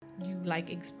like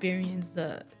experience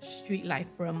the street life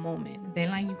for a moment. Then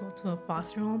like you go to a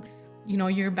foster home, you know,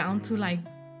 you're bound to like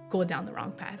go down the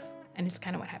wrong path. And it's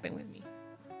kind of what happened with me.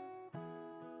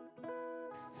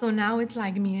 So now it's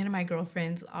like me and my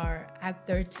girlfriends are at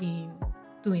 13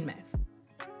 doing meth.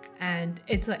 And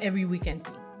it's a every weekend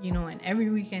thing, you know, and every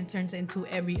weekend turns into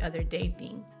every other day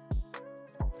thing.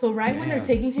 So when they're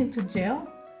taking him to jail,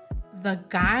 the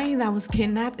guy that was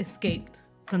kidnapped escaped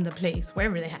from the place,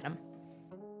 wherever they had him.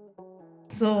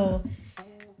 So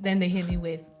then they hit me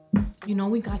with, you know,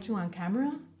 we got you on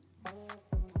camera.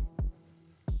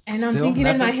 And I'm thinking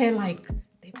in my head, like,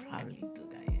 they probably do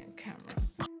that on camera.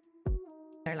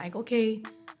 They're like, okay,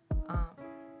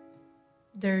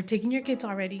 they're taking your kids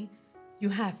already. You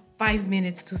have 5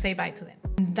 minutes to say bye to them.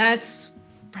 And that's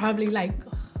probably like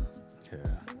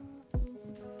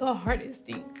the hardest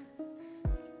thing.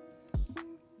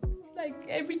 Like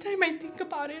every time I think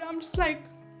about it, I'm just like,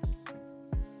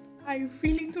 I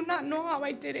really do not know how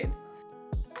I did it.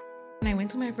 When I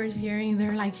went to my first hearing,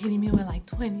 they're like hitting me with like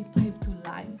 25 to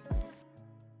life.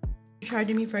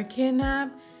 Charging me for a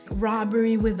kidnap,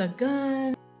 robbery with a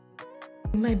gun.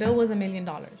 My bill was $1 million.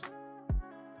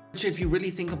 If you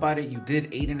really think about it, you did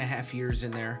 8.5 years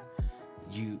in there.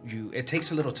 It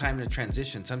takes a little time to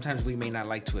transition. Sometimes we may not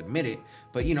like to admit it,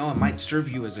 but you know, it might serve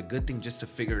you as a good thing just to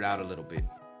figure it out a little bit.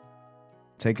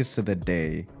 Take us to the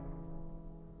day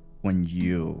when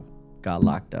you got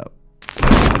locked up.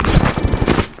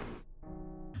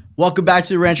 Welcome back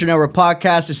to the Rancher Network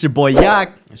podcast. It's your boy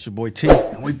Yak. It's your boy T.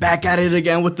 And we back at it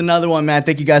again with another one, man.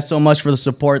 Thank you guys so much for the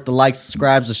support, the likes,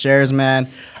 subscribes, the shares, man.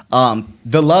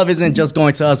 The love isn't just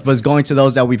going to us, but it's going to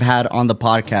those that we've had on the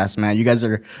podcast, man. You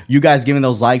guys giving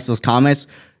those likes, those comments,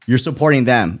 you're supporting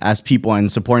them as people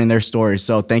and supporting their stories.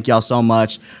 So thank y'all so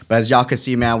much. But as y'all can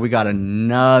see, man, we got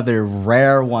another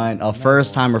rare one, a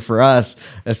first timer for us,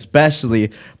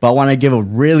 especially. But I want to give a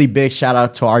really big shout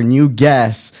out to our new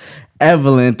guest,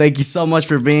 Evelyn. Thank you so much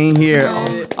for being here.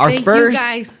 Thank you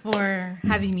guys for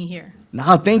having me here.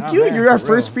 No, thank you. Man, you're our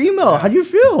first female. Yeah. How do you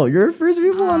feel? You're our first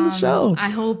female on the show. I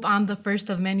hope I'm the first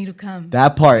of many to come.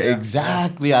 That part,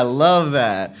 exactly. I love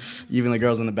that. Even the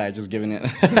girls in the back just giving it.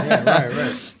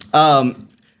 Right.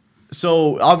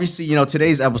 So obviously, you know,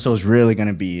 today's episode is really going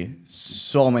to be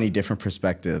so many different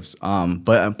perspectives,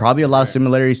 but probably a lot of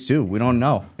similarities too. We don't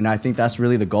know. And I think that's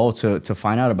really the goal to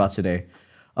find out about today.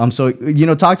 So, you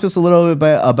know, talk to us a little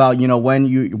bit about, you know, where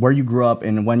you grew up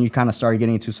and when you kind of started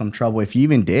getting into some trouble, if you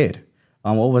even did.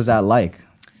 What was that like?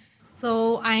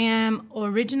 So I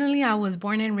was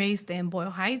born and raised in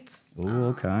Boyle Heights,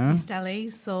 East LA.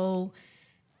 So,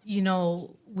 you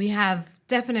know, we have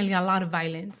definitely a lot of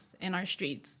violence in our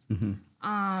streets.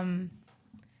 Mm-hmm.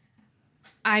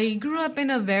 I grew up in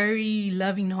a very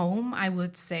loving home, I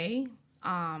would say.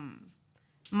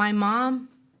 My mom,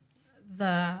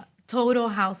 the total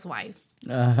housewife.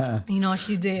 You know,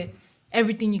 she did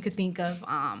everything you could think of.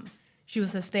 She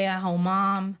was a stay-at-home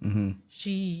mom. Mm-hmm.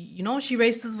 She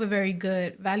raised us with very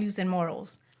good values and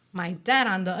morals. My dad,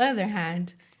 on the other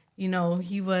hand, you know,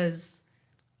 he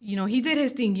did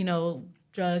his thing, you know,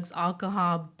 drugs,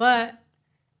 alcohol, but,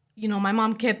 you know, my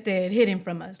mom kept it hidden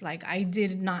from us. Like, I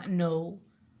did not know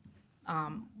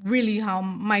really how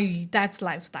my dad's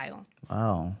lifestyle.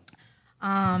 Wow.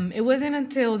 It wasn't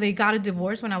until they got a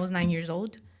divorce when I was 9 years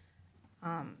old.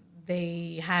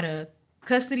 They had a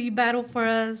custody battle for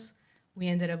us. We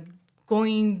ended up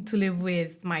going to live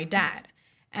with my dad.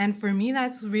 And for me,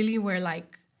 that's really where,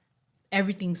 like,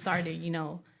 everything started, you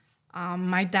know.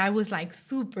 My dad was, like,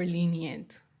 super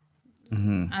lenient.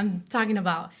 Mm-hmm. I'm talking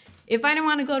about, if I didn't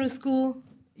want to go to school,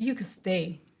 you could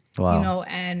stay. Wow. You know,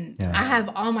 and I have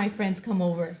all my friends come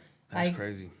over. That's like,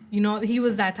 crazy. You know, he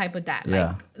was that type of dad,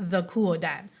 like the cool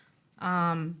dad.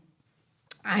 I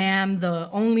am the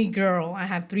only girl. I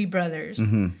have 3 brothers.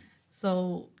 Mm-hmm.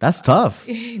 So that's tough.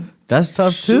 That's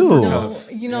tough too.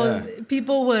 You know,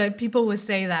 people would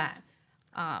say that,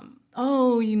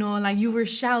 you know, like you were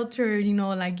sheltered, you know,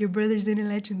 like your brothers didn't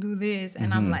let you do this.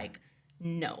 And I'm like,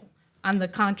 no. On the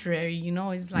contrary, you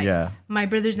know, it's like my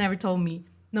brothers never told me,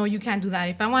 no, you can't do that.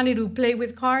 If I wanted to play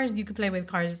with cars, you could play with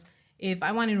cars. If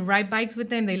I wanted to ride bikes with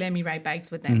them, they let me ride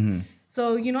bikes with them. Mm-hmm.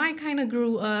 So, you know, I kind of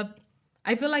grew up,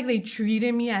 I feel like they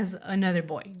treated me as another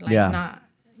boy. Like not,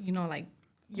 you know, like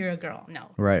you're a girl.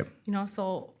 No. Right. You know,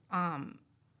 so on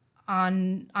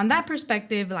that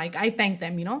perspective, like I thank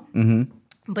them, you know. Mm-hmm.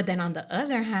 But then on the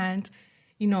other hand,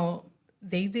 you know,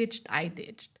 they ditched, I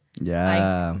ditched.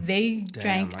 Yeah. Like they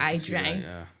drank, I drank.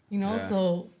 That, you know,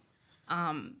 so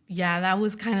that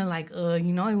was kind of like,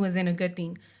 you know, it wasn't a good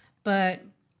thing. But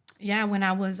yeah, when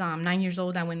I was 9 years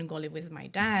old, I went to go live with my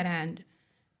dad, and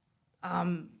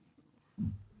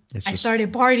I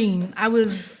started partying. I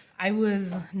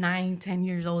was 9, 10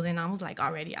 years old, and I was like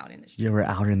already out in the street. You were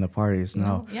out in the parties,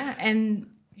 no? Yeah, and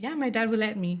yeah, my dad would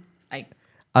let me. Like,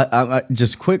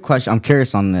 just quick question. I'm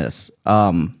curious on this.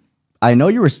 I know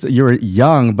you were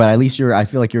young, but at least I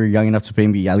feel like you were young enough to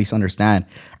maybe at least understand.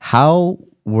 How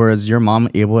was your mom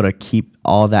able to keep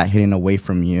all that hidden away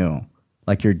from you?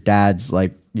 Like your dad's,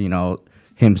 like, you know,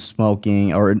 him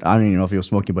smoking, or I don't even know if he was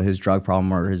smoking, but his drug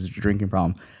problem or his drinking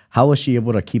problem. How was she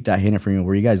able to keep that hidden from you?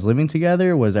 Were you guys living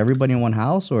together? Was everybody in one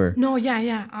house, or? No,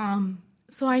 yeah.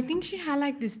 So I think she had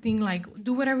like this thing, like,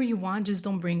 do whatever you want, just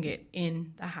don't bring it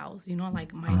in the house. You know,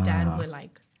 like my dad would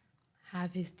like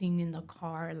have his thing in the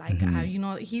car, like you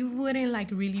know, he wouldn't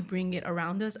like really bring it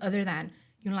around us, other than,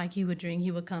 you know, like he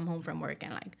would come home from work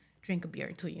and like drink a beer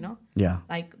or two, you know. Yeah.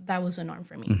 Like that was a norm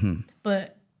for me.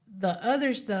 But the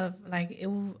other stuff, like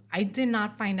I did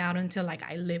not find out until like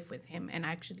I lived with him and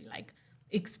actually like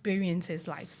experience his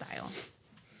lifestyle.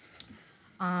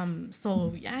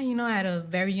 So yeah, you know, at a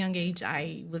very young age,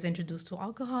 I was introduced to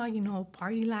alcohol, you know,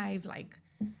 party life, like.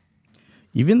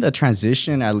 Even the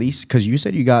transition, at least, because you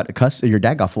said you got custody, your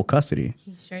dad got full custody.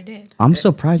 He sure did. I'm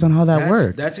surprised on how that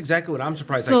worked. That's exactly what I'm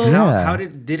surprised. So, like, how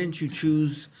didn't you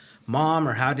choose mom,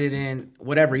 or how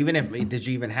whatever? Even if did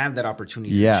you even have that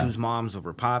opportunity to choose moms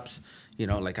over pops? You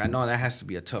know, like I know that has to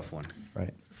be a tough one.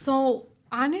 Right. So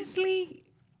honestly,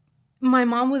 my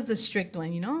mom was the strict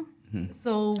one, you know.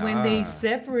 So when they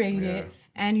separated,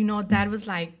 and you know, dad was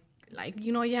like,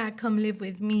 you know, yeah, come live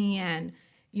with me, and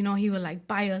you know, he would like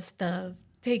buy us stuff,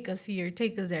 take us here,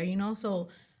 take us there, you know. So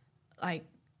like,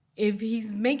 if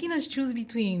he's making us choose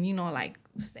between, you know, like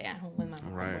stay at home with my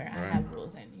mom, where I have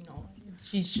rules, and you know,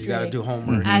 she's strict. You gotta do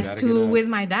homework. As to with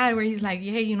my dad, where he's like,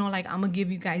 hey, you know, like I'm gonna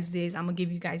give you guys this, I'm gonna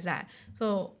give you guys that.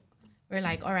 So we're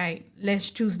like, all right, let's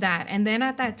choose that. And then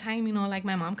at that time, you know, like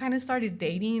my mom kind of started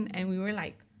dating, and we were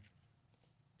like,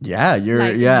 yeah,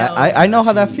 like, no. I know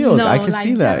how that feels. No, I can like,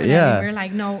 see that. Yeah. We're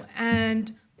like, no.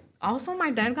 And also, my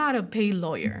dad got a paid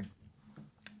lawyer.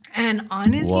 And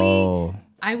honestly,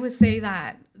 I would say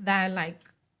that like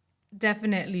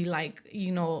definitely, like,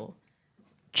 you know,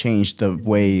 changed the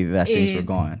way that things were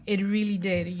going. It really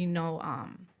did, you know.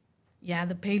 Yeah,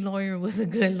 the paid lawyer was a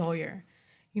good lawyer,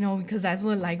 you know, because that's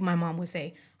what like my mom would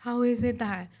say. How is it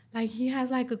that like he has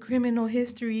like a criminal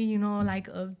history, you know, like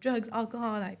of drugs,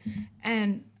 alcohol, like,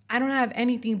 and I don't have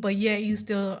anything, but yet you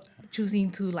still choosing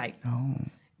to like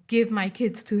give my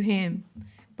kids to him.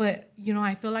 But, you know,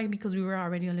 I feel like because we were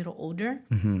already a little older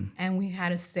and we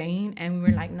had a saying, and we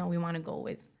were like, no, we want to go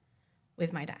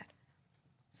with my dad.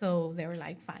 So they were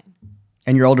like, fine.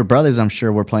 And your older brothers, I'm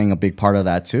sure, were playing a big part of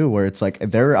that too, where it's like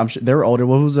I'm sure they were older.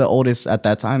 Well, who's the oldest at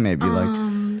that time? Maybe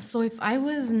So if I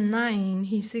was 9,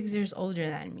 he's 6 years older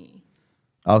than me.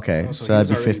 Okay, so that'd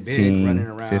be 15, big, running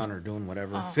around or doing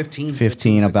whatever.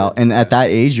 15 about, and at that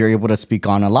age, you're able to speak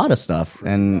on a lot of stuff,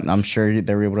 and I'm sure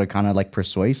they were able to kind of like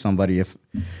persuade somebody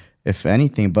if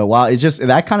anything. But wow, it's just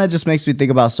that kind of just makes me think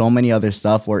about so many other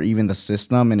stuff, where even the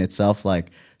system in itself,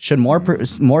 like, should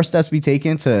more steps be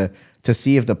taken to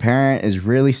see if the parent is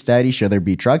really steady? Should there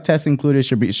be drug tests included?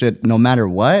 Should no matter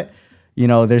what, you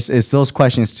know, it's those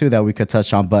questions too that we could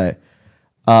touch on, but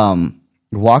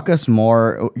walk us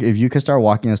more, if you could start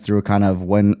walking us through kind of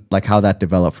when, like, how that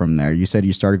developed from there. You said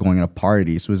you started going to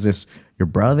parties. Was this your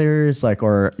brothers, like,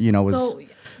 or, you know, was... So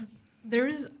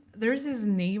there's this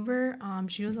neighbor,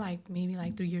 she was like maybe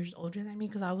like 3 years older than me,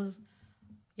 because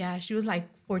she was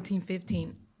like 14,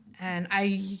 15. And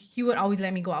he would always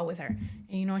let me go out with her.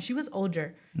 And, you know, she was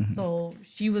older. So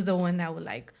she was the one that would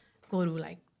like go to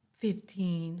like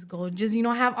 15s, go just, you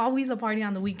know, have always a party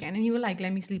on the weekend. And he would like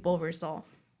let me sleep over. So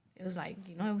it was like,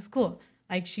 you know, it was cool.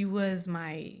 Like, she was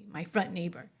my front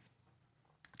neighbor.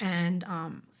 And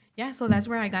so that's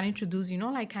where I got introduced, you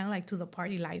know, like kind of like to the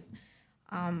party life.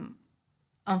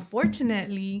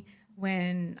 Unfortunately,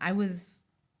 when I was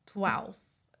 12,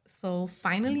 so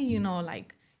finally, you know,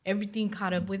 like everything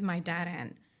caught up with my dad,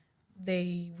 and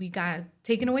we got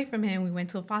taken away from him. We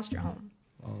went to a foster home.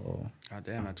 Oh, God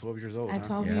damn, at 12 years old. At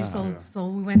 12 years old. So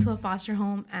we went to a foster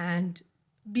home, and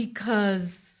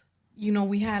because, you know,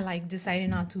 we had like decided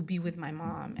not to be with my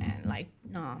mom, and like,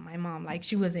 no, my mom, like,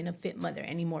 she wasn't a fit mother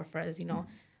anymore for us, you know.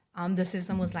 The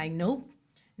system was like, nope.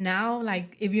 Now,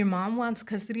 like, if your mom wants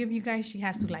custody of you guys, she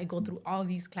has to like go through all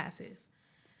these classes.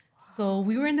 So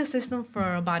we were in the system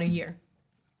for about a year.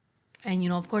 And, you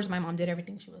know, of course, my mom did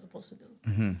everything she was supposed to do.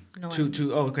 You know,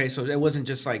 okay, so it wasn't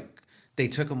just like they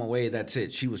took him away, that's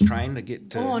it. She was trying to get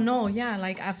to... Oh, no, yeah,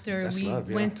 like after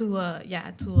went to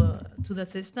the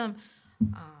system,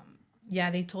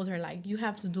 they told her, like, you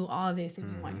have to do all this if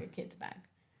you want your kids back.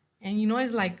 And, you know,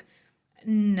 it's like,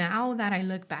 now that I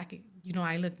look back,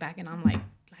 I look back and I'm like,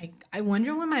 I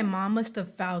wonder what my mom must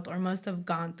have felt or must have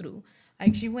gone through.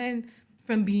 Like, she went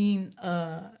from being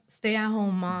a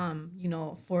stay-at-home mom,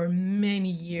 for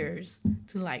many years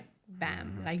to like,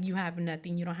 bam, like you have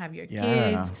nothing, you don't have your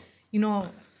kids,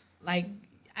 like,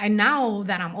 now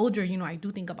that I'm older, I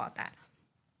do think about that.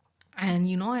 And,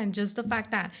 and just the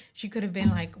fact that she could have been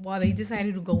like, well, they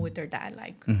decided to go with their dad.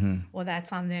 Like, well,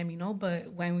 that's on them,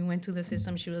 But when we went to the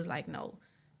system, she was like, no,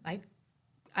 like,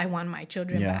 I want my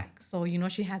children back. So,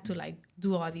 she had to like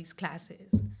do all these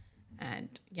classes. And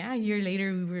a year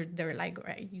later, they were like,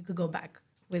 right, you could go back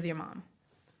with your mom.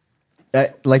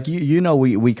 Like,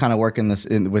 we kind of work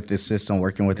with this system,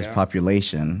 working with this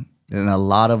population. And a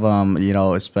lot of them,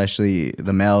 especially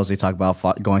the males, they talk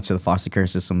about going to the foster care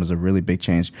system is a really big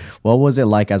change. What was it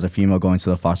like as a female going to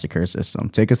the foster care system?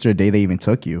 Take us to the day they even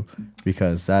took you,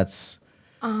 because that's...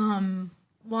 Well,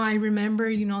 I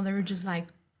remember, they were just like,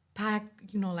 pack,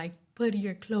 like put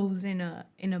your clothes in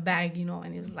a bag,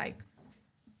 and it was like,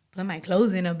 put my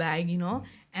clothes in a bag,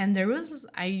 and there was,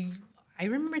 I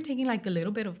remember taking like a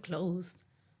little bit of clothes,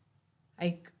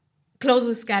 like, clothes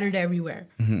was scattered everywhere.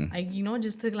 Like,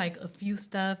 just took like a few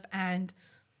stuff. And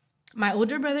my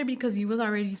older brother, because he was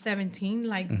already 17,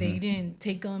 like they didn't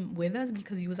take him with us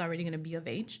because he was already going to be of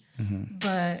age.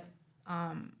 But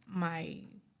my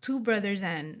two brothers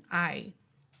and I,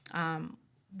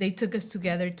 they took us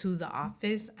together to the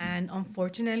office. And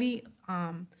unfortunately,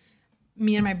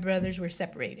 me and my brothers were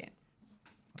separated.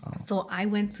 So I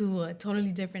went to a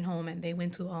totally different home and they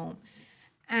went to a home.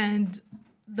 And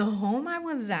the home I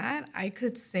was at, I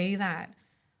could say that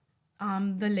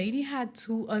the lady had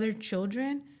two other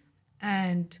children,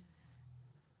 and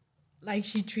like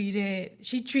she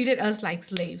treated us like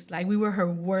slaves, like we were her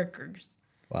workers.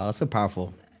 Wow, that's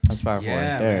powerful right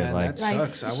there. Man, that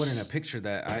sucks. I wouldn't have pictured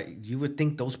that. You would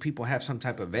think those people have some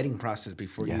type of vetting process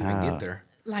before you even get there.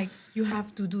 Like, you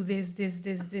have to do this,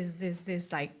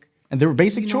 like. And they were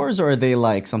basic chores, or are they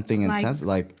like something intense?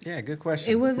 Like, yeah, good question.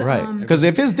 It was right, because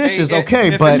if it's dishes,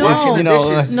 okay, but no,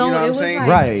 it was like,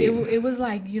 right. It was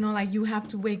like, like you have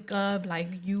to wake up, like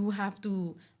you have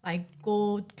to like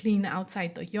go clean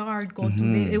outside the yard, go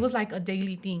do this. It was like a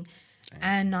daily thing,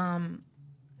 and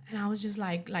I was just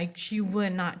like she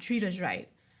would not treat us right.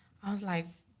 I was like,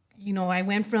 I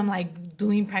went from like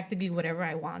doing practically whatever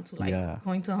I want to like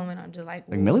going to home, and I'm just like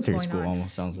military school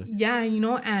almost sounds like. Yeah,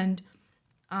 and.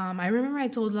 I remember I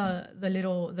told the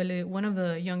little one of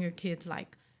the younger kids,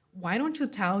 like, why don't you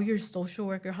tell your social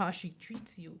worker how she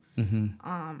treats you?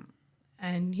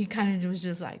 And he kind of was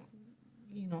just like,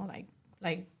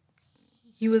 like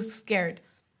he was scared.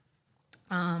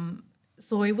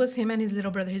 So it was him and his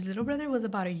little brother. His little brother was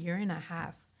about 1.5 years.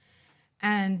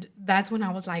 And that's when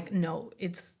I was like, no,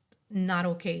 it's not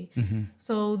okay.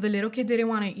 So the little kid didn't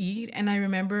want to eat, and I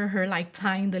remember her like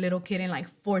tying the little kid and like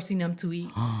forcing him to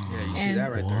eat. Yeah, you see that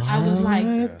right there. I was like,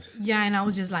 and I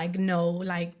was just like, no,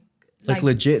 like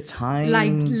legit tying,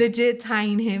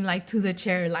 him like to the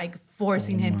chair, like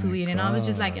forcing him to eat. And I was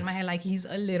just like in my head, like, he's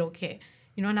a little kid,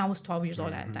 and I was 12 years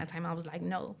old at that time. I was like,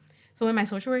 no. So when my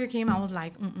social worker came, I was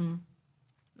like,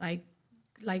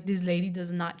 like this lady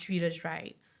does not treat us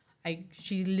right. Like,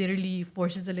 she literally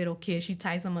forces a little kid. She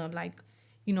ties him up. Like,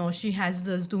 she has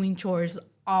us doing chores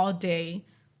all day.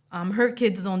 Her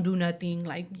kids don't do nothing.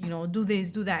 Like, do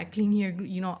this, do that, clean here,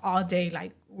 all day.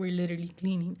 Like, we're literally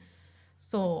cleaning.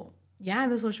 So,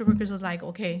 the social workers was like,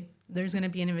 okay, there's going to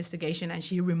be an investigation. And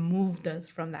she removed us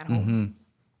from that home.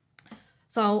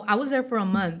 So I was there for a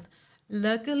month.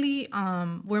 Luckily,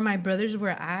 where my brothers were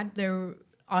at,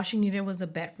 all she needed was a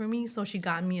bed for me. So she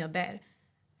got me a bed.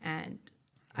 And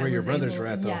where your brothers were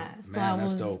at, though. Yeah, man,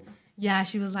 that's dope. Yeah,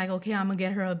 she was like, okay, I'm gonna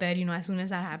get her a bed, as soon as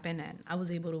that happened, and I was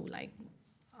able to like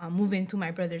move into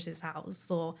my brother's house.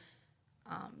 So,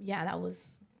 that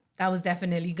was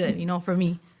definitely good, for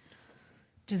me.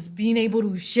 Just being able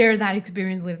to share that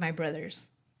experience with my brothers.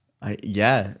 What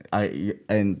I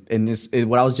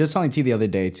was just telling T the other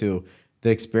day too, the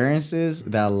experiences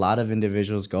that a lot of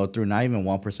individuals go through, not even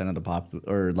 1% of the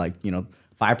or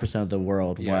 5% of the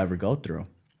world will ever go through.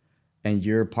 And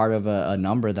you're part of a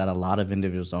number that a lot of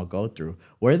individuals don't go through.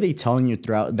 What are they telling you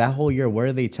throughout that whole year? What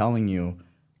are they telling you,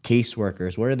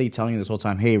 caseworkers? What are they telling you this whole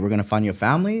time? Hey, we're going to find you a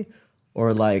family?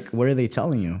 Or, what are they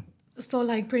telling you? So,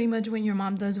 pretty much when your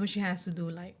mom does what she has to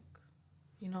do,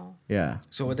 Yeah.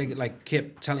 So, what they,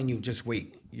 kept telling you, just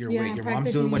wait. Your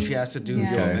mom's doing what she has to do.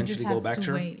 You'll eventually go back to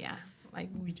her? Wait, yeah.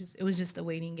 It was just a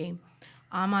waiting game.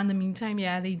 On the meantime,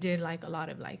 they did, a lot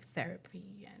of, therapy.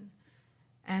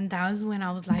 And that was when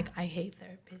I was like, I hate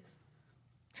therapists.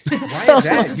 Why is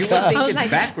that? You would think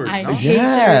it's backwards. I hate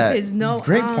therapists. No,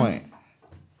 great point.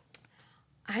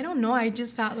 I don't know. I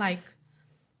just felt like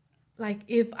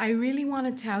if I really want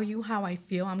to tell you how I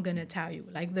feel, I'm gonna tell you.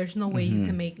 Like there's no way you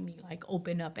can make me like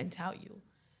open up and tell you.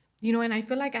 You know, and I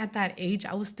feel like at that age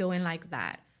I was still in like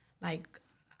that. Like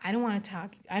I don't want to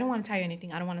talk. I don't want to tell you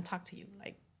anything. I don't want to talk to you.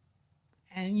 Like,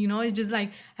 and you know, it's just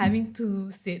like having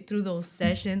to sit through those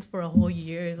sessions for a whole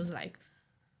year. It was like,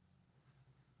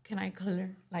 can I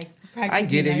color? Like, I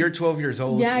get it. Like, you're 12 years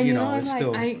old. Yeah, you know, it's it's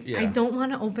like, still. I don't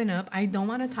want to open up. I don't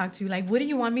want to talk to you. Like, what do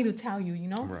you want me to tell you? You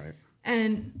know? Right.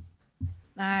 And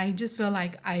I just feel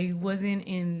like I wasn't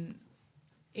in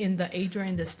the age or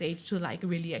in the stage to like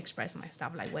really express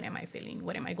myself. Like, what am I feeling?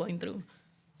 What am I going through?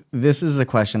 This is the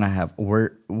question I have.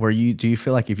 Were you? Do you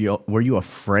feel like were you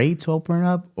afraid to open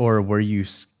up, or were you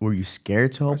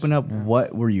scared to open up?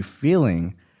 What were you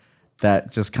feeling?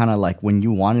 That just kind of like when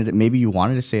you wanted it, maybe you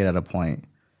wanted to say it at a point.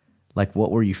 Like,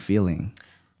 what were you feeling?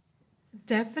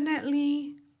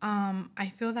 Definitely,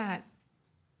 I feel that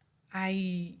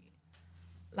I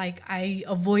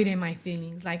avoided my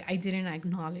feelings. Like, I didn't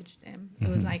acknowledge them. It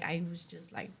was like I was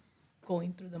just like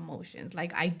going through the motions.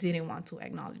 Like, I didn't want to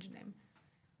acknowledge them.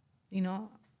 You know,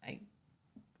 like,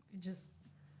 just.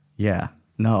 Yeah,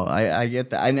 no, I get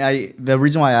that. I the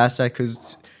reason why I asked that,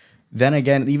 because then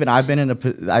again, even I've been in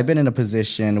a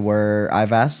position where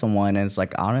I've asked someone and it's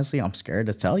like, honestly, I'm scared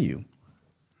to tell you,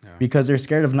 because they're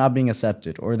scared of not being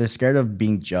accepted, or they're scared of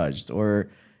being judged, or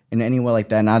in any way like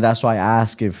that. Now that's why I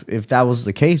ask if that was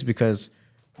the case, because,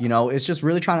 you know, it's just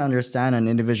really trying to understand an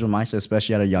individual mindset,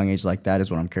 especially at a young age like that, is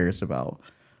what I'm curious about.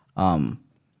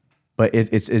 But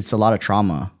it's a lot of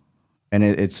trauma. And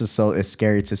it's just it's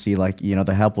scary to see, like, you know,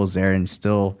 the help was there and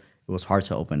still it was hard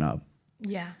to open up.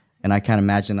 Yeah. And I can't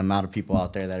imagine the amount of people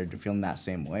out there that are feeling that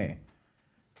same way.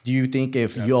 Do you think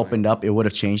if you opened up, it would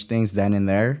have changed things then and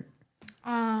there?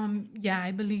 Yeah,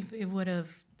 I believe it would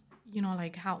have, you know,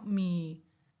 like helped me,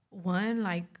 one,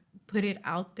 like put it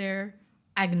out there,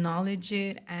 acknowledge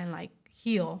it, and like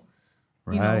heal.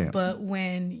 Right. You know, but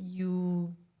when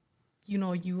you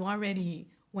already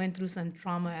went through some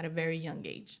trauma at a very young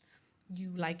age. You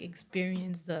like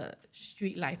experience the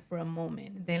street life for a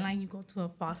moment. Then like you go to a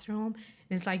foster home and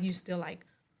it's like you still like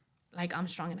I'm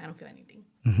strong and I don't feel anything.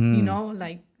 You know,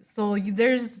 like, so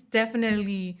there's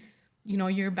definitely, you know,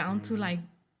 you're bound to like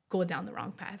go down the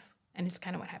wrong path. And it's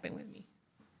kind of what happened with me.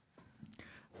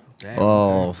 Damn,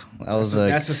 that was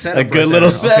that's a setup. A good right little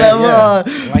there. setup.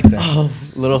 Okay, yeah. I like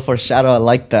that. Little foreshadow. I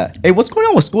like that. Hey, what's going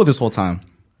on with school this whole time?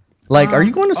 Like, are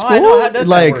you going to school? I know. How does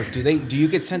like, that work? Do you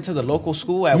get sent to the local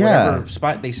school at whatever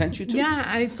spot they sent you to? Yeah,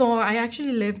 I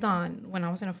actually lived when I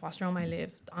was in a foster home, I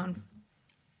lived on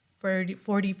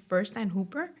 41st and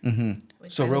Hooper. Mm-hmm.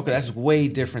 So real quick, that's way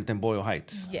different than Boyle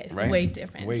Heights. Yes, right? way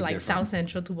different. Way like different. South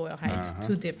Central to Boyle Heights,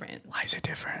 too different. why is it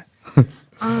different?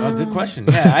 Good question.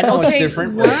 Yeah, I know it's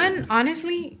different. One,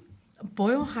 honestly,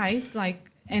 Boyle Heights, like,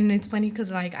 and it's funny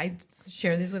because like I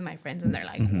share this with my friends and they're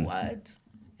like, what?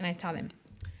 And I tell them.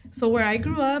 So where I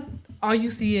grew up, all you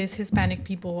see is Hispanic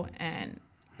people and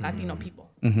Latino people.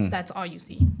 That's all you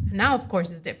see. Now, of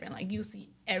course, it's different. Like, you see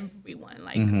everyone,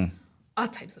 like all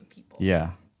types of people.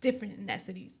 Yeah. Different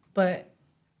ethnicities. But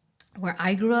where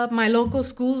I grew up, my local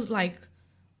schools, like,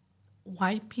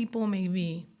 white people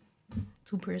maybe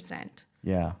 2%.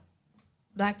 Yeah.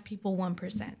 Black people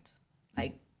 1%.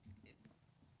 Like,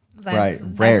 Rare.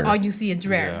 That's all you see. It's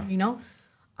rare, you know?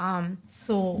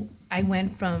 So I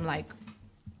went from, like,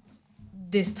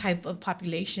 this type of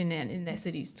population and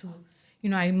ethnicities to, you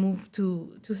know, I moved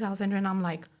to South Central and I'm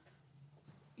like,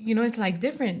 you know, it's like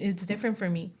different. It's different for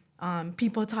me.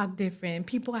 People talk different.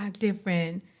 People act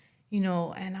different, you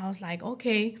know, and I was like,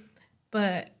 okay,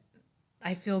 but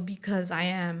I feel because I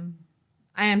am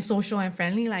social and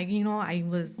friendly, like, you know, I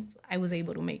was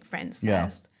able to make friends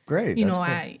fast. Great. You That's know,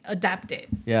 cool. I adapted.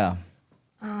 Yeah.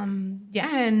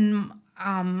 And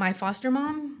my foster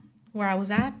mom, where I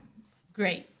was at,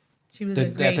 great. She was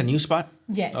at the new spot?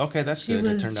 Yes. Okay, that's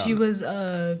good. She was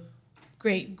a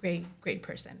great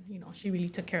person. You know, she really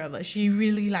took care of us. She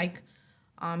really, like,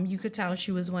 you could tell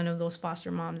she was one of those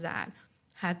foster moms that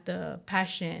had the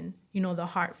passion, you know, the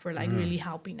heart for, like, really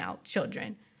helping out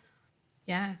children.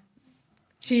 Yeah.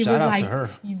 She Shout was out like, to her.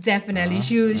 definitely.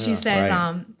 She says,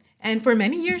 right. And for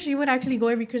many years, she would actually go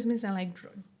every Christmas and, like,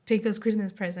 take us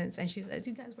Christmas presents. And she says,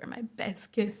 you guys were my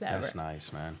best kids ever. That's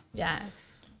nice, man. Yeah.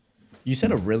 You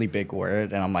said a really big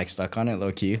word, and I'm like stuck on it,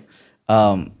 low key.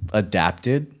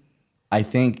 Adapted. I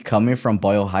think coming from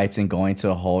Boyle Heights and going to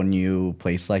a whole new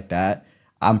place like that,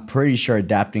 I'm pretty sure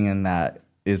adapting in that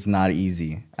is not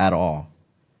easy at all.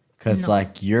 Because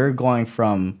like you're going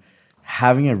from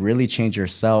having to really change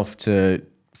yourself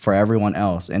for everyone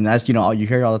else, and that's, you know, you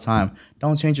hear it all the time.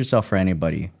 Don't change yourself for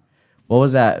anybody. What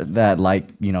was that like,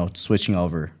 you know, switching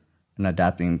over and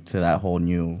adapting to that whole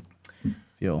new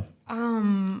feel?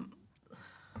 I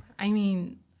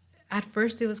mean, at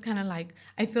first it was kind of like,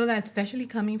 I feel that especially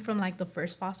coming from like the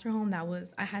first foster home,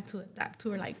 I had to adapt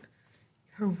to her, like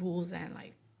her rules and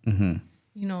like,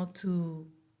 you know, to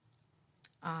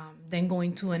then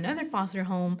going to another foster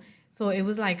home. So it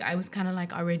was like, I was kind of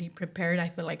like already prepared. I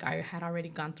feel like I had already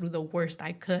gone through the worst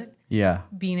I could. Yeah.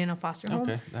 Being in a foster home.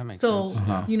 Okay, that makes sense. sense.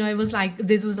 So, you know, it was like,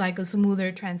 this was like a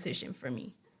smoother transition for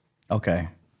me. Okay.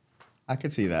 I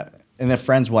could see that. And then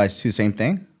friends-wise too, same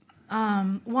thing?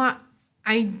 Well,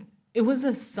 it was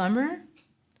a summer.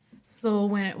 So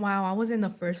while I was in the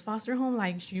first foster home,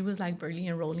 like she was like barely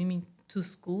enrolling me to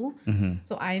school.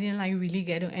 So I didn't like really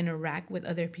get to interact with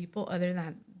other people other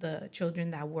than the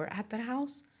children that were at the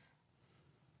house.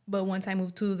 But once I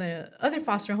moved to the other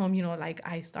foster home, you know, like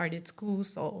I started school,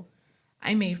 so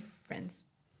I made friends.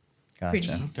 Gotcha.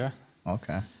 Pretty easy.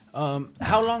 Okay.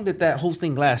 How long did that whole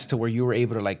thing last to where you were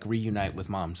able to like reunite with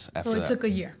moms after So it that? took a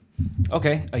year.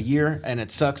 Okay, a year, and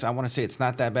it sucks. I want to say it's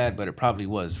not that bad, but it probably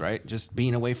was, right? Just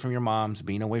being away from your moms,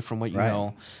 being away from what you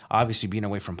know, obviously being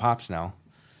away from pops now.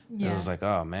 Yeah. It was like,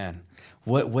 oh man,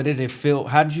 what did it feel?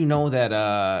 How did you know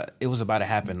that it was about to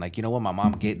happen? Like, you know what, my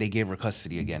mom they gave her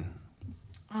custody again.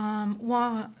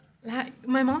 Well, like,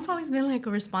 my mom's always been like a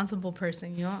responsible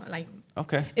person, you know, like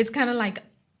Okay. it's kind of like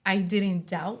I didn't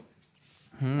doubt.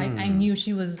 Like I knew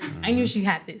she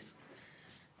had this.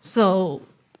 So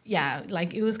yeah,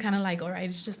 like it was kind of like, all right,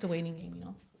 it's just a waiting game, you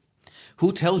know.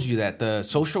 Who tells you that? The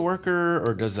social worker,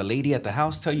 or does the lady at the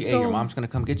house tell you, hey, your mom's gonna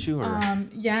come get you? Or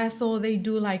Yeah, so they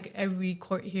do like every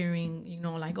court hearing, you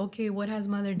know, like, okay, what has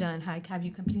mother done? Have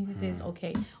you completed this?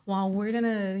 Okay, well, we're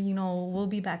gonna, you know, we'll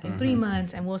be back in 3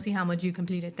 months and we'll see how much you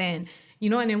completed then, you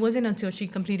know. And it wasn't until she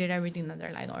completed everything that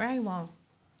they're like, all right, well,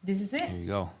 this is it. Here you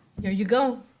go. Here you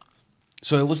go.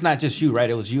 So it was not just you, right?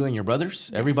 It was you and your brothers,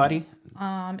 everybody.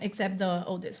 Except the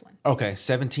oldest one. Okay,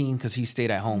 17, because he stayed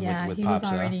at home with he pops.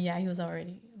 was already he was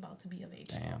already about to be of age.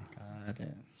 Damn. So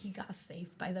he got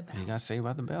saved by the bell. He got saved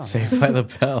by the bell. Saved by the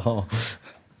bell.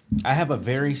 I have a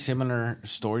very similar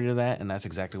story to that, and that's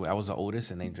exactly what I was the oldest,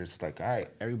 and they just like, all right,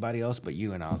 everybody else but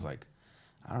you, and I was like,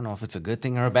 I don't know if it's a good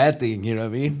thing or a bad thing. You know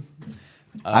what I mean?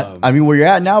 I mean, where you're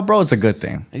at now, bro, it's a good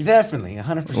thing. Definitely,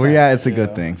 100%. Where you're at, it's a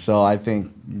good thing. So I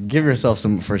think give yourself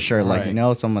some for sure, like, you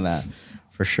know, some of that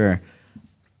for sure.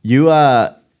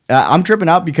 I'm tripping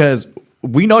out because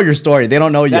we know your story. They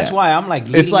don't know yet. That's why I'm like,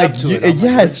 it's like, up to it.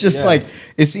 It's just like,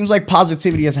 it seems like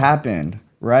positivity has happened,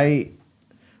 right?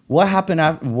 What happened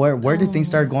after, where did things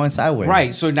start going sideways?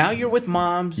 Right. So now you're with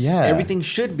moms. Yeah. Everything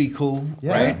should be cool.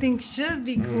 Yeah. Right. Everything should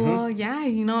be cool. Yeah,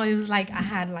 you know, it was like I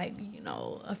had like, you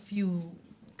know, a few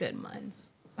good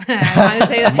months. I want to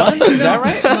say that. Months? Is that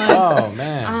right? Months. Oh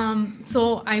man.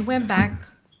 So I went back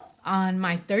on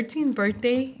my 13th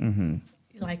birthday.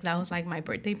 Like that was like my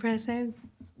birthday present.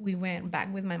 We went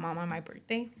back with my mom on my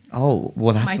birthday. Oh,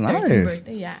 well, that's my nice. 13th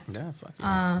birthday, yeah. Yeah. Fuck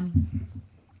yeah.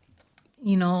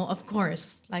 You know, of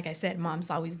course, like I said, mom's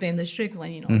always been the strict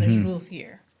one. You know, there's rules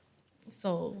here.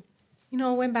 So, you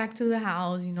know, went back to the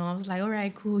house. You know, I was like, all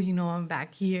right, cool. You know, I'm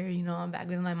back here. You know, I'm back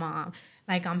with my mom.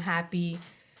 Like, I'm happy.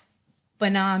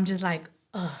 But now I'm just like,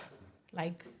 ugh.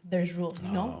 Like, there's rules,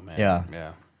 you know? Oh man.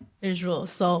 Yeah. There's rules.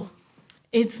 So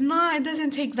it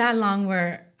doesn't take that long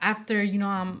where after, you know,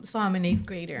 I'm an 8th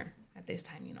grader at this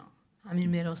time, you know. I'm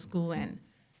in middle school and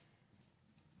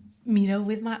meet up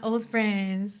with my old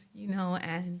friends, you know,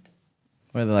 and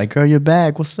Where they're like, girl, you're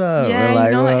back. What's up? yeah, Like,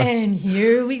 you know, well, and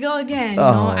here we go again. You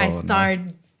know, I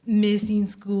started missing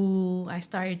school. I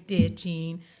started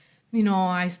ditching. You know,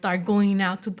 I started going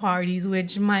out to parties,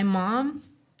 which my mom,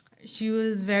 she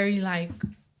was very like,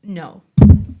 no.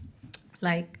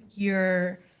 Like,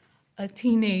 you're a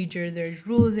teenager. There's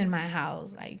rules in my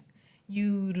house. Like,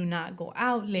 you do not go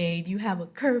out late. You have a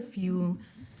curfew.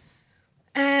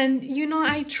 And, you know,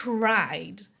 I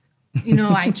tried. You know,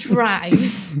 I tried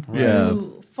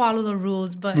to follow the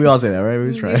rules, but we all say that, right?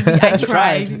 We try. I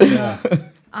tried. Yeah.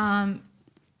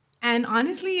 And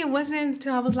honestly, it wasn't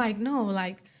until I was like, no,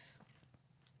 like,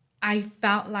 I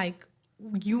felt like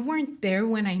you weren't there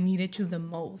when I needed you the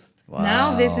most. Wow.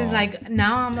 Now this is like,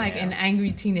 now I'm like an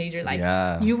angry teenager. Like,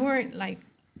 Yeah. you weren't like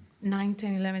 9,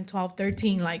 10, 11, 12,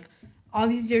 13. Like, all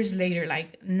these years later,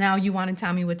 like, now you want to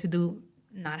tell me what to do.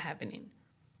 Not happening.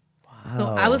 Wow. So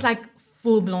I was like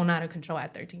full blown out of control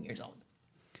at 13 years old.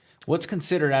 What's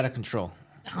considered out of control?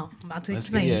 Oh, I'm about to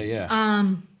explain. Yeah.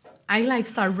 I like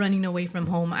start running away from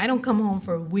home. I don't come home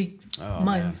for weeks,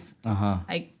 months.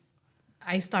 Like,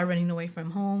 I start running away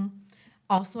from home.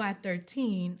 Also at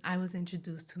 13, I was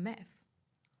introduced to meth.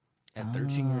 At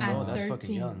 13 years At old, that's 13.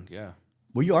 fucking young. Yeah.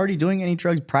 Were you already doing any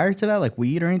drugs prior to that, like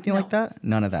weed or anything like No. that?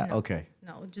 None of that. No. Okay.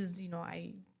 No, just,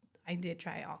 I did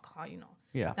try alcohol,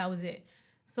 Yeah. That was it.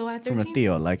 So at From 13, a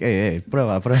tío, like, hey,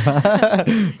 prueba.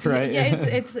 Right. yeah,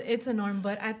 it's a norm.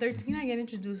 But at 13, I get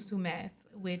introduced to meth,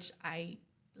 which I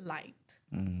liked.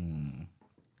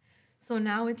 So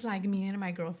now it's like me and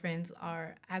my girlfriends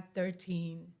are at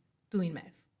 13 doing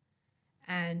meth.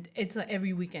 And it's a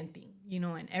every weekend thing,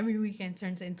 and every weekend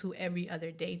turns into every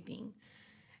other day thing.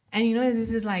 And,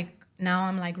 this is like, now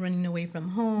I'm like running away from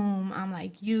home. I'm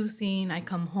like using, I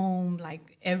come home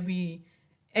like every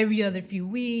other few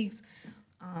weeks.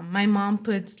 My mom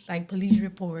puts like police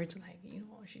reports, like,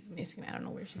 she's missing. I don't know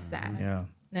where she's at. Yeah.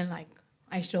 Then like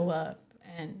I show up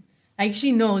and like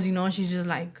she knows, she's just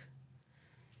like.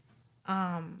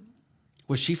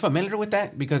 Was she familiar with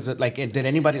that? Because like, did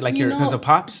anybody like because of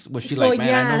pops? Was she so, like, man,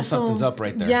 yeah, I know something's up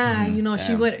right there? Yeah,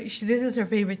 Damn. this is her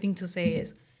favorite thing to say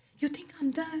is, "You think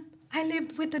I'm done? I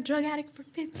lived with a drug addict for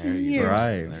 15 years."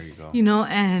 Right. There you go.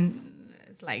 And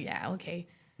it's like, yeah, okay.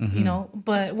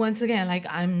 But once again, like,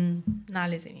 I'm not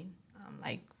listening. I'm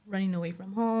like running away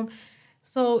from home.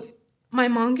 So my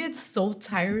mom gets so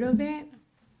tired of it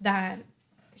that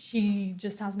she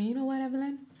just tells me, you know what,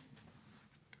 Evelyn?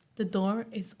 The door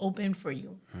is open for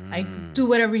you. Like, do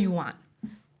whatever you want.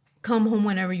 Come home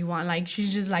whenever you want. Like,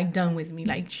 she's just like done with me.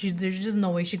 Like, there's just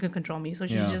no way she could control me. So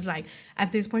she's just like,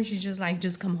 at this point, she's just like,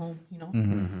 just come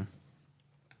home,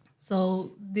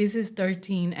 So this is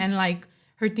 13. And like,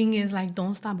 her thing is like,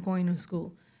 don't stop going to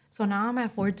school. So now I'm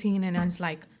at 14 and it's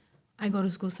like, I go to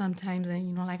school sometimes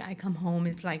and, like I come home.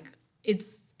 It's like,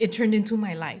 it turned into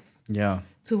my life. Yeah.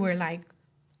 To where like,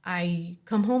 I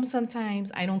come home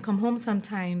sometimes, I don't come home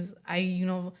sometimes. I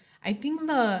think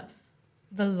the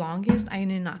longest I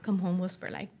did not come home was for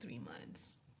like 3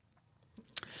 months.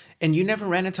 And you never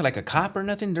ran into like a cop or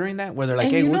nothing during that? Where they're like,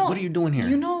 hey, what are you doing here?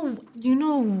 You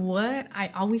know what? I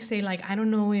always say, like, I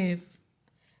don't know if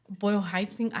Boyle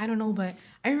Heights thing, I don't know, but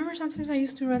I remember sometimes I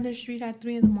used to run the street at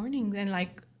 3 a.m. and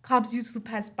like cops used to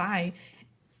pass by.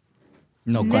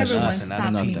 No Never question. one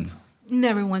stopped me. Nothing.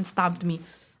 Never one stopped me.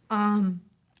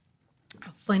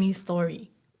 A funny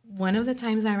story. One of the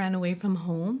times I ran away from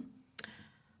home,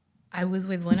 I was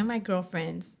with one of my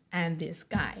girlfriends and this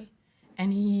guy,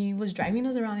 and he was driving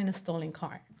us around in a stolen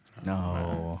car.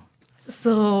 No.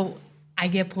 So I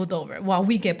get pulled over. Well,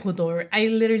 we get pulled over. I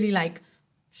literally, like,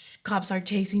 cops are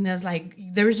chasing us. Like,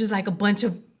 there's just like a bunch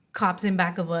of cops in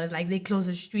back of us. Like, they close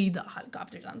the street, the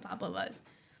helicopters on top of us.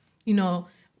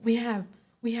 We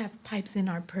have pipes in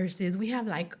our purses. We have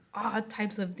like all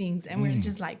types of things, and we're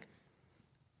just like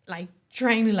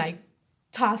trying to like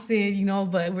toss it,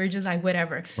 but we're just like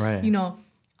whatever, right?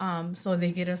 So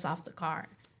they get us off the car,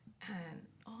 and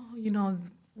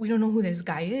we don't know who this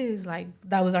guy is. Like,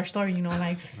 that was our story,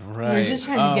 like right. We're just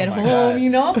trying to get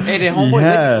home, God. Hey, did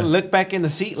homeboy look back in the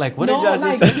seat? Like, what did y'all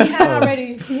just say?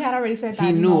 he had already said that.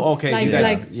 He knew, okay.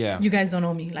 Like, you guys don't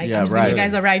know me. Like, I'm just giving you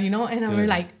guys a ride, and we're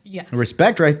like, yeah.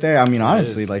 Respect right there. I mean,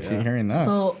 honestly, hearing that.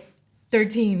 So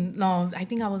 13, no, I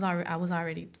think I was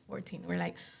already 14. We're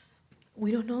like,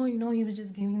 we don't know, he was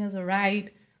just giving us a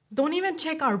ride. Don't even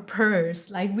check our purse.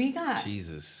 Like, we got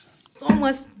Jesus. so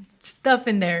much stuff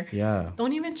in there. Yeah.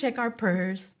 Don't even check our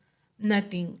purse.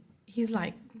 Nothing. He's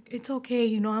like, it's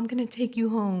okay, I'm gonna take you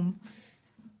home.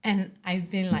 And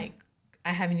I've been like,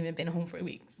 I haven't even been home for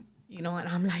weeks, and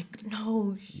I'm like,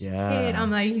 no shit. I'm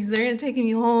like, they're gonna take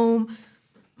me home.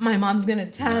 My mom's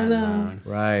gonna tell them.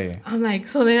 Right. I'm like,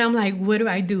 so then I'm like, what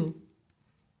do?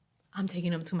 I'm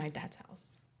taking him to my dad's house.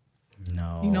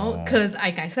 No. Because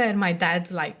like I said, my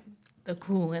dad's like the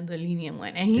cool and the lenient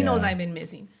one. And he knows I've been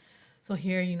missing. So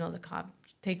here, the cop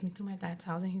takes me to my dad's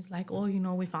house and he's like, oh,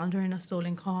 we found her in a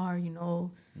stolen car,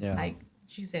 Yeah. Like,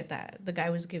 she said that the guy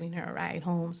was giving her a ride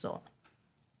home. So,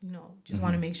 just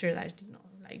want to make sure that,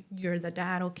 like, you're the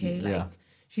dad, okay? Like,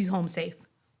 she's home safe.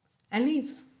 And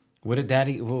leaves. What'd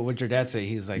your dad say?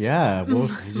 He's like, yeah. Well,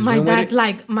 my dad's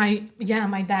like, my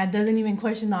dad doesn't even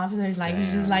question the officers. Like,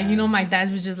 he's just like, my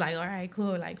dad was just like, all right,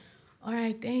 cool. Like, all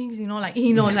right, thanks. Like,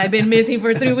 he knows I've been missing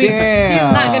for 3 weeks. He's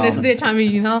not going to snitch on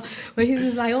me, But he's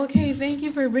just like, okay, thank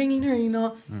you for bringing her,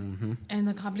 Mm-hmm. And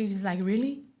the cop leaves. He's like,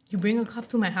 really? You bring a cop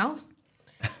to my house?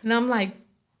 And I'm like,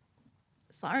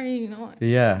 sorry,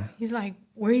 Yeah. He's like,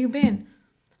 where you been?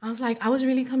 I was like, I was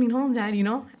really coming home, Dad,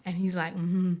 And he's like,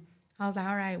 mm-hmm. I was like,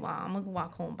 all right, well, I'm going to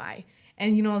walk home by.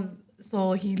 And,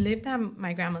 so he lived at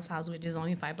my grandma's house, which is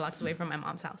only 5 blocks away from my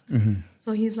mom's house. Mm-hmm.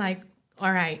 So he's like,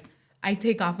 all right, I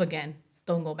take off again.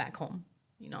 Don't go back home,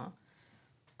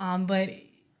 But,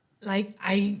 like,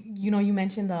 you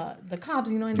mentioned the cops,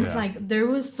 and it's like there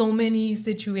was so many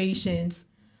situations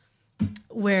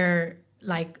where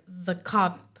like the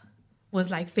cop was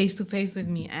like face to face with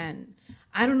me, and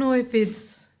I don't know if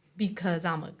it's because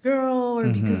I'm a girl or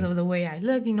because of the way I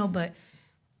look, but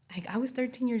like I was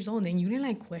 13 years old and you didn't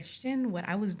like question what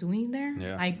I was doing there.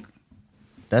 Yeah. Like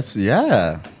That's That's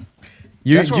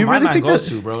where you my really mind think goes that?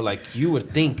 to, bro. Like, you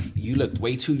would think you looked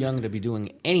way too young to be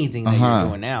doing anything that you're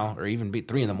doing now, or even be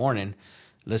 3 a.m.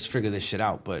 Let's figure this shit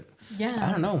out. But yeah,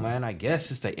 I don't know, man. I guess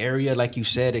it's the area, like you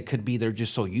said. It could be they're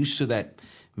just so used to that.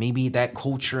 Maybe that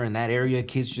culture in that area,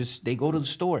 kids they go to the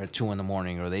store at 2 a.m.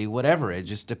 or they whatever. It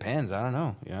just depends. I don't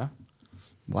know. Yeah.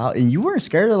 Wow, and you weren't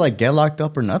scared to like get locked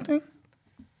up or nothing?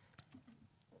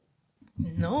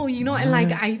 no, and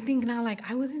like I think now, like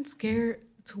I wasn't scared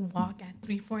to walk at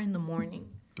 3, 4 in the morning.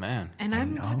 Man. And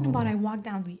I'm talking about I walk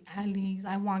down the alleys.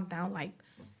 I walk down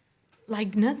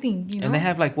like nothing, And they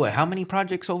have like what? How many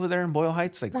projects over there in Boyle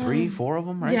Heights? Like 3, 4 of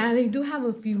them, right? Yeah, they do have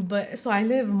a few, but so I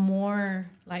live more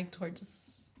like towards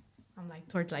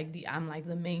I'm like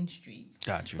the main streets.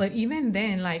 Got you. But even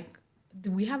then, like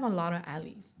we have a lot of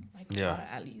alleys, like a Yeah. lot of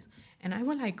alleys, and I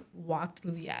would like walk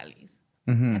through the alleys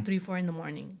Mm-hmm. at 3, 4 in the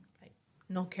morning, like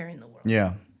no care in the world.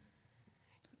 Yeah.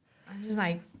 I'm just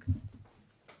like,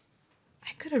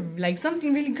 I could have like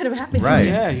something really could have happened Right. to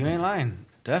me. Yeah, you ain't lying.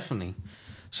 Definitely.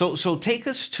 So take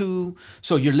us to,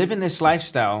 so you're living this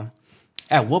lifestyle.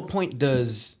 At what point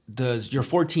does you're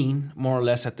 14 more or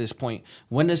less at this point?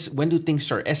 When do things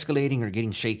start escalating or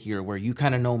getting shakier, where you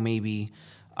kind of know maybe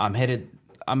I'm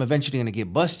eventually gonna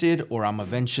get busted, or I'm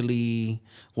eventually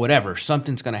whatever,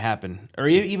 something's gonna happen, or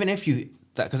even if you,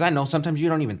 because I know sometimes you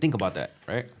don't even think about that,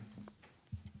 right?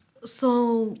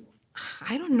 So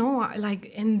I don't know,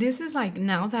 like, and this is like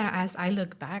now that as I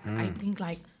look back, I think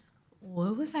like,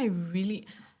 what was I really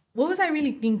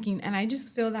thinking? And I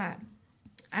just feel that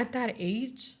at that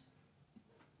age,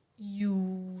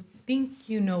 you think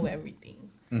you know everything.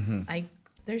 Like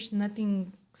there's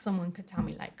nothing someone could tell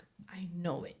me like I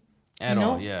know it At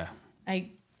all, yeah. Like,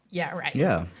 yeah, right.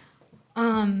 Yeah.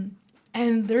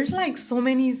 And there's like so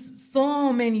many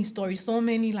stories, so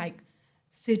many like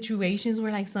situations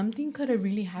where like something could have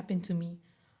really happened to me.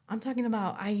 I'm talking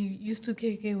about I used to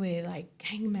kick it with like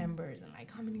gang members, and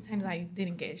like how many times I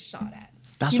didn't get shot at.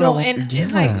 That's you what know, I and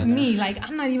it's like me, like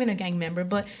I'm not even a gang member,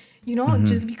 but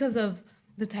just because of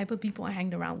the type of people I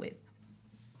hanged around with,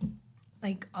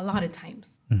 like a lot of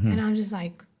times, and I'm just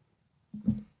like,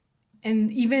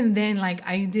 and even then, like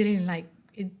I didn't like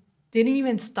it, didn't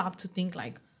even stop to think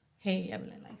like, hey,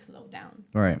 Evelyn, like slow down.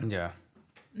 Right. Yeah.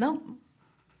 No,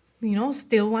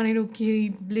 still wanted to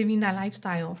keep living that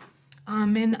lifestyle.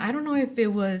 And I don't know if it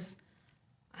was,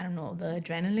 I don't know, the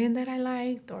adrenaline that I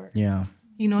liked, or Yeah.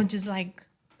 just like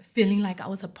feeling like I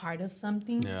was a part of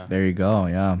something. Yeah. There you go.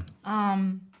 Yeah.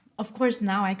 Of course,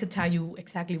 now I could tell you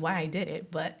exactly why I did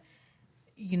it, but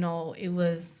it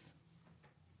was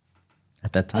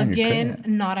At that time, you again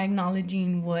couldn't. not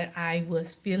acknowledging what I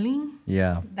was feeling.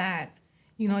 Yeah. That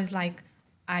it's like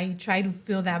I try to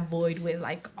fill that void with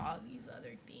like all these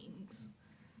other things,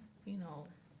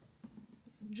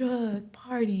 drug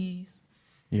parties,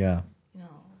 Yeah.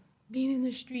 being in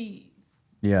the street,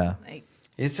 Yeah. like.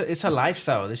 It's a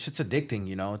lifestyle. This shit's addicting,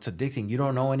 It's addicting. You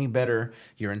don't know any better.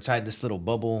 You're inside this little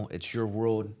bubble. It's your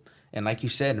world. And like you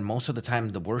said, most of the time,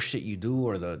 the worst shit you do,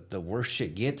 or the worst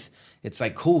shit gets, it's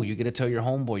like, cool. You get to tell your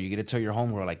homeboy. You get to tell your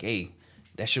homegirl, like, hey,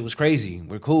 that shit was crazy.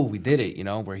 We're cool. We did it.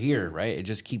 We're here, right? It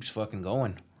just keeps fucking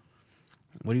going.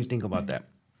 What do you think about that?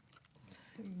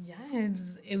 Yeah,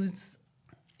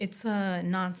 it's a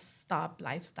non-stop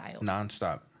lifestyle.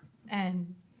 Nonstop.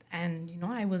 And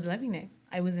I was loving it.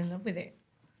 I was in love with it.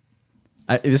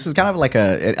 This is kind of like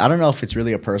I don't know if it's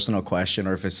really a personal question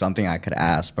or if it's something I could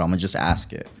ask, but I'm going to just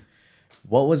ask it.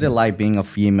 What was it like being a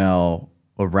female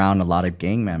around a lot of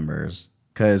gang members?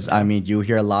 Because, I mean, you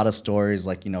hear a lot of stories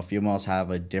like, females have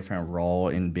a different role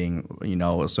in being,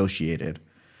 associated.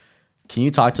 Can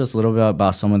you talk to us a little bit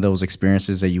about some of those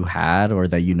experiences that you had, or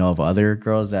that you know of other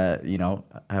girls that,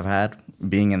 have had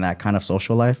being in that kind of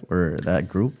social life or that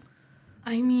group?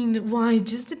 I mean, well, it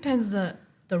just depends the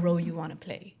role you want to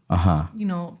play. Uh-huh.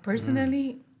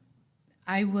 Personally,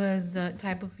 I was the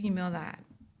type of female that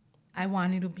I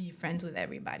wanted to be friends with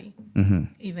everybody,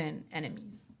 even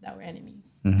enemies that were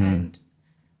enemies. And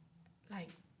like,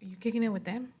 you kicking it with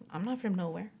them? I'm not from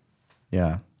nowhere.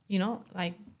 Yeah.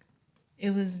 Like I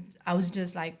was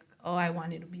just like, oh, I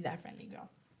wanted to be that friendly girl.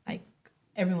 Like,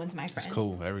 everyone's my friend. It's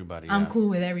cool. Everybody. I'm yeah. cool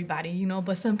with everybody,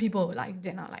 but some people like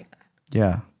did not like that.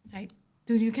 Yeah. Like,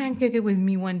 dude, you can't kick it with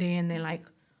me one day and then like,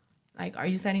 are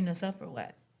you setting us up or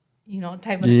what?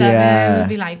 Type of stuff. Yeah. And it would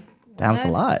be like, That's a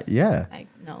what? lot. Yeah. Like,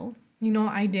 no.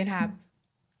 I did have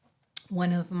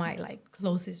one of my like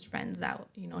closest friends that,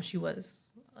 you know, she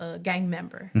was a gang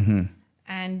member.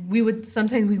 And we wouldn't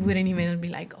even be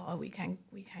like, oh, you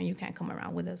can't come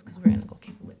around with us because we're gonna go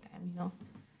kick it with them, you know.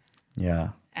 Yeah.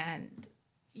 And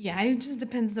yeah, it just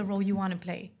depends the role you want to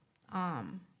play.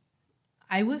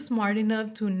 I was smart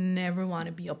enough to never want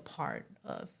to be a part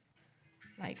of,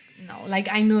 like, no, like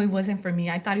I knew it wasn't for me.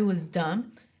 I thought it was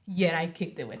dumb, yet I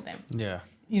kicked it with them. Yeah.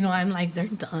 You know, I'm like, they're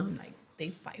dumb. Like,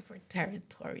 they fight for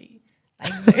territory.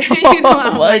 Like, you know,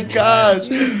 oh my gosh.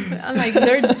 I'm like,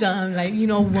 they're dumb. Like, you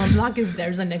know, one block is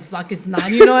theirs, the next block is not.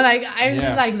 You know, like, I'm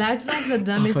just like, that's like the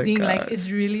dumbest thing. Gosh. Like,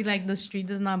 it's really like the street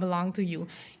does not belong to you.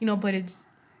 You know, but it's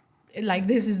like,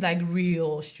 this is like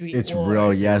real street It's war.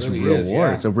 real, yeah, it's really real is, war.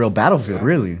 yeah. It's a real battlefield,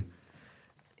 really.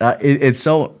 It's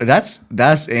so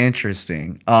that's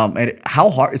interesting. And how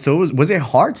hard? So was it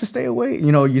hard to stay away?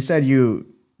 You know, you said you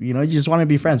just want to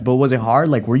be friends, but was it hard?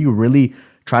 Like, were you really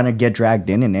trying to get dragged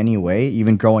in any way,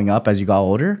 even growing up as you got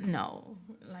older? No,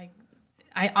 like,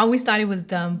 I always thought it was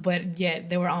dumb, but yet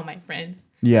they were all my friends.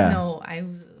 Yeah. No, I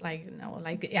was like, no,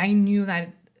 like I knew that,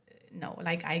 no,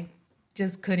 like I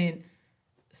just couldn't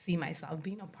see myself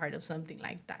being a part of something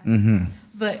like that.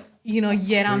 But, you know,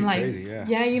 yet I'm like, crazy,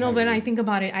 yeah, you know, but I think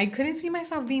about it, I couldn't see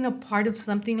myself being a part of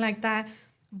something like that,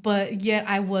 but yet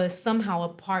I was somehow a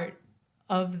part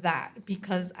of that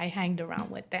because I hanged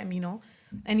around with them, you know.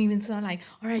 And even so, like,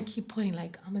 all right, keep playing,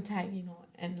 like, I'm a tag, you know,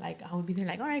 and like I would be there,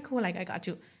 like, all right, cool, like I got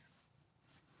you.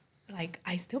 Like,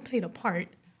 I still played a part.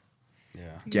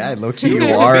 Yeah, low key,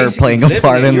 you are playing a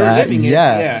part in that.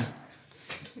 Yeah.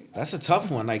 That's a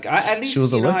tough one. Like, at least, She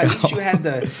was a you know, at lookout. least you had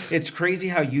the. It's crazy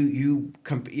how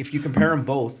if you compare them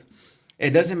both,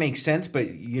 it doesn't make sense.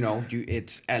 But you know,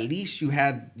 it's at least you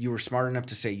were smart enough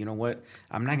to say, you know what,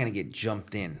 I'm not gonna get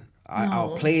jumped in.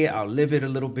 I'll play it. I'll live it a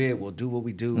little bit. We'll do what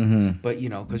we do. But you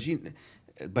know,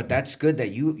 but that's good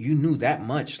that you knew that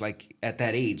much, like at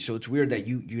that age. So it's weird that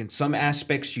you in some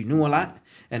aspects you knew a lot,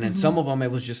 and in some of them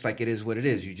it was just like it is what it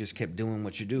is. You just kept doing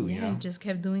what you do. Yeah, You know. just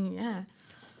kept doing,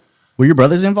 Were your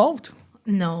brothers involved?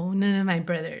 No, none of my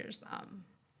brothers.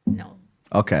 No.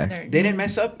 Okay. They didn't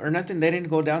mess up or nothing. They didn't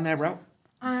go down that route.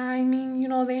 I mean, you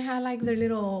know, they had like their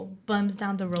little bumps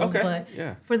down the road, Okay, but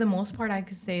yeah. for the most part, I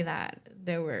could say that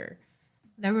they were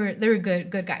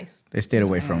good guys. They stayed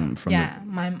away from Yeah,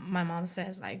 my mom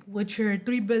says like, what your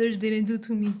 3 brothers didn't do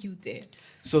to me, you did.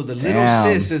 So the little Damn.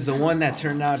 sis is the one that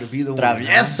turned out to be the one.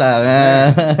 Traviesa,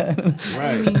 man.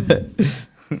 Right.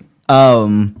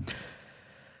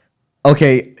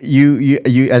 Okay, you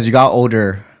as you got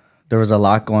older, there was a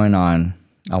lot going on.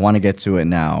 I want to get to it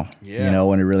now. Yeah. You know,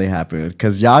 when it really happened.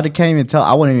 Because y'all can't even tell.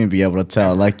 I wouldn't even be able to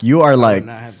tell. Like, you are like,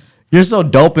 you're so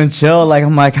dope and chill. Like,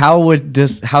 I'm like, how could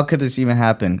this even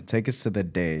happen? Take us to the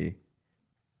day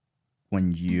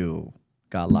when you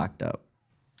got locked up.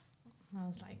 I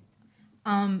was like,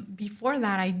 before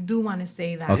that, I do want to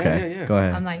say that. Okay, Yeah. go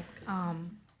ahead. I'm like,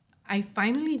 I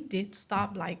finally did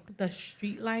stop like the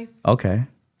street life Okay.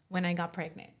 when I got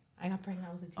pregnant. I got pregnant,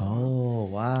 I was a teen. Oh,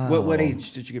 wow. What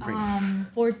age did you get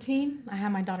pregnant? 14. I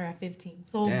had my daughter at 15.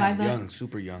 So Damn, by young,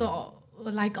 super young. So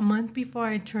like a month before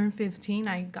I turned 15,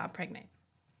 I got pregnant.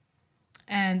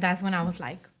 And that's when I was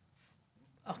like,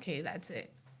 okay, that's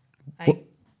it. Like,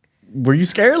 Were you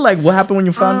scared? Like, what happened when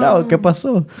you found out? ¿Qué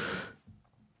pasó?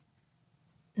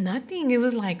 nothing. It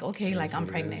was like, okay, like I'm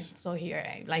pregnant. So here,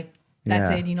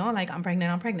 that's Yeah. it, you know, like I'm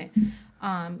pregnant.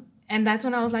 And that's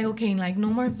when I was like, okay, like no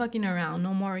more fucking around,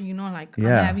 no more, you know, like I'm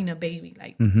having a baby.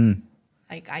 Like,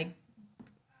 like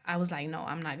I was like, no,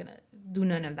 I'm not gonna do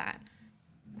none of that.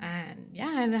 And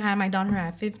yeah, and I had my daughter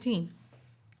at 15,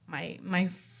 my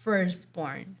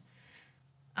firstborn.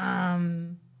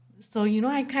 So, you know,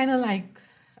 I kind of like,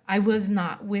 I was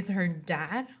not with her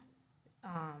dad.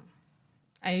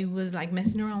 I was like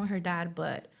messing around with her dad,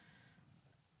 but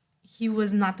he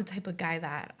was not the type of guy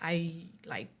that I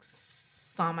like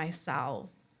saw myself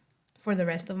for the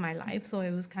rest of my life. So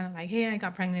it was kind of like, hey, I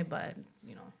got pregnant, but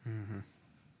you know.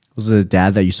 Was it a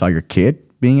dad that you saw your kid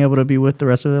being able to be with the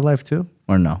rest of their life too?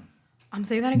 Or no?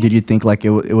 Say that again. Did you think like it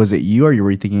was it you, or you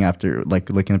were thinking after like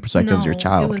looking at the perspective of your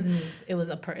child? It was me. It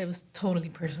was totally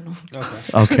personal.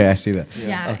 Okay. Okay, I see that.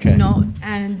 Yeah. Okay. You know,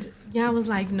 and yeah, I was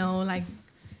like, no, like,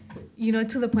 you know,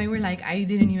 to the point where like I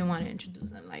didn't even want to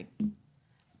introduce him. Like,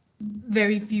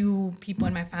 very few people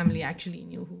in my family actually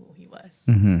knew who he was.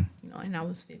 You know, and I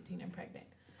was 15 and pregnant.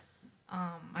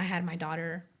 I had my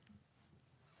daughter.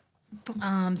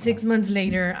 6 months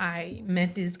later, I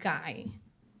met this guy.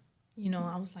 You know,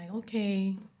 I was like,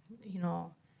 okay, you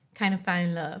know, kind of fell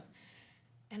in love.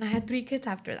 And I had 3 kids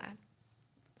after that.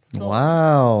 So,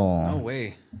 Wow. No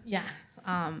way. yeah.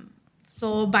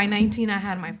 So by 19, I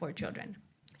had my 4 children.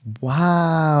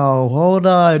 Wow. Hold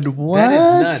on. What? That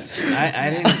is nuts.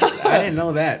 I didn't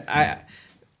know that.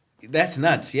 That's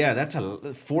nuts. Yeah, that's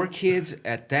 4 kids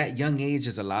at that young age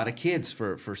is a lot of kids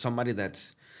for somebody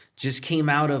that's just came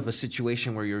out of a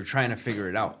situation where you're trying to figure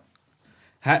it out.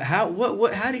 How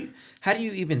do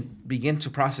you even begin to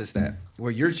process that?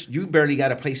 Where you barely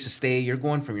got a place to stay, you're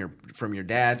going from your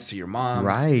dad's to your mom's,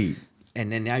 Right?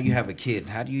 and then now you have a kid.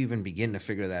 How do you even begin to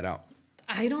figure that out?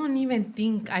 I don't even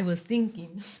think I was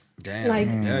thinking. Damn. Like,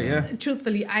 yeah.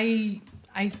 truthfully, I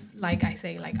like I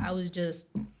say, like I was just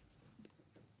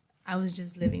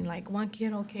living like one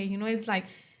kid, okay, it's like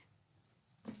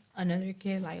another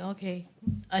kid, like okay,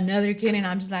 another kid, and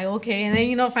I'm just like okay, and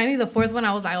then finally the 4th one,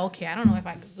 I was like okay, I don't know if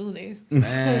I could do this.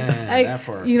 Man, like that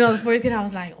part. the 4th kid, I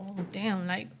was like oh damn,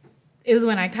 like it was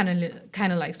when I kind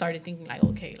of like started thinking like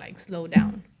okay, like slow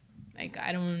down, like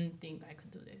I don't think I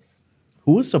could do this.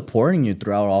 Who was supporting you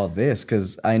throughout all of this?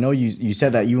 Because I know you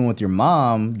said that even with your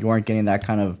mom, you weren't getting that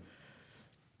kind of.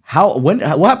 What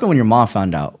happened when your mom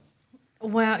found out?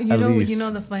 Well, you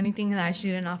know the funny thing is I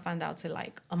should have not found out till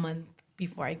like a month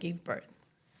before I gave birth.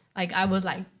 Like I was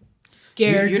like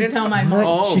scared to tell my mom.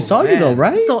 Oh, she saw you though,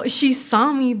 right? So she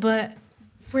saw me, but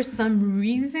for some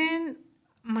reason,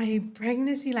 my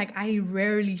pregnancy, like I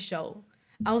rarely show.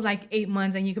 I was like 8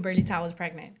 months and you could barely tell I was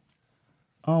pregnant.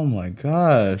 Oh my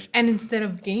gosh. And instead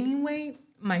of gaining weight,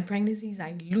 my pregnancies,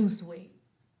 I lose weight.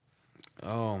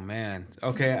 Oh man.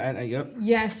 Okay. Yep.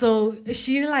 Yeah. So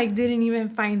she like didn't even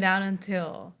find out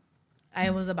until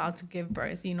I was about to give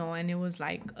birth, and it was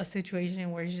like a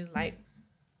situation where she's like,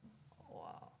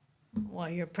 well,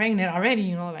 you're pregnant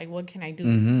already, like what can I do?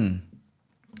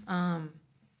 Mm-hmm.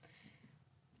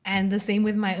 And the same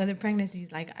with my other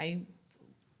pregnancies. Like I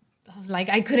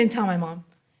couldn't tell my mom,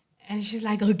 and she's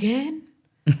like, again.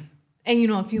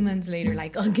 And a few months later,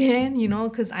 like again,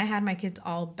 because I had my kids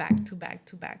all back to back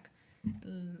to back.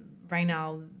 Right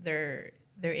now, their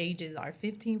ages are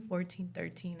 15, 14,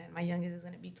 13, and my youngest is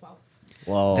going to be 12.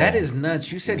 Whoa. That is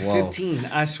nuts. You said 15.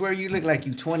 I swear you look like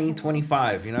you 20,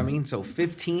 25. You know what I mean? So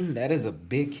 15, that is a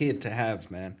big kid to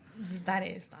have, man. That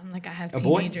is. I'm like, I have a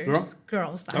teenagers. Boy? Girl?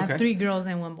 Girls. I have 3 girls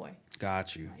and 1 boy.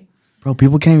 Got you. Bro,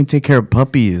 people can't even take care of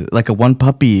puppies. Like a 1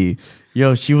 puppy.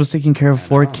 Yo, she was taking care of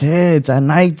 4 kids at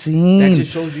 19. That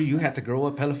just shows you had to grow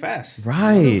up hella fast.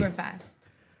 Right. Super fast.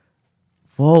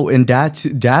 Whoa, and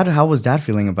dad, how was dad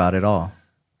feeling about it all?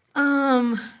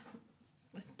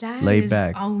 Dad Laid is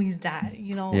back. Always dad,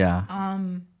 Yeah.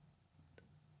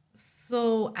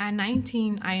 So at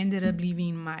 19, I ended up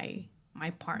leaving my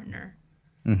partner.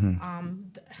 Mm-hmm.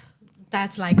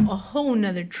 That's like a whole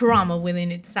nother trauma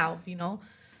within itself,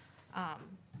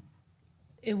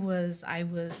 I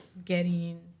was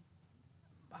getting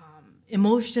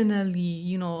emotionally,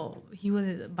 he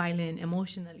was violent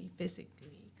emotionally, physically.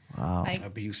 Wow. Like,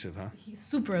 abusive, huh? He's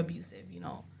super abusive,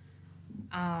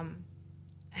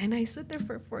 and I stood there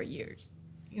for 4 years.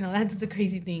 That's the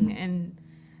crazy thing. And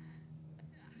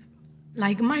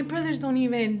like my brothers don't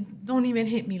even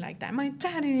hit me like that. My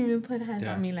dad didn't even put hands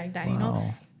on me like that,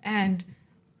 And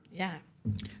yeah.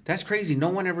 That's crazy. No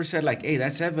one ever said like, hey,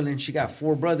 that's Evelyn. She got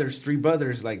 4 brothers, 3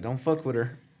 brothers. Like, don't fuck with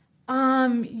her.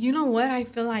 You know what? I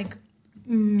feel like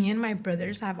me and my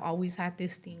brothers have always had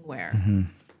this thing where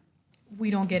we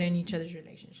don't get in each other's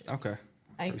relationship. Okay.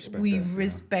 Like we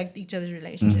respect each other's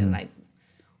relationship. Like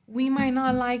we might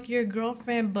not like your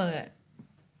girlfriend, but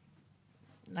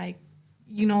like,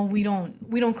 we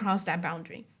don't cross that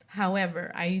boundary.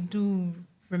 However, I do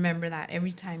remember that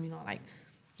every time, like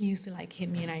he used to like hit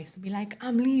me and I used to be like,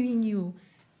 I'm leaving you.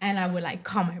 And I would like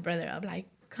call my brother up, like,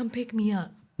 come pick me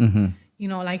up.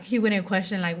 Like he wouldn't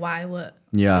question like why, what.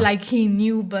 Yeah. Like he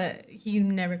knew, but he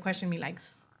never questioned me like,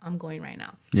 I'm going right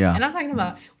now. Yeah. And I'm talking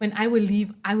about when I would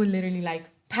leave, I would literally like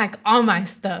pack all my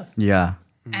stuff. Yeah.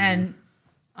 And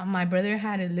my brother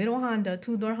had a little Honda,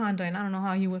 2-door Honda, and I don't know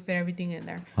how he would fit everything in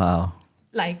there. Wow.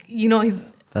 Like,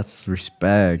 that's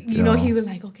respect. He would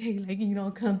like, okay, like,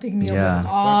 come pick me up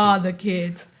with all the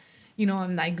kids.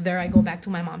 And like there I go back to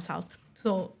my mom's house.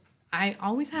 So I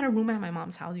always had a room at my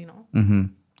mom's house, Mm-hmm.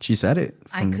 She said it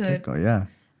from the get-go, yeah.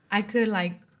 I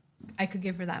could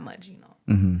give her that much,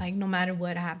 Like no matter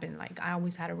what happened, like I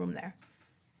always had a room there.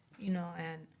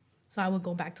 And so I would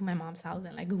go back to my mom's house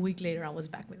and like a week later I was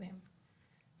back with him.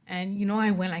 And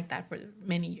I went like that for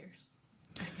many years.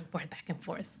 Back and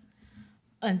forth.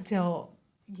 Until,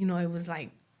 it was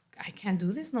like, I can't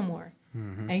do this no more.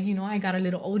 And, I got a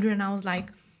little older and I was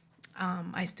like,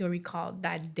 I still recall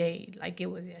that day, like it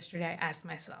was yesterday. I asked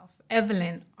myself,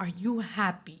 Evelyn, are you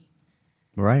happy?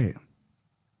 Right.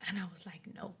 And I was like,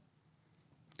 no.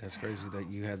 That's crazy that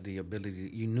you had the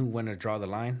ability. You knew when to draw the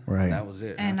line. Right. And that was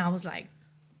it. And I was like,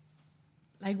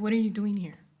 like, what are you doing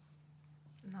here?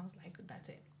 And I was like, that's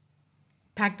it.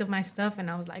 Packed up my stuff, and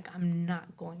I was like, I'm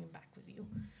not going back with you.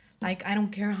 Like, I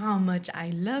don't care how much I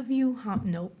love you.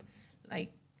 Nope.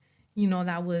 Like, you know,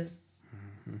 that was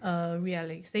a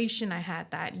realization I had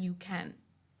that you can't,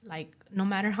 like, no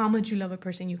matter how much you love a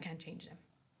person, you can't change them.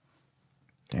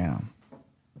 Damn.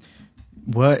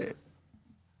 What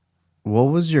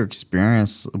was your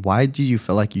experience? Why do you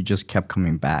feel like you just kept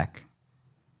coming back?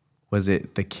 Was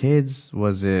it the kids?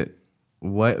 Was it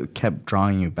what kept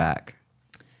drawing you back?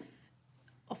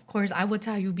 Of course, I would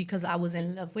tell you because I was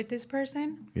in love with this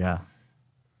person. Yeah.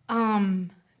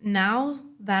 Now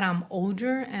that I'm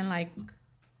older and, like,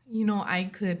 you know, I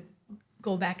could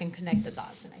go back and connect the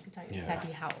dots, and I could tell you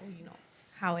exactly how, you know,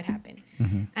 how it happened.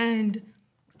 And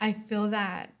I feel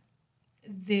that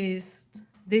this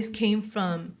came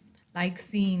from, like,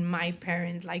 seeing my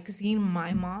parents, like, seeing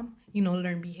my mom, you know,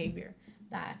 learn behavior.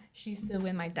 That she's still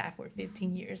with my dad for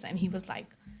 15 years, and he was like,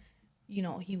 you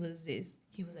know, he was this,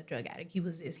 he was a drug addict, he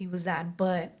was this, he was that,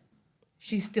 but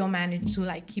she still managed to,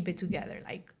 like, keep it together.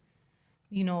 Like,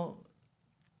 you know,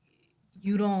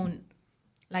 you don't,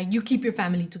 like, you keep your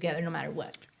family together no matter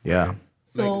what. Yeah.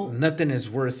 So like, nothing is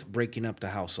worth breaking up the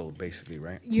household, basically,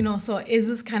 right? You know, so it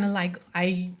was kind of like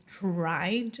I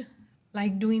tried,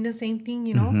 like, doing the same thing,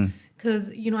 you know,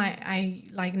 because, you know, I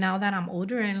like, now that I'm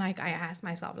older, and, like, I ask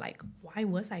myself, like, why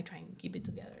was I trying to keep it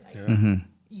together? Like,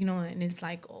 you know, and it's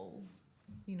like, oh,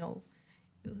 you know,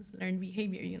 it was learned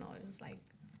behavior, you know, it was like,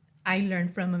 I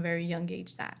learned from a very young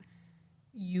age that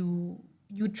you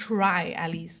try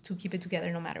at least to keep it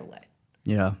together no matter what.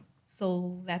 Yeah.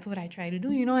 So that's what I try to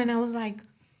do, you know, and I was like,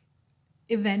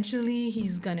 eventually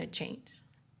he's gonna change.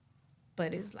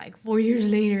 But it's like 4 years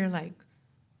later, like,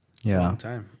 It's a long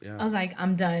time. Yeah. I was like,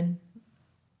 I'm done.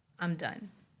 And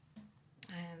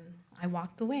I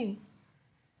walked away.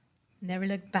 Never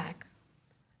looked back.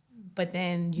 But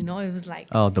then, you know, it was like,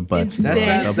 Oh, the butts. That's The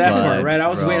that part, butts, right? I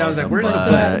was bro, waiting. I was like, where's the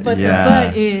butt. butt? but Yeah. the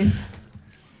butt is,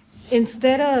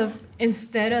 instead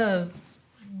of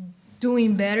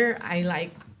doing better, I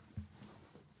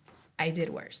did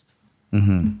worse.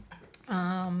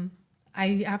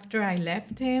 After I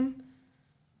left him,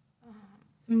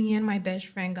 me and my best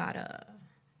friend got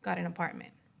an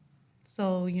apartment.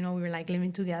 So, you know, we were, like,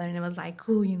 living together, and it was like,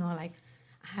 cool, you know, like,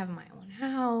 I have my own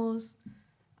house.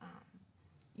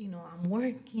 You know, I'm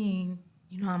working.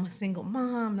 You know, I'm a single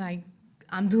mom. Like,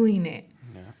 I'm doing it.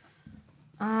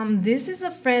 Yeah. This is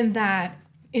a friend that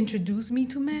introduced me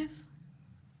to meth.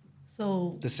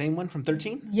 So The same one from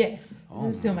 13? yes, Oh,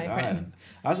 this is still my God. friend.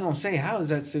 I was gonna say, how is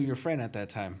that still your friend at that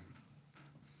time?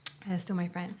 That's still my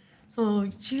friend. So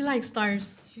she, like,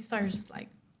 starts like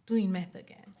doing meth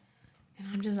again, and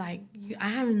I'm just like, I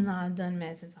have not done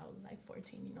meth since I was like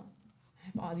 14. You know, I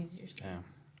have all these years. Yeah.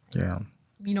 Yeah.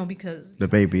 You know, because The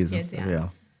babies and kids, stuff. Yeah.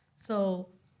 So,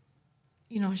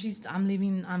 you know, I'm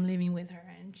living with her,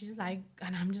 and she's like,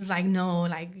 and I'm just like, no,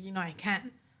 like, you know, I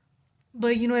can't.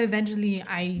 But, you know, eventually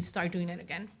I start doing it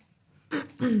again.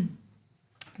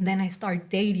 Then I start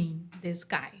dating this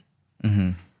guy,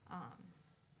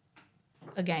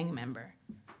 a gang member.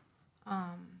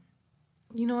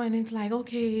 You know, and it's like,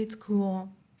 okay, it's cool.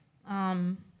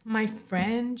 My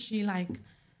friend, she, like,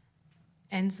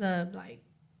 ends up, like,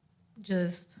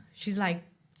 she's, like,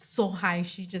 so high,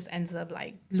 she just ends up,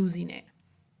 like, losing it.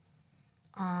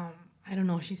 I don't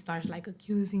know, she starts, like,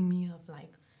 accusing me of,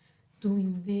 like,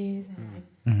 doing this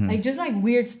and, like, just, like,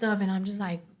 weird stuff, and I'm just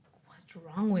like, what's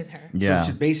wrong with her? Yeah.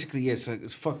 So basically,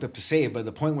 it's fucked up to say it, but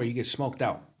the point where you get smoked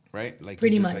out, right? Like,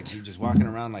 Pretty you just, much. like, you're just walking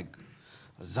around like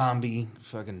a zombie,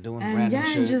 fucking doing And random yeah,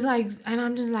 shit. and just, like, and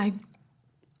I'm just like,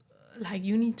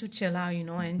 you need to chill out, you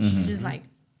know, and she's just, like,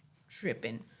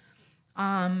 tripping.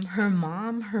 Her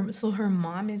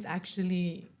mom is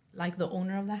actually, like, the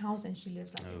owner of the house, and she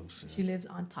lives, like, she lives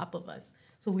on top of us.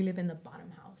 So we live in the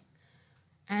bottom house.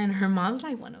 And her mom's,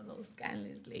 like, one of those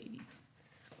scandalous ladies.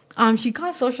 She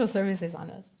called social services on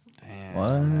us. Damn,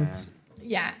 What? man.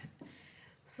 Yeah.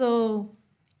 So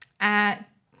at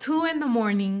 2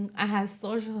 a.m, I had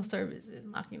social services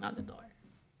knocking on the door.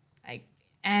 Like,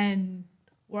 and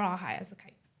we're all high as a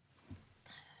kite.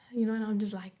 You know, and I'm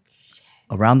just like, shit.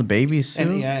 Around the babies too?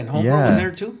 And homegirl was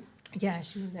there too? Yeah,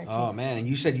 she was there too. Oh, man. And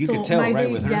you said you So could tell, my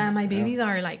right, with her? Yeah, my babies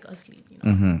are, like, asleep, you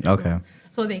know. Okay.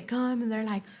 So they come and they're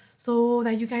like, so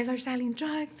that you guys are selling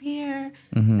drugs here,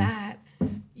 that,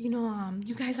 you know,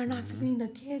 you guys are not feeding the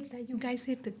kids, that you guys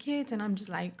hit the kids. And I'm just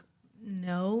like,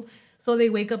 no. So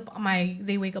they wake up all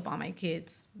my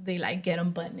kids. They, like, get them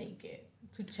butt naked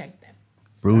to check them.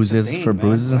 Bruises thing, for man.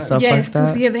 bruises and stuff Yes, like that?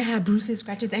 to see if they have bruises,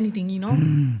 scratches, anything, you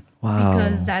know. Wow.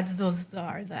 Because those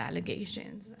are the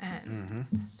allegations. And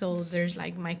so there's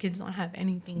like, my kids don't have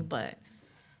anything, but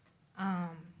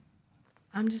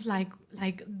I'm just like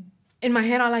in my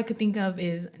head, all I could think of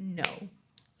is no,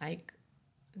 like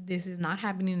this is not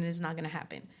happening and it's not going to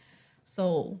happen.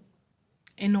 So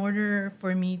in order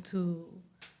for me to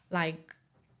like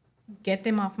get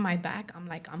them off my back, I'm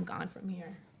like, I'm gone from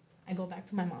here. I go back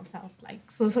to my mom's house. Like,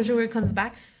 so social worker comes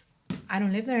back, I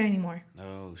don't live there anymore.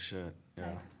 Oh shit.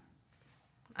 Yeah.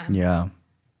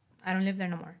 I don't live there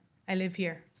no more. I live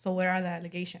here. So what are the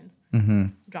allegations?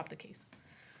 Drop the case.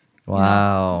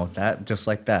 Wow, that just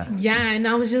like that. Yeah, and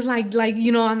I was just like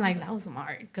I'm like, that was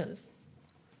smart, because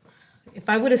if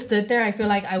I would have stood there, I feel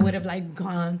like I would have like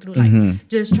gone through like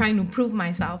just trying to prove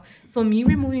myself. So me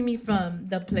removing me from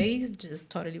the place just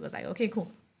totally was like, okay,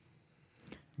 cool.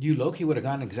 You low-key would have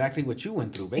gotten exactly what you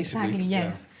went through, basically. Exactly,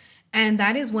 yes. Yeah. And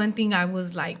that is one thing I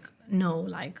was like, no,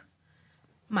 like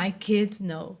my kids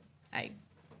know, like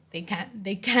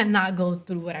they cannot go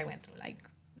through what I went through. Like,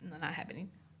 no, not happening.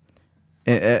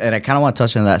 And I kind of want to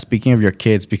touch on that. Speaking of your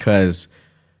kids, because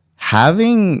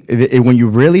having when you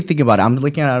really think about it, I'm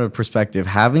looking at it out of perspective.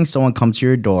 Having someone come to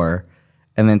your door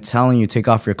and then telling you take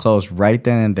off your clothes right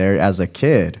then and there as a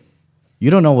kid,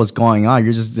 you don't know what's going on.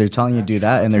 They're telling you to do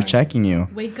that, and they're checking you.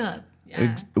 Wake up.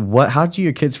 Yeah. How do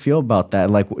your kids feel about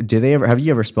that? Like, have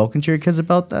you ever spoken to your kids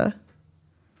about that?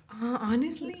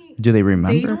 Honestly, do they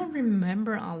remember? They don't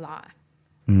remember a lot.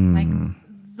 Like,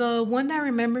 the one that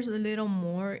remembers a little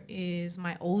more is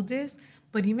my oldest,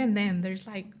 but even then, there's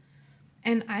like,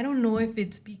 and I don't know if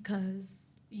it's because,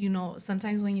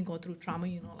 sometimes when you go through trauma,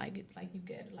 like it's like you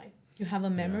get like, you have a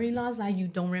memory loss that you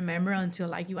don't remember until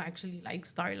like you actually like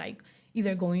start like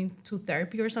either going to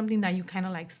therapy or something, that you kind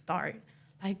of like start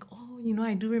like, oh,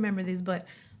 I do remember this, but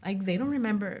like they don't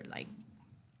remember like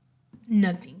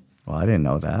nothing. Well, I didn't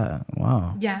know that.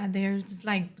 Wow. Yeah, there's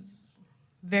like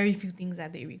very few things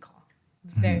that they recall.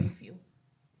 Very few.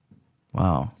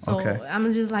 Wow. So okay.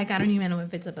 I'm just like, I don't even know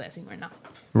if it's a blessing or not.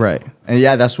 Right. And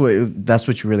yeah, that's what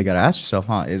you really got to ask yourself,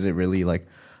 huh? Is it really like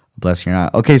a blessing or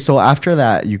not? Okay, so after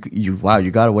that, you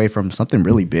got away from something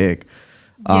really big.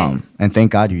 Yes. And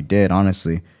thank God you did,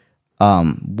 honestly.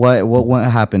 What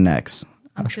happened next?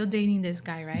 I'm still dating this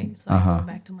guy, right? So I go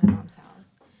back to my mom's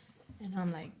house. And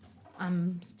I'm like,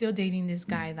 I'm still dating this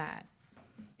guy that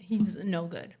he's no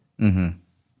good.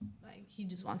 Like, he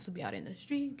just wants to be out in the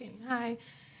street, getting high.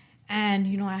 And,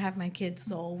 I have my kids.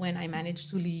 So when I manage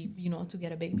to leave, to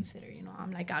get a babysitter,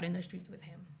 I'm like out in the streets with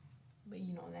him. But,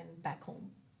 then back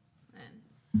home.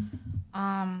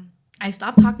 And I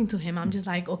stopped talking to him. I'm just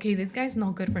like, okay, this guy's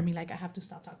no good for me. Like, I have to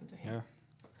stop talking to him. Yeah.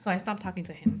 So I stopped talking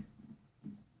to him.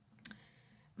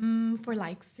 For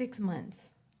like 6 months.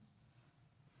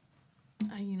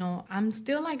 I'm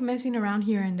still like messing around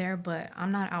here and there, but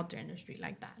I'm not out there in the street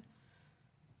like that.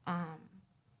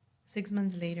 6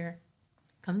 months later,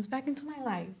 comes back into my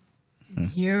life. And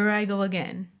here I go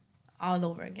again, all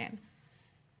over again.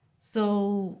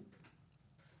 So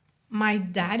my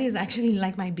dad is actually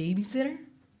like my babysitter.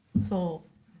 So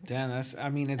damn, it's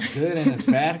good and it's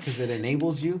bad because it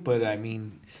enables you. But I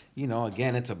mean,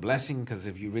 again, it's a blessing because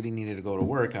if you really needed to go to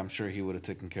work, I'm sure he would have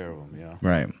taken care of him. Yeah.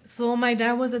 Right. So my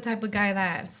dad was the type of guy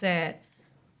that said,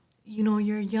 you're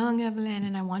young, Evelyn,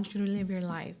 and I want you to live your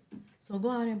life. So go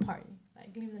out and party.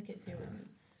 Like, leave the kids here with me.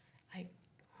 Like,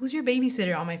 who's your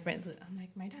babysitter? All my friends. I'm like,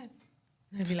 my dad.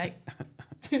 And I'd be like,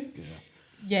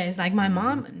 yeah, it's like my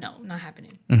mom. No, not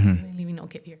happening. I'm leaving no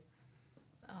kid here.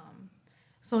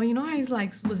 So, I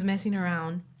was messing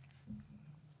around,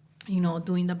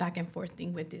 doing the back and forth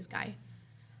thing with this guy.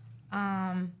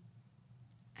 And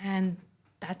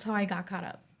that's how I got caught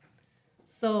up.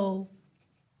 So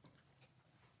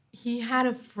he had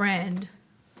a friend.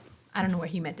 I don't know where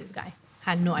he met this guy.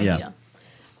 Had no idea. Yeah.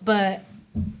 But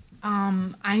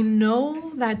I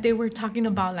know that they were talking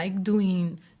about like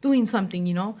doing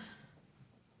something,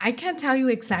 I can't tell you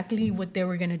exactly what they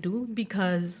were going to do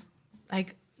because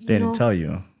like, they didn't tell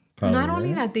you. Probably, not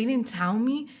only that they didn't tell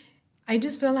me, I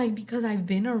just feel like because I've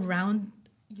been around,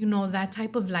 that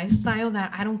type of lifestyle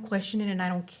that I don't question it and I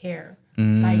don't care.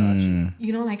 Like,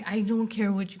 like I don't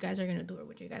care what you guys are going to do or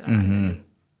what you guys are not going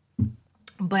to do.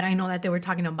 But I know that they were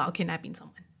talking about kidnapping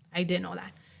someone. I didn't know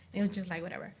that. It was just like,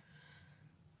 whatever.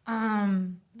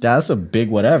 That's a big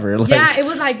whatever. Like, yeah, it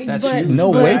was like, but, no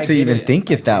way to even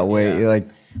think it that way. Yeah. Like,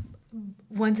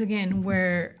 once again,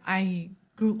 where I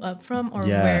grew up from or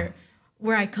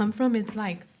where I come from, it's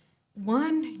like,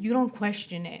 one, you don't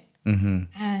question it.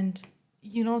 And,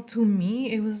 to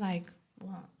me, it was like,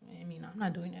 well, I mean, I'm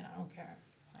not doing it. I don't care.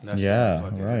 Like,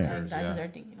 right. That's their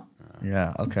thing,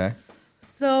 Yeah, okay.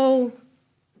 So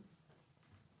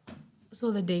So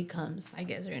the day comes. I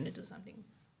guess they're gonna do something.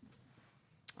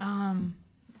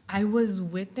 I was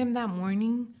with them that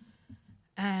morning,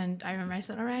 and I remember I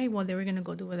said, "All right, well, they were gonna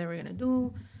go do what they were gonna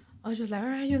do." I was just like, "All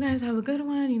right, you guys have a good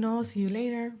one. You know, see you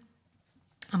later."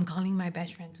 I'm calling my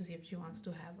best friend to see if she wants to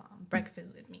have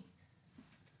breakfast with me.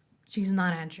 She's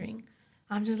not answering.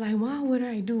 I'm just like, "Wow, what do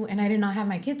I do?" And I did not have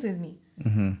my kids with me.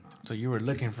 Mm-hmm. So you were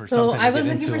looking for So something. I was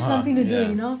looking for something to do,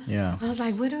 you know. Yeah. I was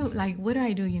like, what do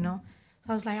I do, you know? So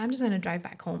I was like, I'm just gonna drive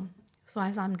back home. So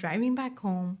as I'm driving back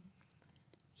home,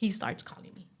 he starts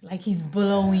calling me, like he's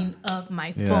blowing up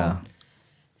my phone,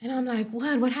 and I'm like,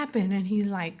 what happened? And he's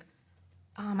like,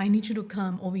 I need you to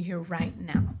come over here right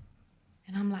now.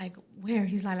 And I'm like, where?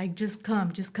 He's like just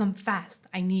come fast.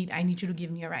 I need you to give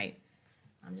me a ride.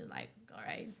 I'm just like, all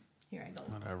right, here I go.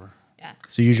 Whatever. Yeah.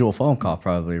 It's a usual phone call,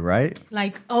 probably, right?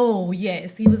 Like, oh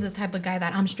yes, he was the type of guy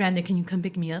that I'm stranded. Can you come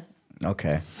pick me up?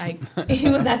 Okay. Like he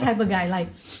was that type of guy. Like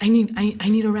I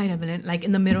need a ride, Evelyn. Like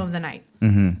in the middle of the night.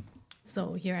 Mm-hmm.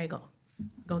 So here I go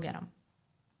get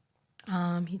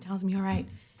him. He tells me, all right.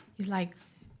 He's like,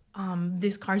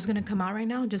 this car's gonna come out right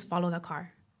now. Just follow the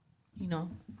car, you know.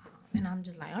 And I'm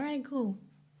just like, all right, cool.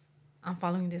 I'm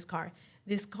following this car.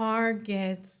 This car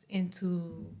gets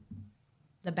into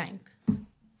the bank.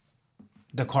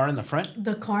 The car in the front?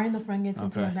 The car in the front gets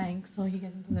into the bank, so he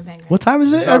gets into the bank. Right? What time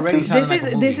is it?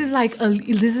 This is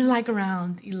like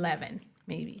around 11,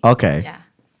 maybe. Okay. Yeah.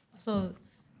 So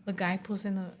the guy pulls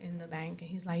in the bank, and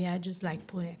he's like, yeah, just like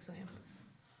pull next to him.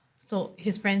 So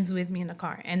his friend's with me in the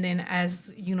car, and then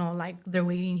as you know, like they're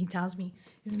waiting, he tells me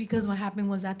it's because what happened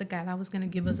was that the guy that was gonna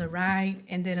give us a ride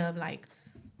ended up like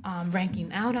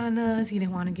ranking out on us. He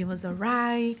didn't want to give us a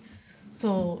ride.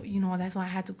 So, you know, that's why I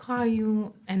had to call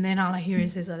you. And then all I hear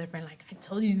is his other friend, like, I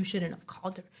told you shouldn't have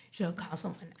called her. You should have called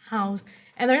someone else.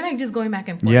 And they're, like, just going back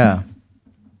and forth. Yeah.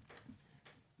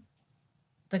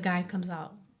 The guy comes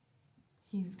out.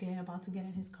 He's about to get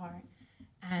in his car.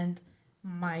 And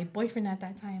my boyfriend at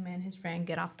that time and his friend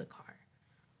get off the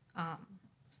car.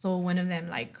 So one of them,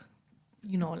 like,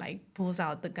 you know, like, pulls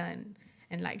out the gun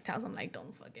and, like, tells him, like,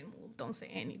 don't fucking move. Don't say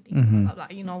anything. Mm-hmm. Blah, blah,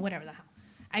 blah, you know, whatever the hell.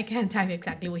 I can't tell you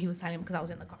exactly what he was telling him because I was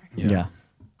in the car. Yeah.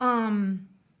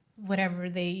 Whatever,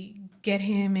 they get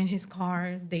him in his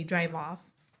car, they drive off.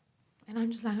 And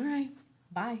I'm just like, all right,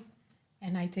 bye.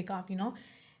 And I take off, you know?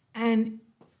 And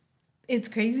it's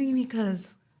crazy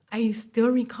because I still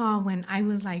recall when I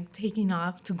was like taking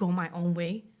off to go my own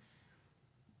way,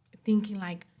 thinking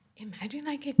like, imagine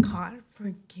I get caught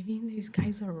for giving these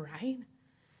guys a ride.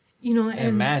 You know, and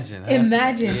imagine.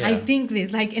 Yeah. I think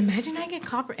this, like, imagine I get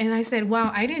caught for, and I said,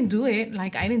 wow, I didn't do it.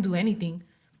 Like, I didn't do anything,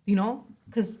 you know,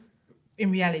 because in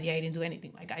reality, I didn't do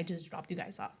anything. Like, I just dropped you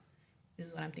guys off. This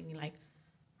is what I'm thinking. Like,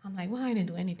 I'm like, well, I didn't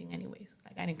do anything anyways.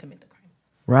 Like, I didn't commit the crime.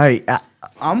 Right.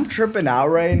 I'm tripping out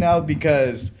right now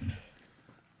because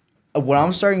what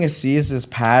I'm starting to see is this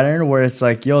pattern where it's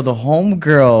like, yo, the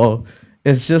homegirl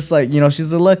is just like, you know,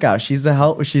 she's a lookout. She's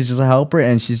just a helper,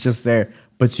 and she's just there.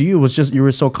 But to you, it was just, you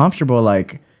were so comfortable,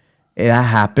 like, that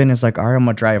happened. It's like, all right, I'm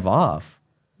going to drive off.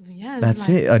 Yeah. That's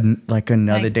it. Like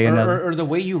another day, another. Or the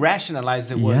way you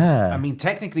rationalized it was, I mean,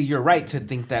 technically you're right to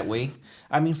think that way.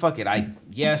 I mean, fuck it.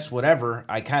 Whatever.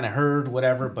 I kind of heard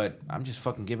whatever, but I'm just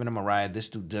fucking giving him a ride. This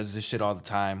dude does this shit all the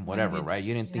time, whatever, right?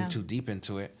 You didn't think too deep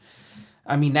into it.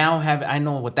 I mean, I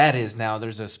know what that is now.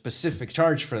 There's a specific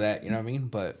charge for that, you know what I mean?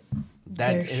 But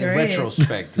that's in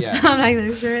retrospect, yeah. I'm like,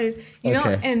 there sure is. You know,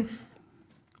 and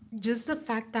just the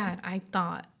fact that I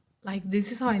thought, like,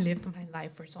 this is how I lived my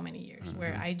life for so many years,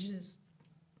 where I just,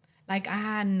 like, I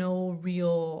had no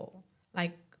real,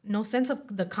 like, no sense of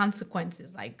the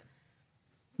consequences. Like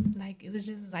it was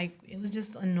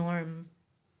just a norm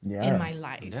in my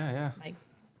life. Yeah. Like,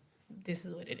 this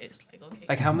is what it is. Like, okay.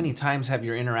 Like, how many times have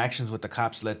your interactions with the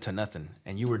cops led to nothing?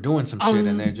 And you were doing some shit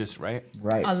and they're just, right?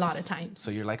 A lot of times.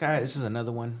 So you're like, all right, this is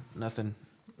another one, nothing,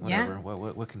 whatever. Yeah.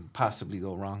 What can possibly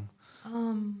go wrong?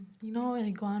 You know, I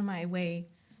go on my way.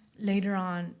 Later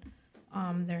on,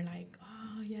 they're like,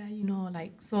 oh yeah, you know,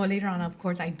 like, so later on, of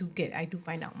course, I do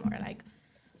find out more. Like,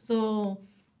 so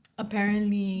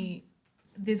apparently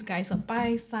this guy's a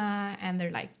paisa, and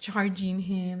they're like charging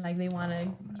him, like they want to,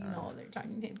 you know, they're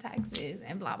charging him taxes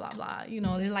and blah blah blah. You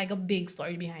know, there's like a big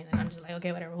story behind it. I'm just like,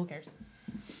 okay, whatever, who cares?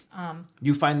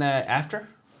 You find that after?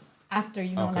 After,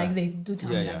 you know, like they do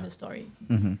tell me the story.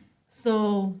 Mm-hmm.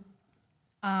 So,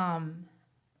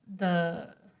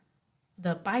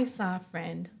 the paisa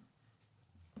friend,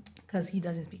 because he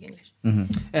doesn't speak English.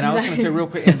 Mm-hmm. And I was going to say real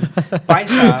quick,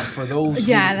 paisa, for those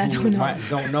who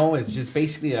don't know, is just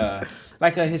basically a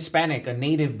Hispanic, a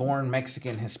native-born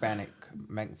Mexican Hispanic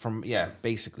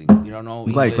basically. You don't know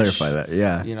I'm glad you English, clarified that.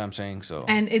 Yeah. You know what I'm saying? So.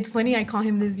 And it's funny I call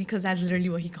him this because that's literally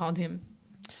what he called him.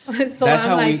 So that's I'm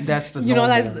how like, that's the you know,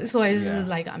 normal, that's, so it's just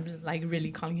like, I'm just like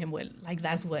really calling him what, like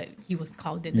that's what he was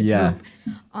called in the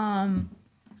group.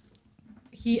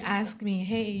 He asked me,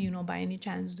 hey, you know, by any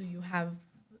chance, do you have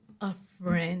a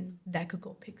friend that could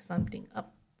go pick something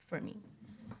up for me?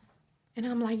 And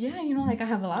I'm like, yeah, you know, like I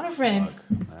have a lot of friends.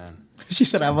 Man. She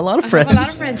said, I have a lot of friends. I have a lot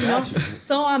of friends, you know.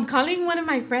 So I'm calling one of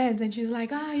my friends, and she's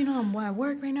like, you know, I'm at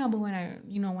work right now, but when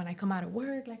I come out of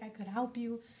work, like I could help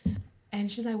you. And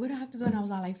she's like, what do I have to do? And I was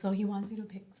like, so he wants you to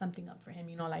pick something up for him,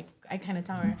 you know, like I kind of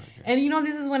tell her. And you know,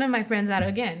 this is one of my friends that,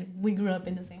 again, we grew up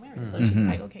in the same area. So she's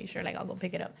like, okay, sure, like I'll go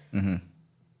pick it up.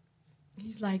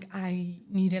 He's like, I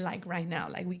need it like right now,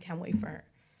 like we can't wait for her.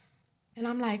 And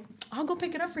I'm like, I'll go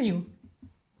pick it up for you.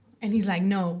 And he's like,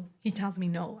 no. He tells me,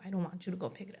 no, I don't want you to go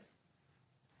pick it up.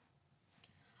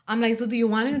 I'm like, so do you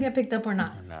want it to get picked up or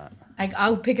not? Or not. Like,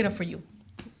 I'll pick it up for you.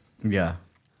 Yeah.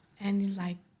 And he's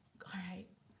like, all right.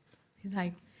 He's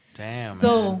like, damn.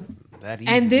 So, man. That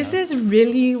easy, and this is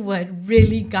really what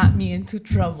really got me into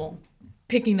trouble,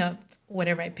 picking up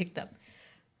whatever I picked up.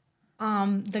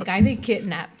 The guy they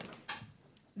kidnapped,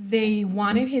 they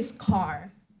wanted his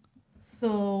car.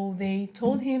 So they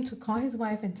told him to call his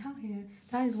wife and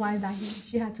tell his wife that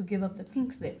she had to give up the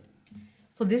pink slip.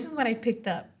 So this is what I picked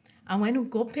up. I went to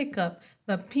go pick up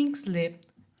the pink slip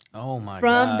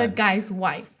from the guy's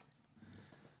wife.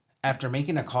 After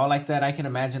making a call like that, I can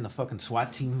imagine the fucking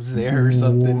SWAT team was there or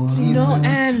something. Jesus. No,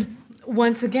 and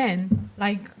once again,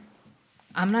 like,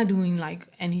 I'm not doing like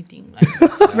anything,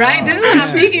 like, right? This is what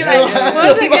I'm thinking. Like,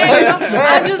 once again, you know,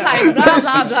 I'm just like blah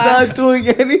blah She's blah. not doing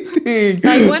anything.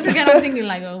 Like once again, I'm thinking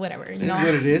like, oh, whatever, you know. That's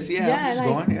what it is. Yeah, I'm just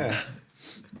like, going. Yeah.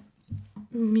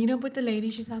 Meet up with the lady.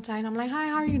 She's outside. I'm like, hi,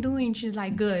 how are you doing? She's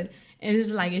like, good. And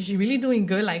it's like, is she really doing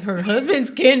good? Like her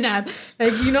husband's kidnapped.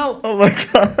 Like, you know. Oh my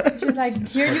god. She's like,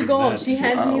 That's here you go. nuts.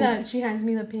 She hands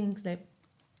me the pink slip.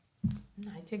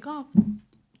 And I take off.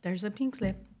 There's a pink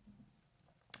slip.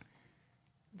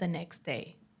 The next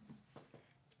day,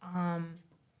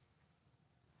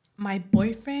 my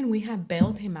boyfriend, we had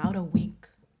bailed him out a week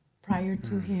prior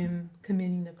to him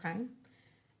committing the crime,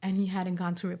 and he hadn't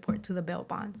gone to report to the bail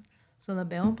bonds. So the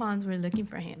bail bonds were looking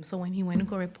for him. So when he went to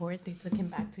go report, they took him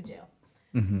back to jail.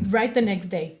 Right the next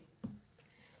day.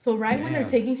 So when they're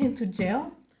taking him to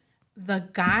jail, the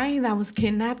guy that was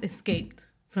kidnapped escaped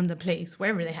from the place,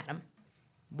 wherever they had him.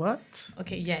 What?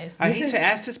 Okay, yes. I hate to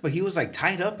ask this, but he was like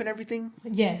tied up and everything?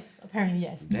 Yes, apparently,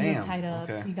 yes. Damn. He was tied up.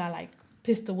 Okay. He got like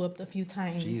pistol whipped a few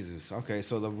times. Jesus. Okay,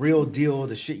 so the real deal,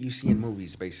 the shit you see in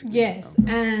movies, basically. Yes, Okay.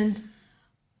 and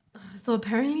so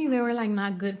apparently they were like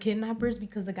not good kidnappers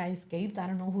because the guy escaped. I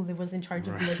don't know who was in charge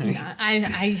of looking at.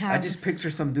 I just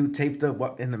picture some dude taped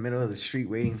up in the middle of the street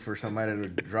waiting for somebody to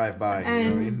drive by. You know what I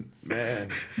mean? Man,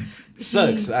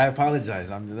 sucks. I apologize.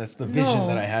 That's the vision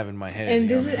that I have in my head.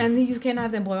 And and he's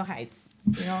kidnapped in Boyle Heights.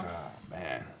 You know,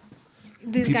 man,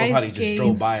 this people guy probably escaped. just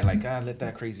drove by like, let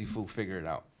that crazy fool figure it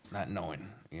out, not knowing.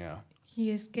 Yeah.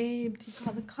 He escaped. He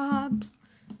called the cops.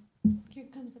 Here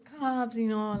comes the cops. You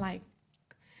know, like.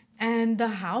 And the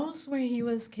house where he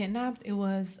was kidnapped, it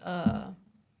was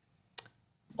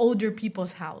older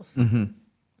people's house.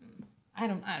 I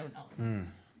don't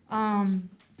know.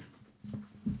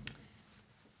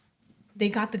 They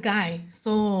got the guy.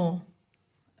 So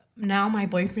now my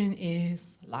boyfriend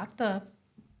is locked up.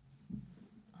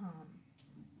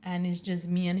 And it's just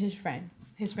me and his friend.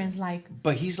 His friend's like...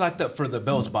 But he's locked up for the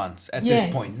bail bonds at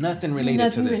this point. Nothing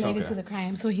related to this. Nothing related to the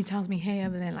crime. So he tells me, hey,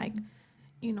 Evelyn, like...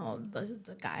 You know,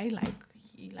 the guy, like,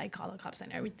 he, like, called the cops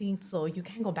and everything, so you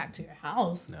can't go back to your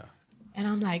house. No. And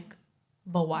I'm like,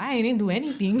 but why? I didn't do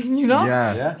anything, you know?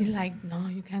 Yeah. He's like, no,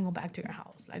 you can't go back to your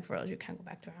house. Like, for us, you can't go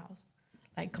back to your house.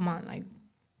 Like, come on, like.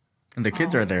 And the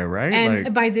kids are there, right? And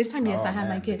like, by this time, yes, I have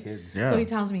my kids. kid. Yeah. So he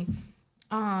tells me,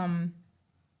 I'm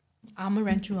going to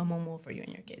rent you a momo for you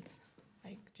and your kids.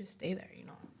 Like, just stay there, you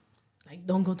know? Like,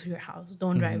 don't go to your house.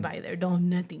 Don't drive by there. Don't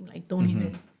nothing. Like, don't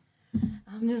even...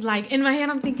 I'm just like, in my head,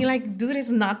 I'm thinking like, dude, it's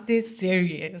not this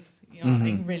serious. You know,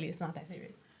 like really, it's not that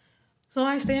serious. So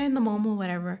I stay in the Momo,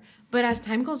 whatever. But as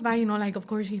time goes by, you know, like, of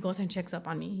course, he goes and checks up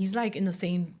on me. He's like in the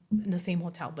same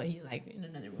hotel, but he's like in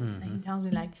another room. And he tells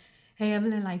me like, hey,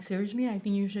 Evelyn, like, seriously, I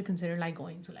think you should consider like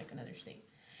going to like another state.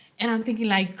 And I'm thinking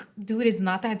like, dude, it's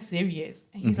not that serious.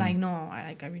 And he's like, no,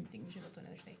 I really think we should go to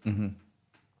another state.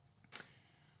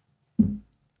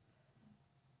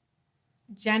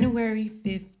 January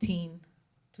 15,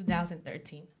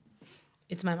 2013.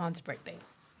 It's my mom's birthday.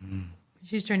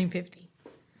 She's turning 50.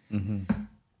 And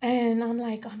I'm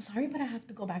like, I'm sorry, but I have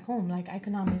to go back home. Like, I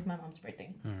cannot miss my mom's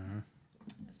birthday.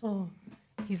 So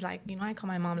he's like, I call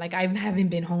my mom. Like, I haven't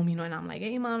been home, and I'm like,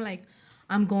 hey, mom, like,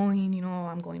 I'm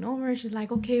going over. She's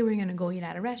like, okay, we're going to go eat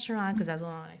at a restaurant because that's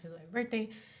when I celebrate my birthday.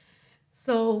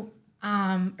 So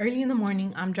early in the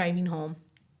morning, I'm driving home.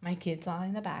 My kids are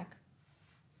in the back.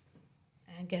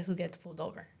 And guess who gets pulled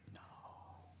over?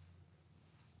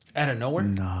 Out of nowhere?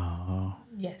 No.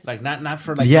 Yes. Like not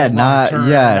for like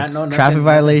traffic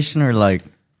violation or like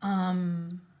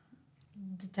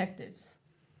detectives.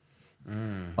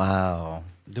 Wow.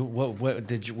 What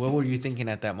were you thinking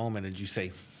at that moment? Did you say,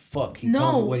 "Fuck"? He No,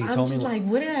 told me what he I'm told just me. like,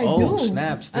 what did I do? Oh,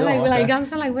 snap! Still, I'm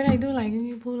still like, what did I do? Like,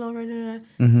 you pull over,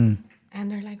 and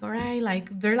they're like, all right,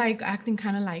 like they're like acting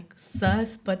kind of like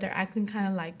sus, but they're acting kind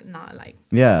of like not like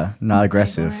not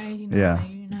aggressive. Like, all right, like,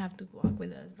 you don't have to walk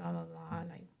with us, blah blah blah.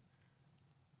 Like,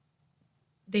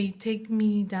 they take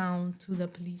me down to the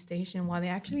police station. Well, they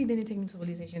actually didn't take me to the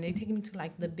police station. They take me to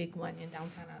like the big one in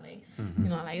downtown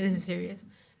LA. Like, this is serious.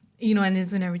 And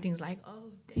it's when everything's like,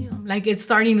 oh damn, like it's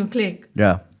starting to click.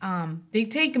 Yeah. They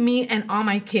take me and all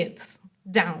my kids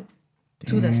down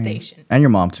to the station. And your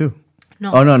mom too.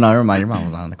 No. Oh no, never mind. Your mom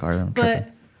was not in the car.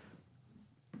 But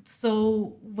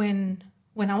so when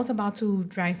I was about to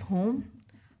drive home,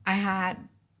 I had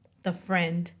the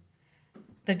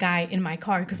guy in my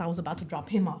car because I was about to drop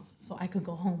him off so I could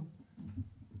go home.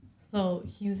 So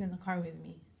he was in the car with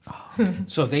me.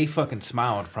 So they fucking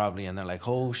smiled probably, and they're like,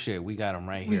 "Oh shit, we got him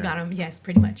right here." We got him, yes,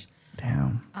 pretty much.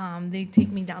 Damn. They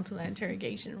take me down to the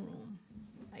interrogation room.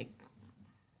 Like,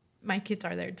 my kids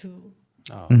are there too.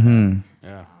 Oh,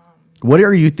 yeah. What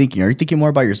are you thinking? Are you thinking more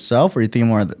about yourself, or are you thinking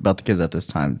more about the kids at this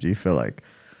time? Do you feel like?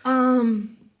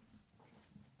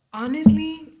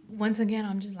 Honestly, once again,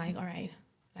 I'm just like, all right,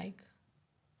 like,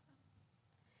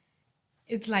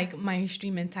 it's like my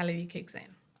extreme mentality kicks in.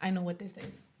 I know what this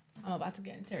is. I'm about to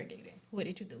get interrogated. What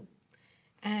did you do?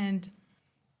 And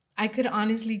I could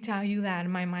honestly tell you that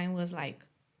my mind was like,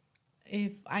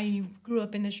 if I grew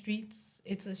up in the streets,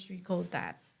 it's a street code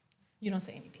that you don't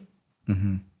say anything.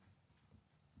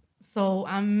 So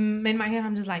I'm in my head,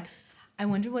 I'm just like, I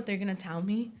wonder what they're going to tell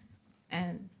me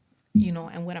and,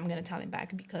 and what I'm going to tell them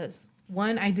back because,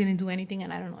 one, I didn't do anything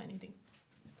and I don't know anything.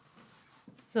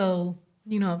 So,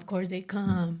 of course they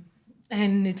come.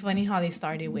 And it's funny how they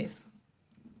started with,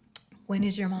 when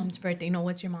is your mom's birthday? No,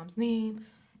 what's your mom's name?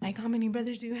 Like, how many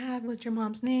brothers do you have? What's your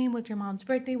mom's name? What's your mom's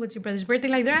birthday? What's your brother's birthday?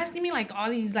 Like, they're asking me, like, all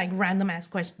these, like, random-ass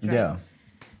questions, right? Yeah.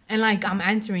 And, like, I'm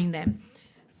answering them.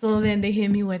 So then they hit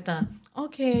me with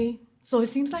okay, so it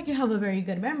seems like you have a very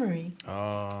good memory.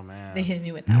 Oh, man. They hit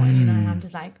me with that one, and I'm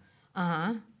just like,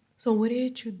 so what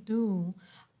did you do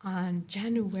on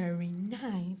January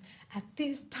 9th at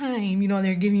this time?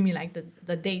 They're giving me, like,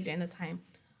 the date and the time.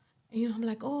 And, I'm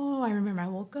like, oh, I remember I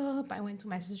woke up. I went to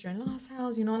my sister-in-law's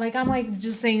house. Like, I'm, like,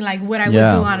 just saying, like, what I would do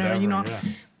on her, Yeah.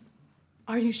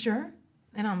 Are you sure?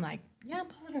 And I'm like, yeah, I'm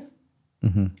positive.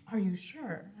 Are you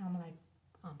sure? And I'm like,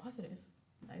 I'm positive.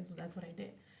 So that's what I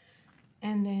did.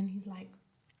 And then he's like,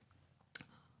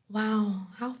 wow,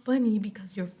 how funny,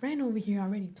 because your friend over here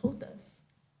already told us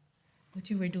what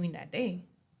you were doing that day.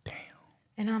 Damn.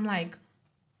 And I'm like,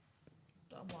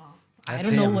 well, I That's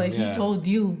don't know him, what yeah. he told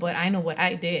you, but I know what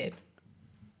I did.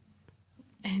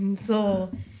 And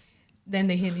so then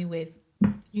they hit me with,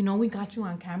 we got you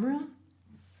on camera.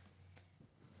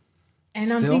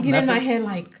 And I'm Still thinking in my nothing? head,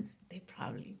 like, they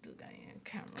probably do got you on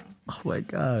camera. Oh my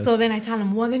god. So then I tell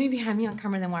them, well, then if you have me on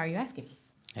camera, then why are you asking me?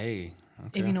 Hey.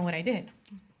 Okay. If you know what I did.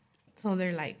 So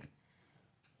they're like,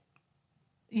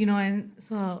 and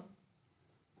so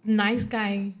nice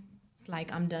guy is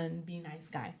like, I'm done being nice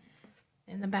guy.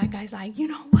 And the bad guy's like, you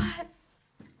know what?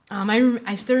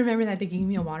 I still remember that they gave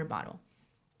me a water bottle.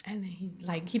 And then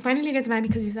he finally gets mad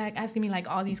because he's like asking me like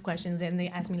all these questions. And they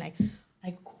ask me like,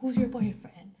 who's your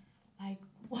boyfriend? Like,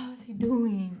 what was he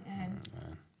doing? And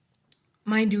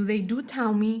mind you, they do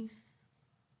tell me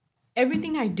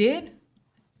everything I did.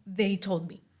 They told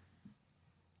me.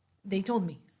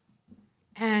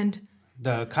 And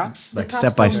The cops? Like cops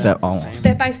step by told me. step almost.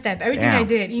 Step by step, everything I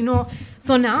Damn. did,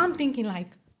 So now I'm thinking like,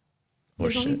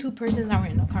 there's only two persons that were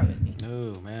in the car with me.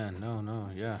 No, man. No.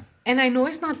 Yeah. And I know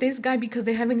it's not this guy because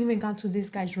they haven't even gone to this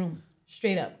guy's room.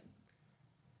 Straight up.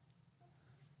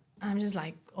 I'm just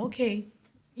like, okay.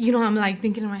 I'm like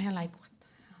thinking in my head like, what the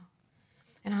hell?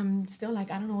 And I'm still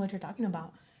like, I don't know what you're talking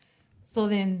about. So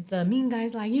then the mean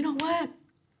guy's like, you know what?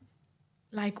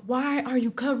 Like, why are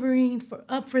you covering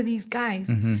up for these guys?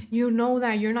 You know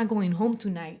that you're not going home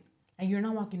tonight. Like, you're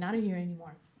not walking out of here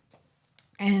anymore.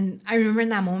 And I remember in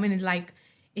that moment, it's like,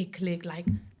 it clicked, like,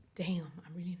 damn,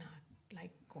 I'm really not, like,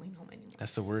 going home anymore.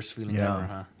 That's the worst feeling Yeah. ever,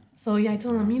 huh? So, yeah, I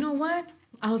told him, you know what?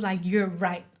 I was like, you're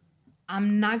right.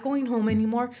 I'm not going home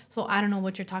anymore, so I don't know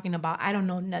what you're talking about. I don't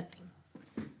know nothing.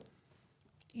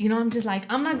 You know, I'm just like,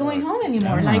 I'm not going home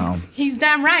anymore. Damn. Like, he's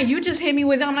damn right. You just hit me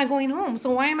with, I'm not going home.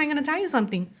 So why am I going to tell you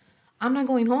something? I'm not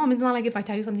going home. It's not like if I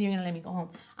tell you something, you're going to let me go home.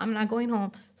 I'm not going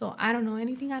home. So I don't know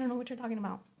anything. I don't know what you're talking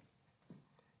about.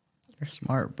 You're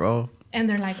smart, bro. And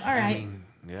they're like, all right. I mean,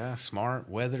 yeah, smart,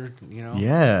 weathered, you know.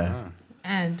 Yeah.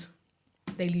 And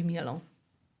they leave me alone.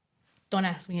 Don't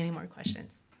ask me any more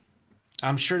questions.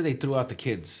 I'm sure they threw out the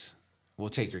kids. We'll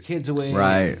take your kids away.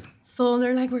 Right. So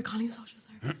they're like, we're calling social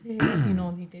services. You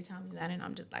know, they did tell me that. And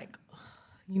I'm just like, ugh,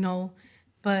 you know.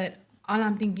 But all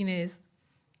I'm thinking is,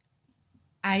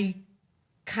 I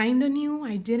kind of knew.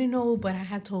 I didn't know. But I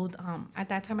had told, at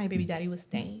that time, my baby daddy was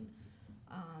staying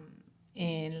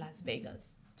in Las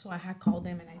Vegas. So I had called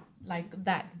him. And I, like,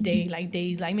 that day, like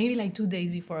days, like maybe like 2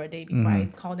 days before, a day before, I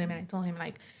called him. And I told him,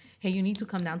 like, hey, you need to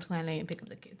come down to LA and pick up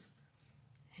the kids.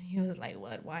 And he was like,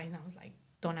 what? Why? And I was like,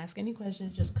 don't ask any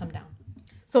questions. Just come down.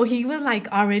 So he was like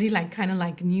already like kind of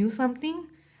like knew something,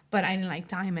 but I didn't like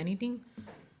tell him anything.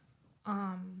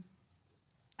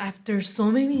 After so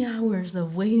many hours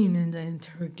of waiting in the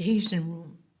interrogation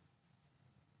room,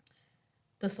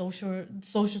 the social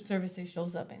services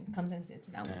shows up and comes and sits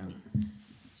down with me.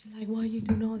 She's like, well, you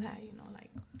do know that, you know,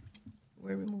 like,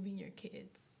 we're removing your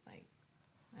kids. Like,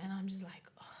 and I'm just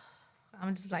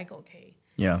like, okay.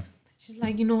 Yeah. She's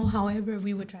like, you know, however,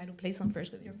 we would try to place them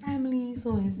first with your family.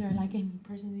 So is there like any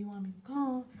persons you want me to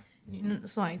call? You know,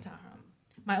 so I tell her,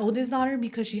 my oldest daughter,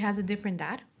 because she has a different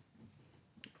dad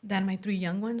than my 3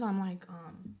 young ones, I'm like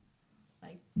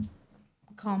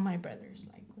call my brothers,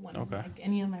 like one, like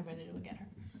any of my brothers would get her.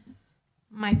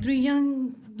 My 3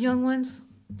 young ones,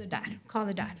 the dad, call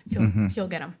the dad. He'll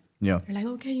get them. Yeah. They're like,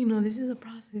 okay, you know, this is a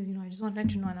process. You know, I just want to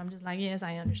let you know. And I'm just like, yes,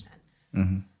 I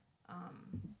understand.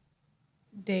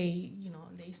 They, you know,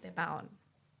 they step out.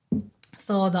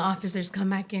 So the officers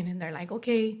come back in and they're like,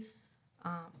 okay,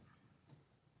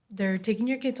 they're taking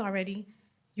your kids already.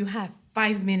 You have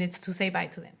 5 minutes to say bye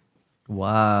to them.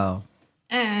 Wow.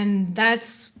 And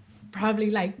that's probably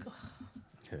like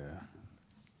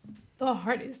the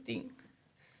hardest thing.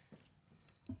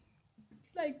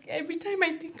 Like every time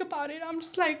I think about it, I'm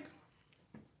just like,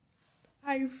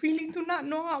 I really do not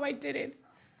know how I did it.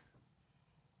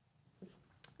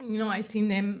 You know, I seen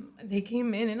them, they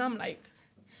came in and I'm like,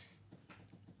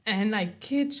 and I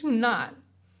kid you not,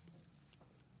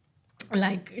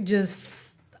 like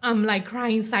just, I'm like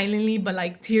crying silently, but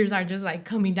like tears are just like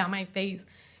coming down my face.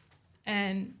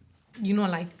 And, you know,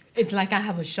 like, it's like I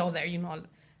have a show there, you know,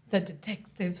 the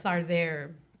detectives are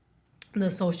there, the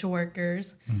social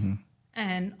workers.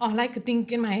 And all I could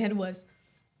think in my head was,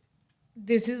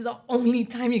 this is the only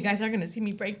time you guys are going to see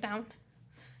me break down.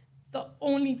 The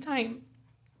only time.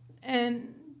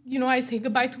 And, you know, I say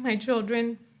goodbye to my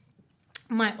children.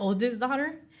 My oldest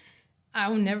daughter, I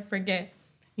will never forget.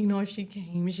 You know, she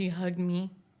came, she hugged me,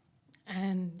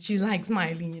 and she's like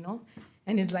smiling, you know.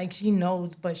 And it's like she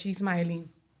knows, but she's smiling.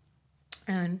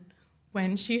 And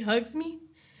when she hugs me,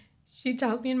 she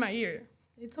tells me in my ear,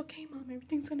 it's okay, Mom,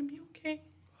 everything's going to be okay.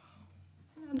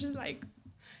 And I'm just like,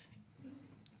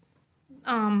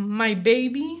 my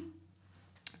baby,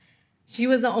 she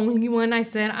was the only one I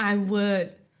said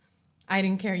I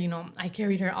didn't care, you know, I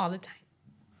carried her all the time.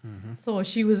 So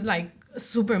she was like a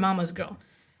super mama's girl.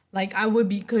 Like I would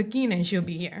be cooking and she'll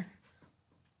be here,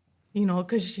 you know,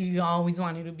 because she always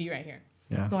wanted to be right here.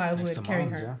 Yeah. So I would carry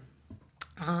her.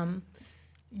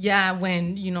 Yeah,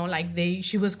 when, you know, like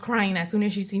she was crying as soon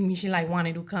as she seen me, she like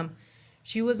wanted to come.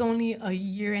 She was only 1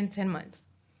 year and 10 months.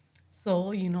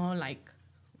 So, you know, like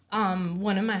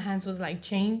one of my hands was like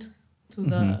chained to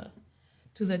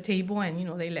the table and, you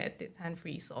know, they let this hand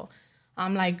free. So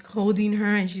I'm like holding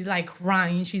her and she's like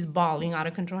crying, she's bawling out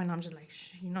of control. And I'm just like,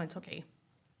 you know, it's okay.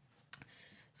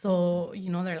 So, you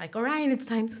know, they're like, all right, it's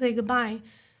time to say goodbye.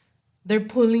 They're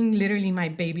pulling literally my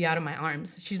baby out of my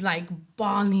arms. She's like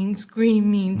bawling,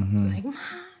 screaming, like,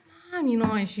 Mom, you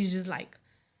know, and she's just like,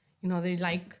 you know, they're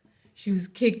like, she was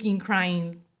kicking,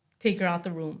 crying, take her out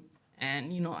the room.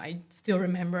 And, you know, I still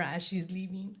remember as she's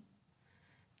leaving,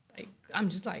 like, I'm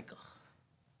just like, ugh.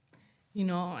 You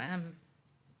know, I'm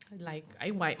like,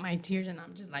 I wipe my tears and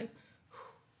I'm just like,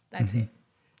 that's it.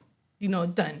 You know,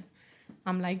 done.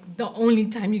 I'm like, the only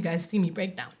time you guys see me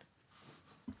break down.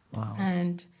 Wow.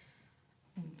 And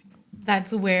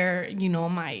that's where, you know,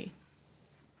 my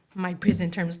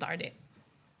prison term started.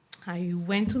 I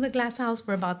went to the glass house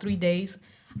for about 3 days.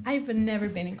 I've never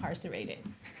been incarcerated.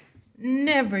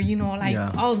 Never, you know, like,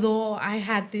 although I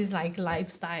had this, like,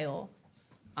 lifestyle,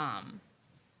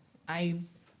 I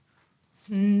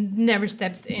never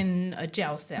stepped in a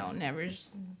jail cell, never,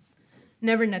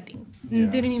 Never nothing.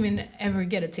 Didn't even ever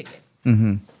get a ticket.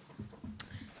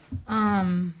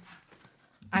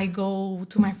 I go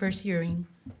to my first hearing,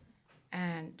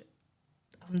 and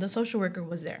the social worker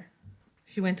was there.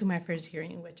 She went to my first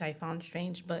hearing, which I found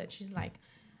strange, but she's like,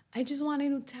 I just wanted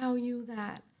to tell you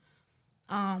that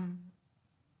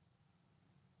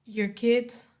your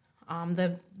kids,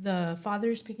 the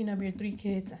father's picking up your 3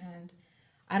 kids, and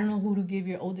I don't know who to give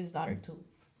your oldest daughter to.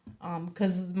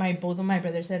 Because both of my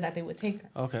brothers said that they would take her.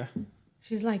 Okay.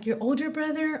 She's like, your older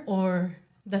brother or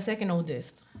the second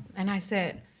oldest? And I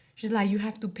said, she's like, you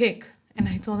have to pick. And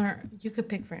I told her, you could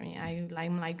pick for me.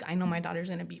 I'm like, I know my daughter's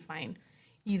gonna be fine,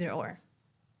 either or.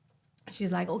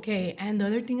 She's like, okay. And the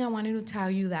other thing I wanted to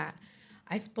tell you that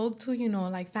I spoke to,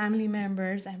 like family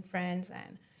members and friends,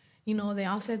 and they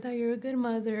all said that you're a good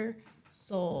mother.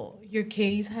 So your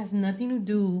case has nothing to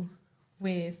do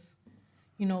with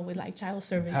with like child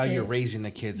services. How you're raising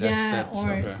the kids.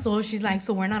 So she's like,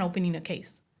 so we're not opening a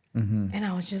case. And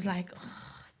I was just like,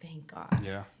 oh, thank God.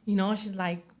 Yeah. She's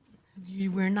like,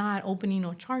 we're not opening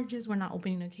no charges. We're not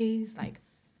opening a case. Like,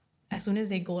 as soon as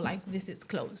they go, like, this is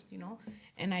closed,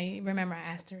 And I remember I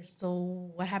asked her,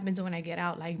 so what happens when I get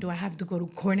out? Like, do I have to go to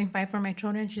court and fight for my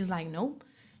children? She's like, nope.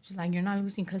 She's like, you're not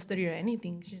losing custody or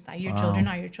anything. She's like, your children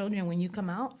are your children. When you come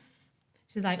out,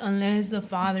 she's like, unless the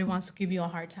father wants to give you a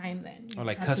hard time, then. Or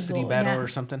like custody battle or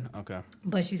something? Okay.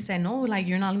 But she said, no, like,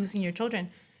 you're not losing your children.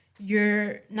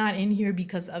 You're not in here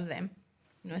because of them.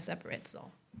 It's separate.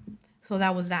 So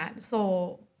that was that.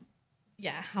 So,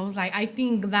 yeah, I was like, I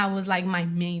think that was like my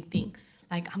main thing.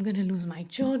 Like, I'm going to lose my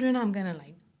children. I'm going to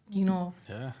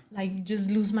like just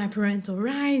lose my parental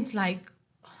rights. Like,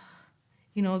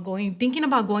 thinking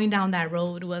about going down that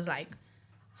road was like,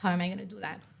 how am I going to do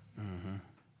that?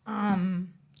 And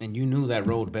you knew that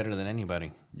road better than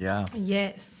anybody. Yeah.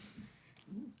 Yes.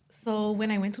 So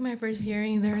when I went to my first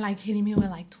hearing, they're like hitting me with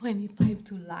like 25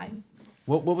 to life.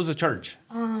 What was the charge?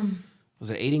 Was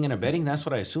it aiding and abetting? That's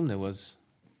what I assumed it was.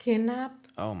 Kidnap.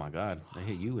 Oh my God, they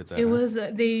hit you with that. It was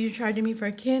they charged me for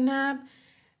a kidnap.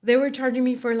 They were charging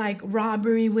me for like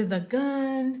robbery with a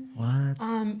gun. What?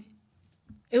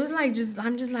 It was like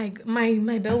I'm just like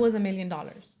my bail was $1 million.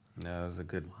 Yeah,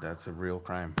 that's a real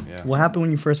crime. Yeah. What happened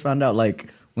when you first found out?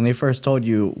 Like when they first told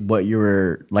you what you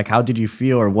were like, how did you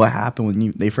feel, or what happened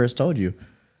when they first told you?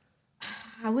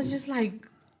 I was just like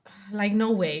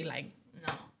no way, like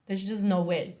no, there's just no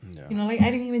way. Yeah. Like I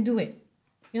didn't even do it.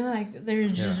 Like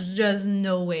there's just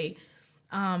no way.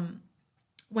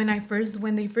 When they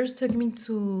first took me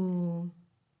to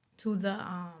the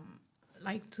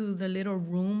to the little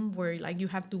room where like you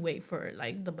have to wait for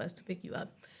like the bus to pick you up.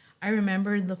 I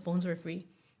remember the phones were free.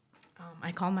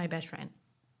 I called my best friend,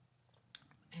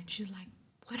 and she's like,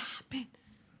 "What happened?"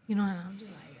 And I'm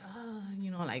just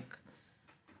like, like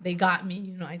they got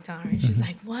me. I tell her, and she's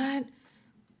like, "What?"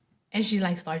 And she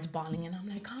like starts bawling, and I'm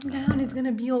like, "Calm down, it's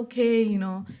gonna be okay,"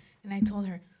 And I told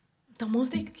her, the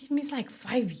most they could give me is like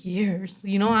 5 years.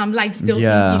 I'm like still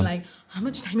thinking like, how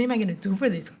much time am I gonna do for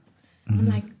this? I'm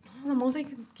like, the most they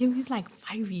could give me is like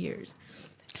 5 years.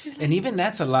 Like, and even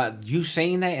that's a lot. You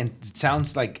saying that, and it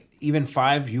sounds like even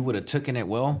 5, you would have taken it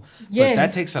well. Yes. But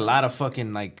that takes a lot of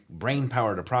fucking like brain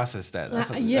power to process that. That's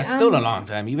still a long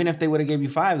time. Even if they would have gave you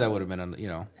 5, that would have been, I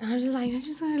was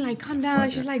just gonna like calm down.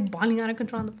 She's like bawling out of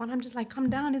control on the phone. I'm just like, calm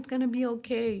down. It's gonna be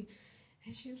okay.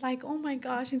 And she's like, oh my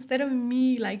gosh, instead of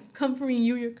me like comforting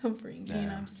you, you're comforting me.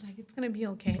 I'm just like, it's gonna be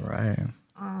okay. Right.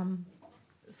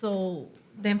 So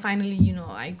then finally,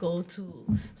 I go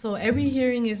to, so every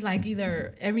hearing is like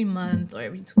either every month or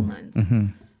every 2 months.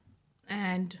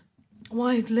 And well,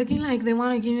 it's looking like they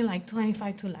want to give me like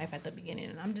 25 to life at the beginning.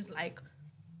 And I'm just like,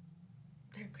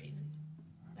 they're crazy.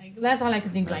 Like, that's all I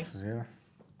could think,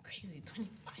 crazy,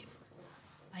 25.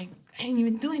 Like, I didn't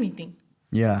even do anything.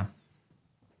 Yeah.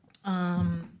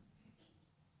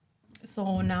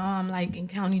 So now I'm like in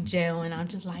county jail, and I'm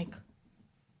just like,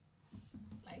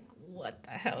 what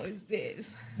the hell is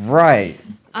this? Right.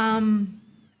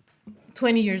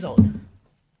 20 years old.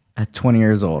 At 20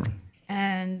 years old.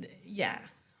 And yeah,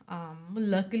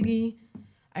 luckily,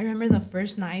 I remember the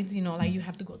first nights, like you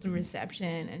have to go through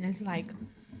reception, and it's like,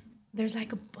 there's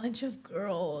like a bunch of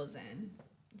girls, and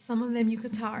some of them you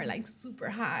could tell are like super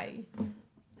high,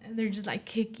 and they're just like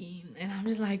kicking, and I'm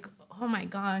just like, oh my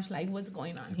gosh, like what's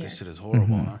going on here? This shit is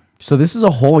horrible, huh? So this is a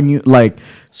whole new, like,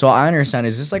 so I understand,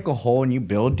 is this like a whole new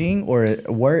building, or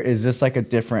where is this like a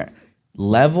different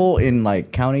level in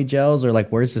like county jails, or like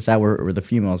where's this at where the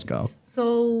females go?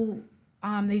 So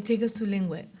they take us to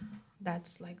Linwood.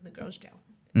 That's like the girls' jail.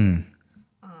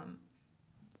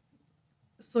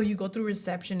 So you go through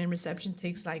reception, and reception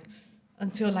takes like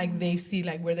until like they see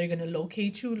like where they're gonna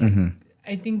locate you. Like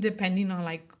I think depending on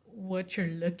like what you're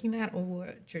looking at or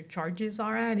what your charges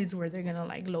are at is where they're gonna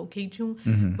like locate you.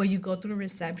 But you go through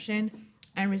reception,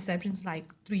 and reception's like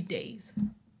 3 days.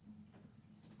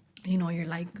 You know, you're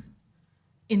like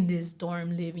in this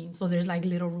dorm living. So there's like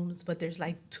little rooms, but there's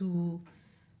like 2.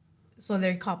 So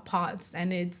they're called pods,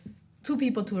 and it's 2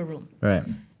 people to a room. Right.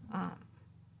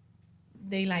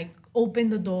 They like open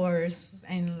the doors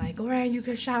and like, all right, you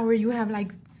can shower. You have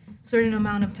like certain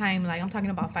amount of time. Like I'm talking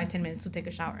about 5-10 minutes to take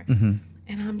a shower.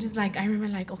 And I'm just like, I remember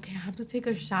like, okay, I have to take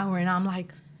a shower. And I'm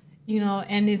like, you know,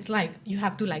 and it's like, you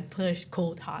have to like push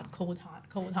cold, hot, cold, hot,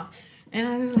 cold, hot. And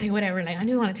I was like, whatever. Like, I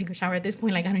just want to take a shower at this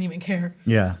point. Like, I don't even care.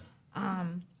 Yeah.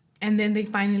 And then they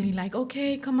finally like,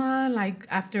 okay, come on. Like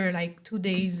after like 2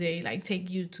 days, they like take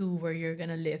you to where you're going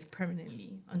to live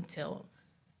permanently until,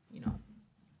 you know.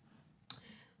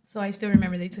 So I still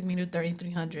remember they took me to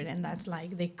 3300, and that's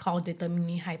like, they called it the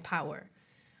mini high power.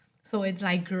 So it's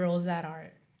like girls that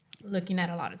are looking at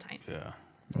a lot of time. Yeah.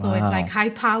 So it's like high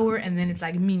power, and then it's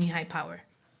like mini high power.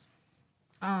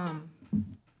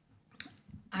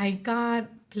 I got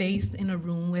placed in a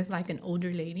room with like an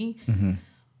older lady,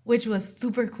 which was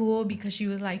super cool because she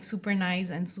was like super nice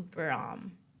and super,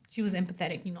 she was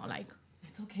empathetic, you know, like,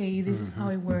 it's okay, this is how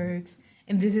it works,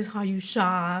 and this is how you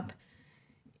shop.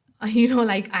 You know,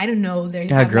 like, I don't know. There's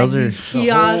girls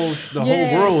like are the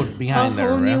whole world behind there, a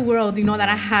whole right? new world, you know, that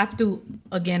I have to,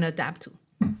 again, adapt to.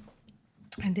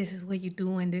 And this is what you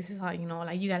do, and this is how, you know,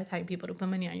 like, you got to tell people to put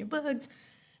money on your books.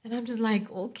 And I'm just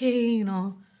like, okay, you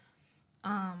know.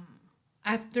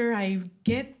 After I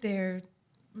get there,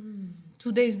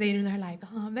 2 days later, they're like,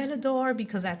 Velador,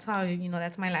 because that's how, you know,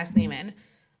 that's my last name. And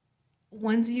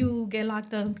once you get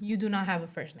locked up, you do not have a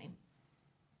first name.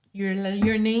 Your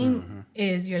name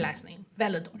is your last name,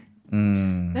 Velador.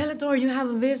 Velador, you have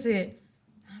a visit.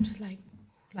 I'm just like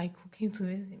who came to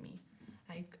visit me?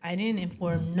 Like, I didn't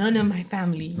inform none of my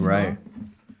family. You know?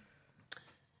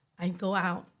 I go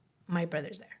out, my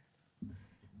brother's there.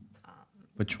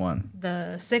 Which one?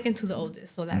 The second to the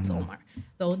oldest, so that's Omar.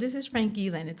 The oldest is Frankie,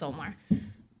 then it's Omar.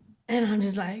 And I'm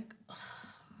just like,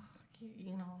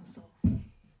 you know, so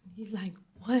he's like,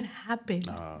 what happened?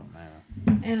 Oh,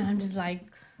 man. And I'm just like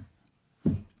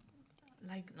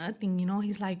nothing, you know.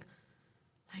 He's like,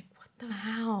 what the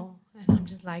hell? And I'm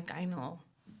just like, I know.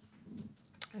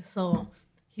 So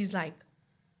he's like,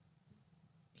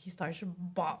 he starts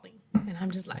bawling, and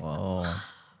I'm just like,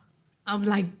 I'm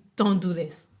like, don't do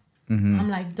this. I'm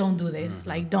like, don't do this,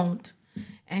 like, don't.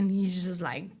 And he's just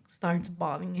like starts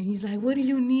bawling, and he's like, what do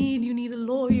you need? You need a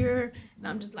lawyer? And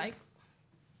I'm just like,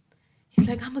 he's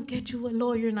like, I'm gonna get you a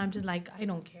lawyer, and I'm just like, I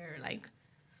don't care, like.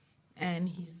 And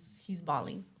he's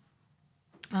bawling.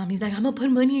 He's like, I'm gonna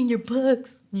put money in your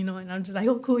books, you know. And I'm just like,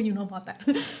 oh, cool, you know about that.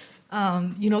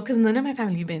 You know, because none of my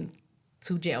family been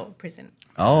to jail, prison.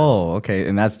 Oh, okay,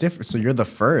 and that's different. So you're the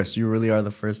first. You really are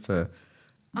the first to.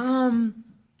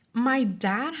 My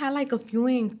dad had like a few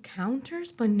encounters,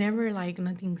 but never like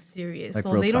nothing serious. Like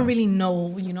so they don't time. really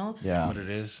know, you know. Yeah. What it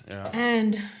is, yeah.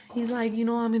 And he's like, you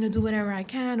know, I'm gonna do whatever I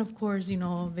can. Of course, you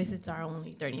know, visits are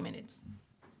only 30 minutes.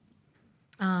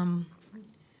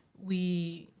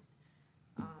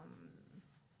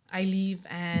 I leave,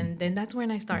 and then that's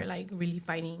when I start like really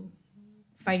fighting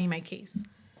my case.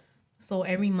 So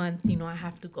every month, you know, I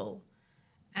have to go.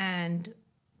 And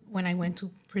when I went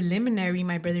to preliminary,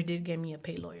 my brother did get me a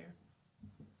pay lawyer.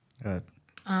 Good.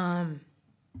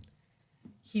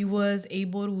 He was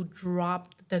able to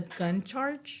drop the gun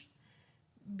charge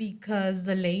because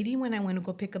the lady, when I went to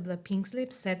go pick up the pink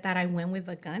slip, said that I went with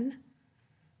a gun,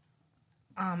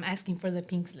 asking for the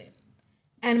pink slip.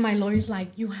 And my lawyer's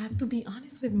like, you have to be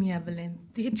honest with me, Evelyn.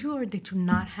 Did you or did you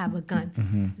not have a gun?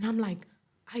 And I'm like,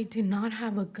 I did not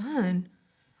have a gun.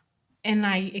 And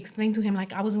I explained to him,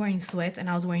 like, I was wearing sweats and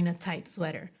I was wearing a tight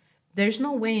sweater. There's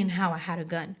no way in how I had a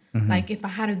gun. Like, if I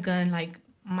had a gun, like,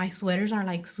 my sweaters are,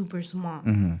 like, super small.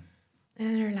 And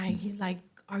they're like, he's like,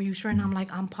 are you sure? And I'm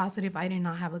like, I'm positive I did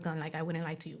not have a gun. Like, I wouldn't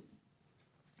lie to you.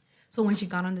 So when she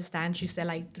got on the stand, she said,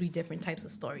 like, 3 different types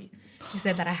of story. She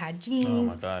said that I had jeans. Oh,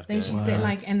 my God. Then she said,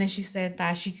 like, and then she said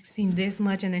that she seen this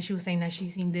much. And then she was saying that she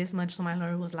seen this much. So my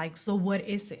lawyer was like, so what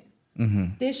is it?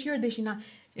 This year, did she not?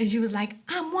 And she was like,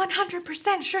 I'm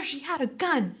 100% sure she had a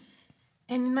gun.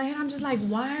 And in my head, I'm just like,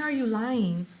 why are you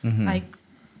lying? Like,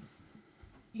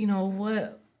 you know,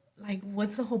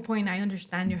 what's the whole point? I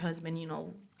understand your husband, you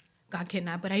know, got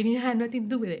kidnapped, but I didn't have nothing to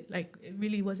do with it. Like, it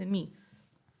really wasn't me.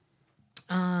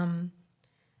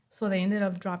 So they ended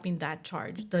up dropping that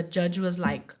charge. The judge was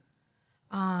like,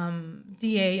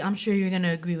 DA, I'm sure you're going to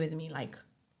agree with me. Like,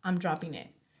 I'm dropping it.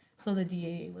 So the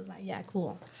DA was like, yeah,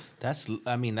 cool. That's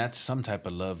some type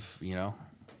of love, you know?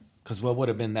 Because what would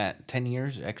have been that 10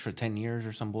 years, extra 10 years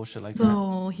or some bullshit like that?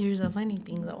 So here's a funny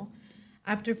thing though.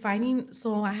 After fighting,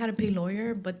 so I had to pay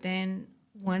lawyer, but then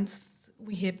once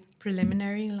we hit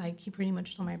preliminary, like he pretty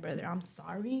much told my brother, I'm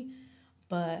sorry,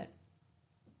 but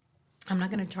I'm not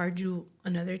gonna charge you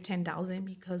another 10,000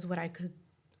 because what I could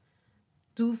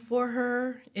do for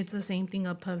her, it's the same thing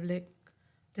a public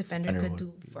defender could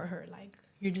do for her. Like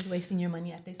you're just wasting your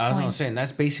money at this point. I was gonna say, and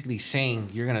that's basically saying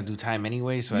you're gonna do time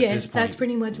anyway. So yes, at this point, that's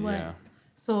pretty much what. Yeah.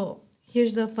 So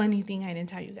here's the funny thing I didn't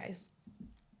tell you guys.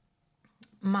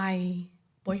 My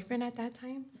boyfriend at that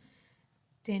time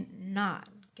did not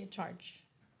get charged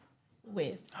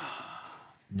with.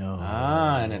 No.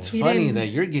 And it's funny that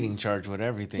you're getting charged with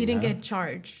everything. He didn't get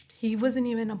charged. He wasn't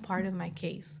even a part of my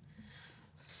case.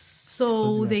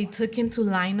 So they took him to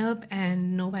line up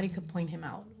and nobody could point him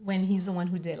out when he's the one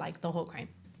who did like the whole crime.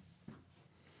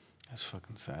 That's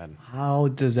fucking sad. How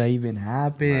does that even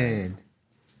happen? Right.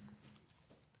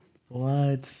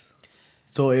 What?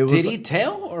 So it was. Did he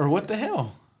tell or what the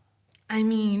hell? I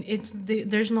mean,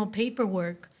 there's no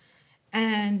paperwork.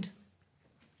 And,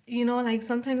 you know, like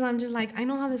sometimes I'm just like, I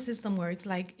know how the system works.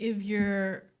 Like if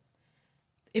you're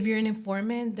an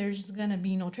informant, there's going to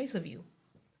be no trace of you.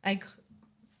 Like,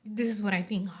 this is what I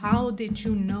think. How did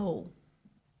you know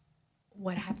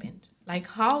what happened? Like,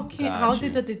 how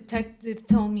did the detective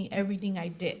tell me everything I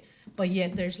did? But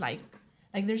yet there's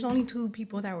there's only 2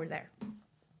 people that were there.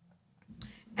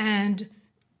 And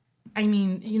I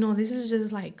mean, you know, this is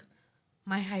just like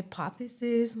my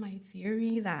hypothesis, my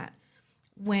theory that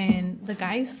when the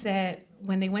guys said,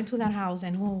 when they went to that house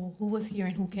and who was here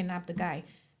and who kidnapped the guy,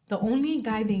 the only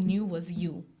guy they knew was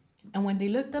you. And when they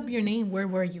looked up your name, where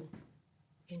were you?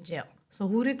 In jail. So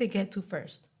who did they get to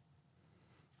first?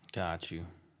 Got you.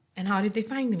 And how did they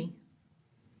find me?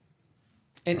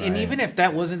 And even if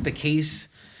that wasn't the case,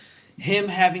 him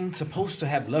supposed to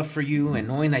have love for you and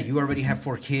knowing that you already have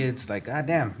 4 kids, like,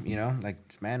 goddamn, you know, like,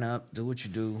 man up, do what you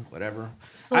do, whatever.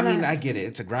 So I mean, I get it.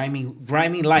 It's a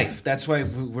grimy life. That's why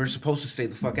we're supposed to stay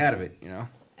the fuck out of it, you know?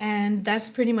 And that's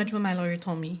pretty much what my lawyer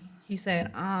told me. He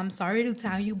said, I'm sorry to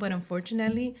tell you, but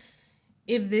unfortunately,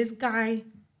 if this guy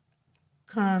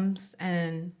comes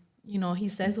and, you know, he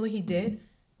says what he did,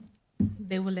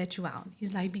 they will let you out.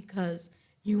 He's like, because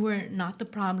you were not the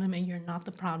problem and you're not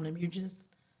the problem.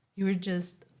 You were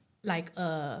just like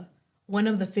one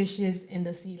of the fishes in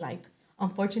the sea. Like,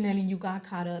 unfortunately, you got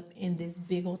caught up in this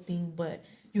big old thing, but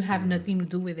you have nothing to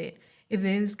do with it. If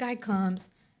this guy comes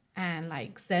and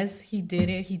like says he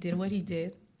did what he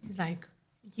did, he's like,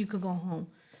 you could go home.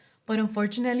 But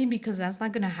unfortunately, because that's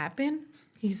not gonna happen,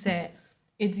 he said,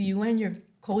 it's you and your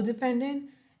co-defendant,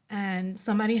 and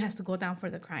somebody has to go down for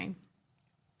the crime.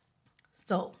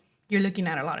 So you're looking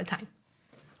at a lot of time.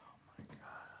 Oh my God.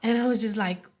 And I was just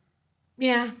like,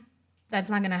 yeah, that's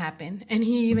not gonna happen. And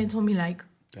he even told me like,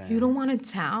 damn, you don't want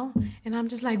to tell? And I'm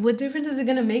just like, what difference is it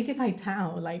gonna make if I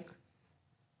tell? Like,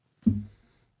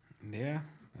 yeah,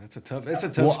 it's a tough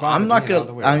well, spot. I'm not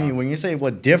gonna. I mean, when you say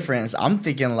what difference, I'm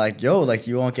thinking like, yo, like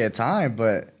you won't get time,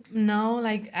 but no,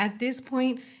 like at this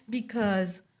point,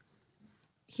 because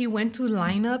he went to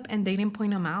line up and they didn't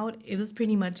point him out. It was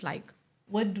pretty much like,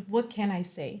 what can I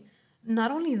say?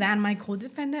 Not only that, my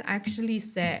co-defendant actually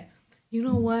said, you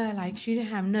know what, like she didn't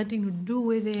have nothing to do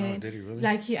with it. Oh, did he really?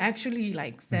 Like he actually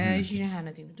like said she didn't have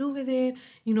nothing to do with it.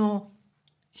 You know,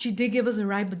 she did give us a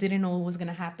ride, but didn't know what was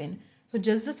gonna happen. So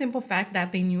just the simple fact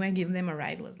that they knew I gave them a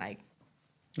ride was like,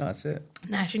 no, that's it.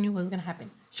 Nah, she knew what was gonna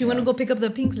happen. She went to go pick up the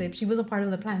pink slip. She was a part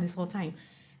of the plan this whole time.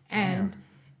 And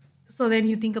so then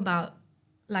you think about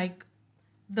like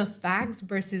the facts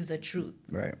versus the truth.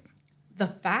 Right. The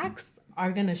facts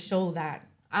are gonna show that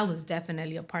I was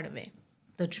definitely a part of it.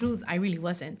 The truth, I really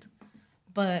wasn't.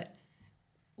 But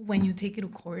when you take it to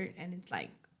court and it's like,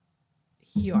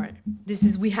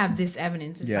 we have this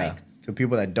evidence. It's like, to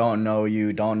people that don't know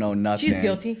you, don't know nothing. She's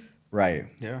guilty. Right.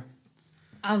 Yeah.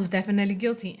 I was definitely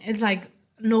guilty. It's like,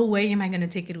 no way am I going to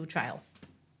take it to trial.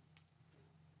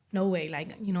 No way.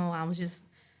 Like, you know, I was just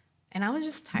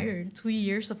tired. 2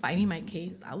 years of fighting my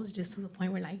case. I was just to the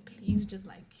point where, like, please just,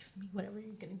 like, give me whatever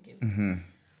you're going to give me. Mm-hmm.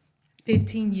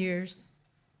 15 years,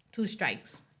 2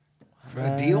 strikes. For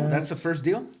a deal? That's the first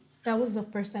deal? That was the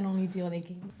first and only deal they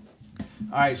gave me.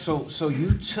 All right, so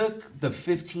you took the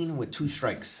 15 with 2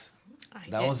 strikes.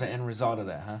 That was the end result of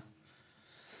that, huh?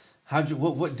 How'd you?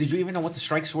 What did you even know what the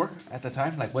strikes were at the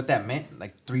time? Like what that meant?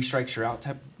 Like 3 strikes you're out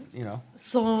type, you know?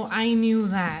 So I knew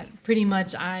that pretty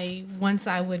much. Once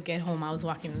I would get home, I was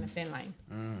walking in the thin line.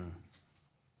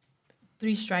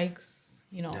 3 strikes,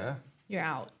 you know, you're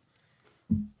out.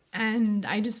 And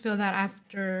I just feel that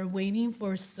after waiting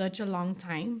for such a long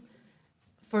time,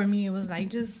 for me it was like,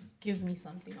 just give me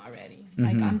something already.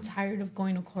 Like, I'm tired of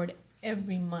going to court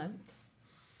every month.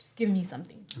 Just give me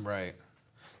something. Right.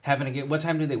 Having to get, what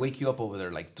time do they wake you up over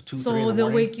there? Like 2, 3 in the morning? So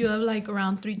they'll wake you up like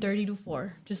around 3:30 to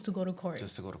 4 just to go to court.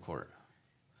 Just to go to court.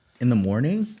 In the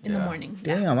morning? In the morning.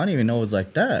 Damn, I didn't even know it was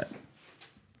like that.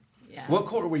 Yeah. What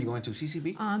court were you going to?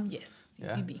 CCB? Yes,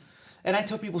 CCB. Yeah. And I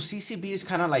tell people CCB is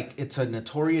kind of like, it's a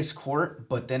notorious court,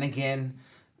 but then again,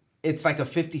 it's like a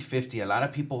 50-50. A lot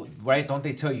of people, right? Don't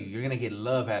they tell you, you're going to get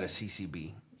love out of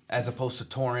CCB as opposed to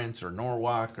Torrance or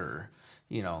Norwalk or,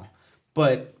 you know.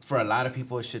 But for a lot of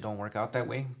people, it shit don't work out that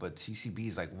way. But CCB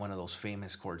is like one of those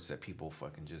famous courts that people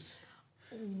fucking just...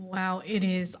 Wow, it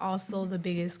is also the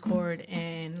biggest court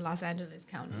in Los Angeles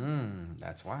County.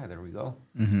 That's why. There we go.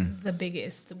 The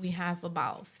biggest. We have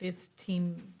about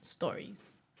 15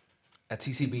 stories. At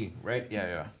CCB, right?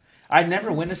 Yeah. I never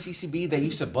went to CCB. They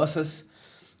used to bus us.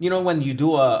 You know, when you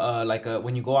do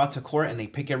when you go out to court and they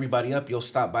pick everybody up, you'll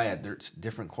stop by at their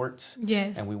different courts.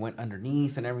 Yes. And we went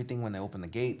underneath and everything when they opened the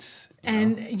gates.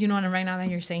 You know, and right now that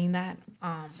you're saying that,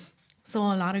 so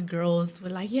a lot of girls were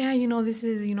like, yeah, you know, this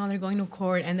is, you know, they're going to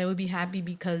court and they would be happy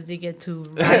because they get to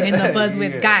ride in the bus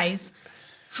with guys.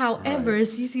 However,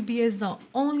 CCB is the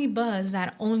only bus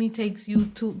that only takes you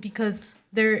to, because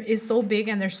there is so big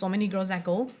and there's so many girls that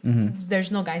go,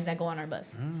 there's no guys that go on our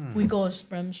bus. We go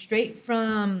straight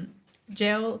from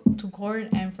jail to court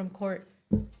and from court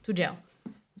to jail.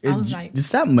 I was like,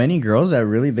 is that many girls that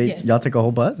really Yes. y'all take a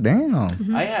whole bus? Damn.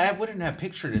 I wouldn't have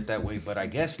pictured it that way, but I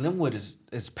guess Linwood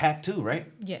is packed too,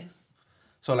 right? yes.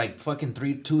 So like fucking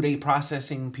 2-day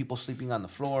processing, people sleeping on the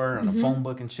floor, on a phone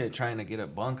book and shit, trying to get a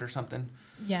bunk or something.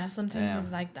 Yeah, sometimes Damn.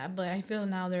 it's like that, but I feel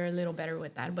now they're a little better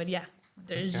with that. But yeah,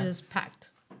 they're just packed.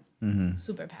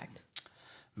 Super packed.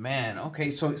 Man,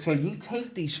 okay, so you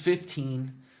take these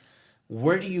 15.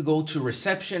 Where do you go to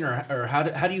reception, or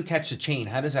how do you catch the chain?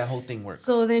 How does that whole thing work?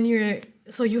 So then you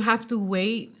have to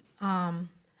wait.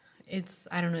 It's,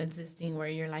 I don't know, it's this thing where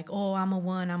you're like, oh, I'm a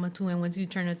 1, I'm a 2, and once you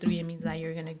turn a 3, it means that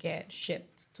you're gonna get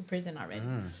shipped to prison already.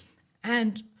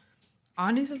 And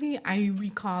honestly, I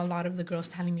recall a lot of the girls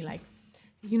telling me like,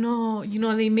 you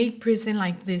know, they make prison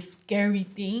like this scary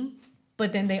thing,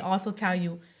 but then they also tell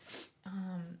you,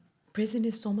 prison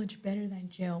is so much better than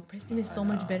jail. Prison is so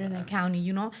much better than county,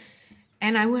 you know?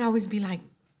 And I would always be like,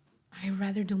 I'd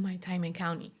rather do my time in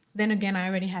county. Then again, I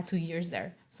already had 2 years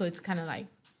there. So it's kind of like,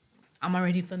 I'm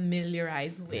already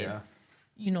familiarized with,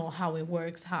 you know, how it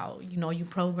works, how, you know, you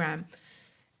program.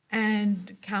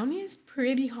 And county is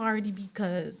pretty hard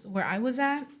because where I was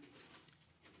at,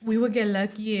 we would get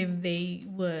lucky if they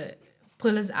would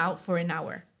pull us out for an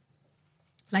hour.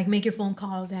 Like make your phone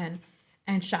calls and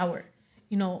shower.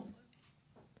 You know,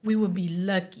 we would be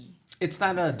lucky. It's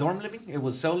not a dorm living? It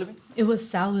was cell living? It was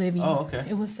cell living. Oh, okay.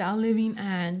 It was cell living,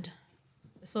 and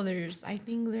so I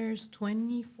think there's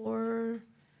 24,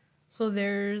 so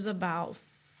there's about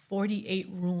 48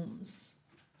 rooms.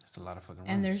 That's a lot of fucking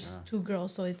rooms. And there's 2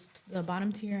 girls, so it's the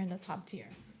bottom tier and the top tier.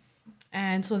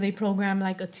 And so they program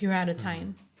like a tier at a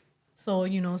time. So,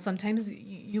 you know, sometimes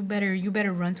you better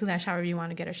run to that shower if you want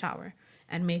to get a shower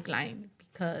and make line,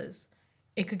 because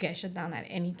it could get shut down at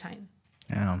any time.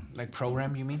 Yeah. Like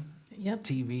program, you mean? Yep.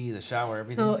 TV, the shower,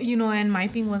 everything. So, you know, and my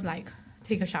thing was like,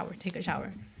 take a shower.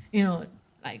 You know,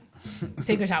 like,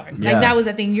 take a shower. Yeah. Like, that was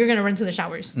the thing. You're going to run to the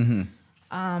showers.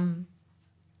 Mm-hmm.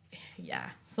 Yeah.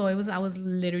 So I was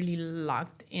literally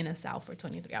locked in a cell for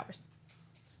 23 hours.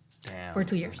 Damn. For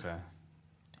 2 years. Okay.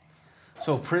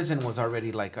 So prison was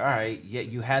already like, all right, yeah,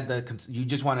 you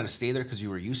just wanted to stay there because you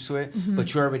were used to it,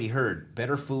 but you already heard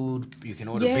better food, you can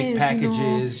order big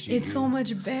packages. You know, it's so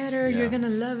much better. Yeah. You're going to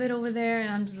love it over there. And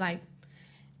I'm just like,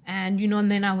 and, you know,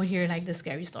 and then I would hear like the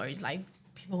scary stories. Like,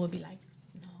 people would be like,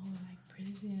 no, like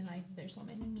prison, like there's so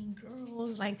many mean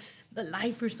girls. Like, the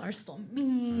lifers are so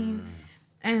mean.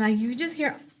 And like, you just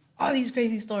hear all these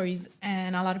crazy stories.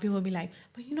 And a lot of people would be like,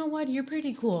 but you know what? You're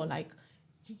pretty cool. Like,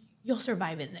 you'll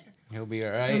survive in there. He'll be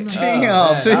all right.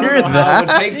 Damn, to I don't hear know how I would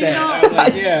that. take that. I was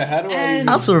like, yeah, how do I And- even...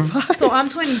 I'll survive. So I'm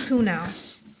 22 now,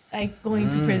 like going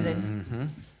to prison.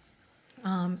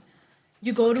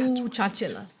 You go to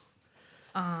Chachilla,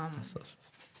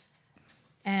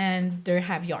 and they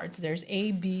have yards. There's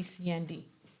A, B, C, and D.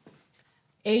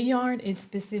 A yard is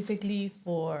specifically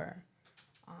for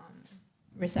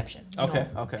reception. You Okay,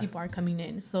 know, okay. People are coming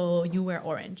in, so you wear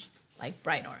orange, like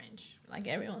bright orange. Like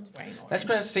everyone's wearing orange. That's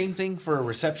the same thing for a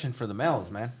reception for the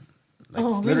males, man. Like, Oh,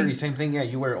 it's literally really? same thing. Yeah,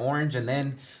 you wear orange, and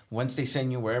then once they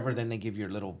send you wherever, then they give you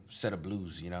a little set of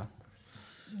blues, you know?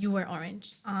 You wear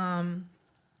orange.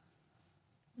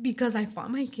 Because I fought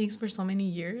my case for so many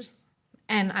years,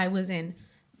 and I was in,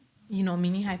 you know,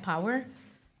 mini high power.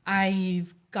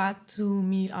 I've got to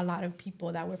meet a lot of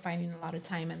people that were fighting a lot of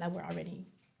time and that were already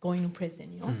going to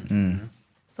prison, you know.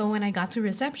 So when I got to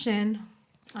reception,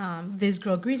 this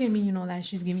girl greeted me, you know, that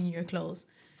she's giving you your clothes,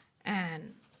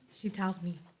 and she tells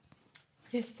me,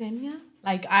 Yesenia,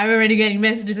 like I'm already getting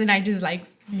messages, and I just like,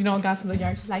 you know, got to the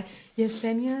yard. She's like,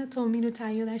 Yesenia told me to tell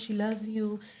you that she loves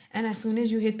you, and as soon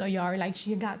as you hit the yard, like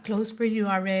she got clothes for you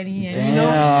already, and you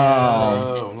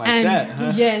know, like and that,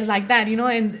 huh? yes, like that, you know,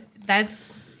 and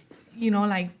that's, you know,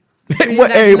 like.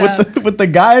 Hey, with the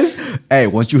guys, hey,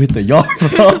 once you hit the yard,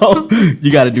 bro,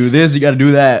 you got to do this, you got to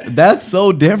do that. That's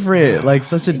so different, like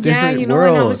such a different you know,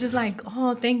 world. and I was just like,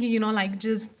 oh, thank you, you know, like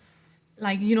just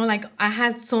like, you know, like I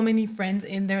had so many friends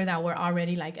in there that were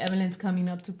already like, Evelyn's coming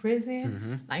up to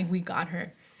prison, like we got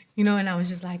her, you know, and I was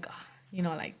just like, oh, you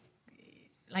know,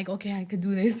 like okay, I could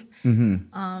do this, you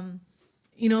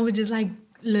know, but just like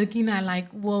looking at like,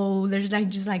 whoa, there's like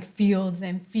just like fields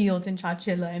and fields and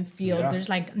Chachilla and fields. There's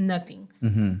like nothing.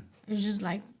 It's just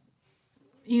like,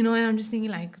 you know, and I'm just thinking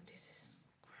like, this is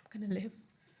where I'm gonna live.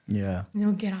 Yeah. You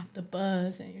know, get off the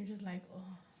bus and you're just like, oh.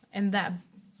 And that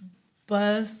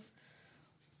bus,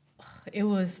 it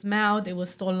was smelled. It was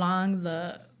so long.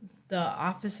 The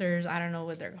officers, I don't know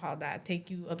what they're called, that take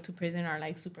you up to prison are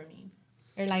like super mean.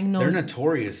 They're like, no. They're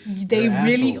notorious. They They're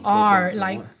really assholes. are.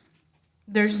 Like,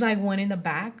 there's like one in the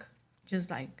back, just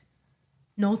like,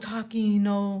 no talking,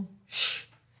 no, shh,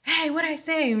 hey, what'd I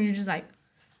say? And you're just like,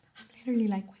 I'm literally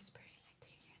like whispering,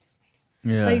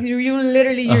 like, Yeah. like you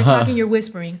literally, you're talking, you're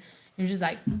whispering. You're just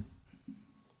like,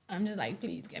 I'm just like,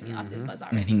 please get me off this bus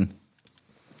already.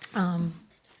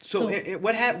 So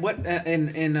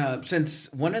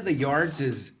since one of the yards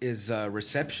is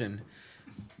reception,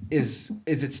 is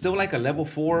it still like a level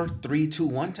 4, 3, 2,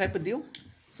 1 type of deal?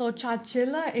 So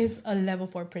Chachilla is a level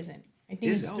 4 prison. I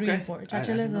think it's 3 and 4.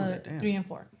 Chachilla is a 3 and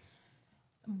 4.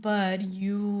 But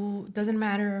doesn't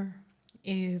matter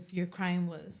if your crime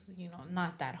was, you know,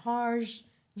 not that harsh,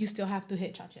 you still have to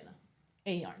hit Chachilla,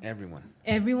 a yard.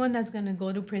 Everyone that's gonna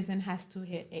go to prison has to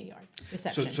hit a yard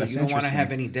reception. So you don't want to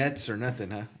have any debts or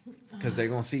nothing, huh? Because they're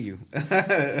gonna see you.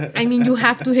 I mean, you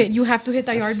have to hit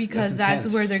the yard because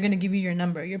that's where they're gonna give you your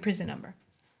number, your prison number.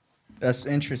 That's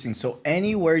interesting. So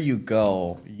anywhere you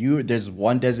go, there's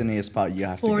one designated spot you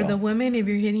have to go. For the women, if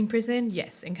you're hitting prison,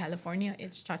 yes, in California,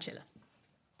 it's Chachilla.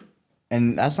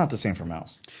 And that's not the same for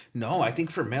males. No, I think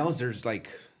for males, there's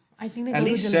like I think they at go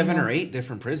least to 7 Delano. or 8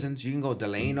 different prisons. You can go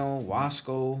Delano,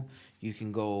 Wasco. You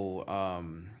can go,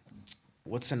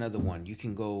 what's another one? You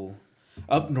can go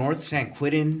up north, San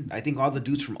Quentin. I think all the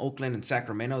dudes from Oakland and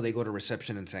Sacramento, they go to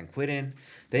reception in San Quentin.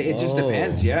 It just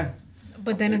depends, yeah.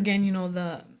 But then again, you know,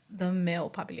 the male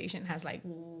population has like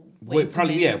way too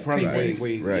many prisons.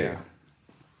 Right. Yeah.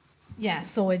 Yeah,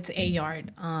 so it's a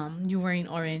yard. You're wearing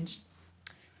orange.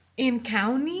 In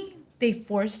county, they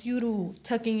force you to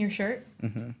tuck in your shirt.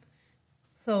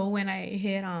 So when I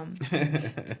hit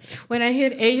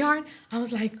a yard, I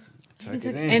was like,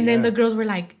 and then the girls were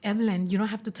like, Evelyn, you don't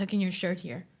have to tuck in your shirt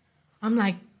here. I'm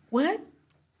like, what?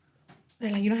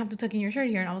 They're like, you don't have to tuck in your shirt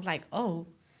here. And I was like, oh.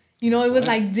 You know, it was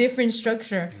like different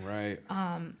structure. Right.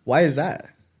 Why is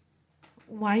that?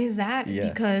 Why is that? Yeah.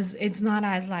 Because it's not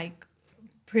as like,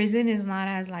 prison is not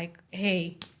as like,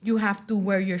 hey, you have to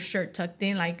wear your shirt tucked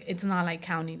in. Like, it's not like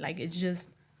county. Like, it's just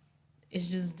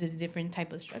this different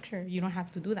type of structure. You don't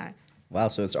have to do that. Wow,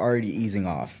 so it's already easing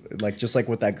off. Like, just like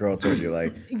what that girl told you,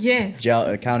 like, yes,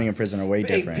 jail, county and prison are way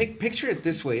different. Hey, picture it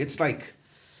this way. It's like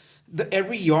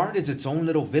every yard is its own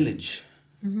little village,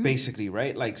 basically,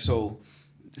 right? Like, so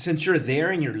since you're there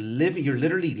and you're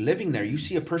literally living there, you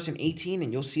see a person 18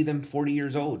 and you'll see them 40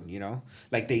 years old, you know?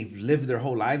 Like, they've lived their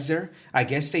whole lives there. I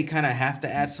guess they kind of have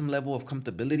to add some level of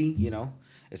comfortability, you know?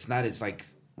 It's not as, like,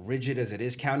 rigid as it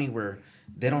is county, where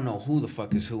they don't know who the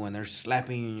fuck is who and they're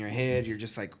slapping you in your head. You're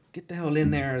just like, get the hell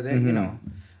in there. That, you know,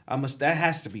 that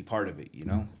has to be I of it, you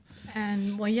know?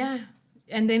 And, well, yeah.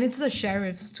 And then it's the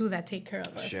sheriffs, too, that take care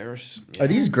of us. Sheriffs? Yeah. Are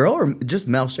these girl or just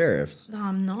male sheriffs?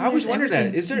 No. I always wondered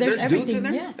that. Is there's dudes in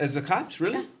there? Yeah. As the cops,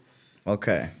 really? Yeah.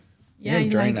 Okay. Yeah, Even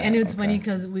during like, and that, it's okay. funny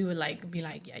because we would like be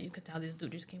like, yeah, you could tell this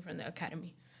dude just came from the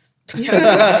academy.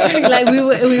 Like we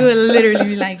would literally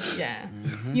be like, yeah,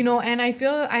 you know. And I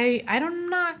feel I don't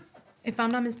not, if I'm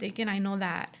not mistaken, I know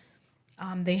that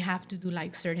they have to do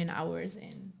like certain hours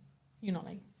in, you know,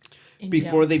 like in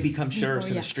Before jail. they become sheriffs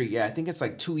in yeah. the street. Yeah, I think it's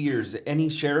like 2 years. Any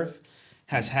sheriff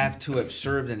have to have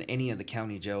served in any of the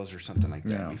county jails or something like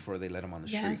that before they let them on the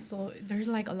Yeah, street. so there's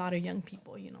like a lot of young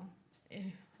people, you know.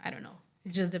 I don't know.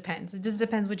 It just depends. It just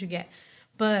depends what you get.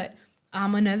 But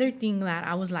another thing that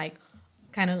I was like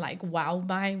kind of like wowed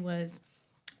by was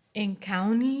in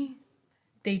county,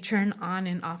 they turn on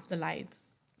and off the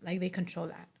lights like they control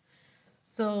that.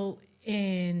 So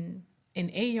in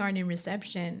A yard in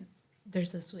reception,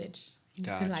 there's a switch. You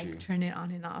can like turn it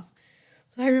on and off.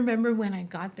 So I remember when I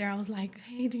got there, I was like,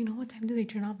 hey, do you know what time do they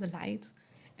turn off the lights?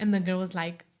 And the girl was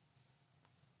like,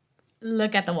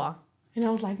 look at the wall. And I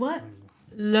was like, what?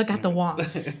 Look at the wall.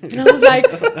 And I was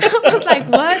like,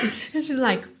 what? And she's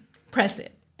like, press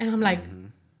it. And I'm like,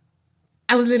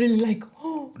 I was literally like,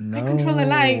 oh, no. I control the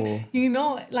light. You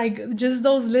know, like just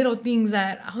those little things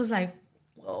that I was like,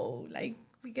 whoa, like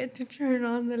we get to turn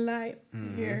on the light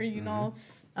here, you know.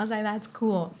 I was like, that's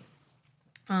cool.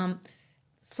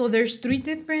 So there's 3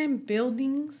 different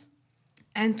buildings,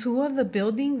 and 2 of the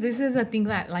buildings, this is a thing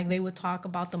that like they would talk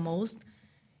about the most.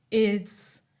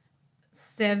 It's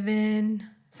 7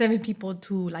 people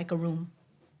to like a room.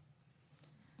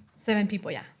 7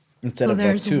 people, yeah. Instead of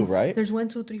like 2, right? There's 1,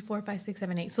 2, 3, 4, 5, 6,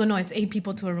 7, 8. So no, it's 8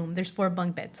 people to a room. There's 4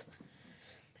 bunk beds,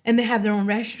 and they have their own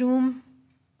restroom,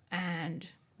 and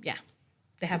yeah,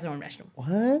 they have their own restroom.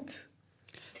 What?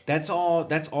 That's all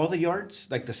the yards,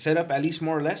 like the setup, at least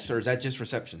more or less, or is that just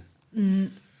reception?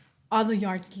 All the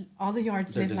yards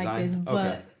live like this,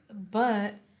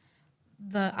 but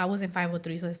I was in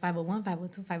 503, so it's 501,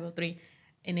 502, 503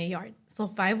 in a yard. So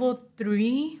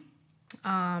 503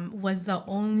 was the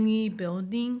only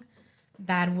building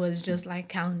that was just like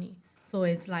county. So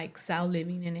it's like cell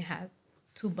living, and it had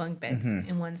 2 bunk beds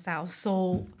in one cell.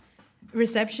 So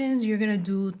receptions, you're gonna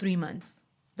do 3 months,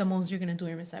 the most you're gonna do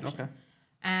in reception. Okay.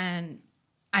 And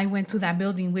I went to that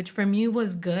building, which for me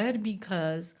was good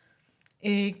because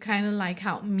it kind of like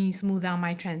helped me smooth out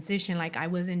my transition. Like I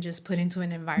wasn't just put into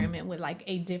an environment with like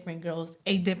 8 different girls,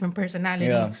 8 different personalities.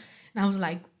 Yeah. And I was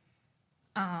like,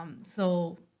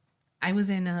 so I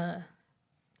was in a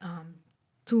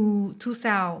two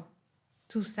cell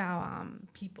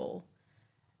people,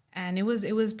 and it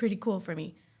was pretty cool for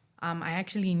me. I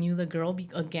actually knew the girl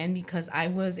again because I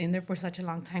was in there for such a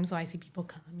long time, so I see people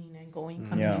coming and going,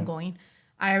 and going.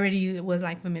 I already was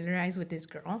like familiarized with this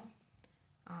girl.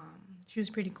 She was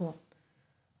pretty cool.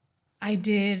 I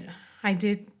did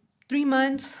 3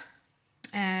 months,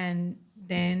 and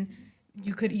then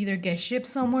you could either get shipped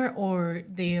somewhere, or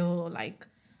they'll like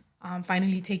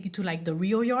finally take you to like the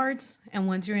Rio yards. And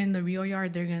once you're in the Rio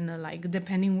yard, they're gonna like,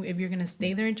 depending if you're gonna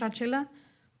stay there in Chachilla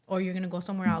or you're gonna go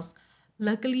somewhere else.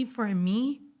 Luckily for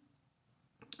me,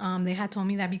 they had told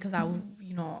me that because I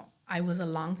was a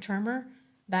long-termer,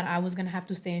 that I was gonna have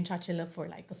to stay in Chachilla for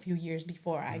like a few years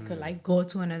before I could like go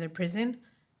to another prison.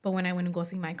 But when I went to go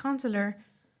see my counselor,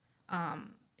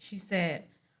 she said,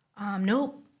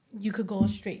 nope, you could go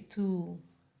straight to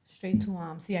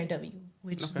CIW,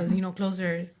 which was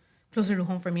closer to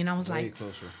home for me. And I was like,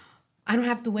 closer. I don't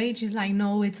have to wait. She's like,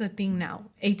 no, it's a thing now.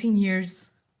 18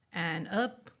 years and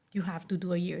up, you have to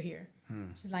do a year here.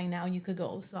 She's like, now you could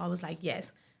go. So I was like,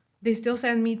 yes. They still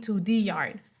sent me to D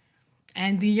Yard.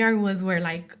 And D Yard was where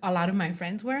like a lot of my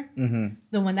friends were.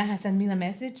 The one that had sent me the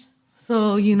message.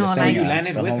 So, you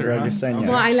landed with her, huh?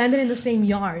 Well, I landed in the same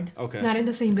yard. Okay. Not in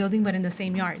the same building, but in the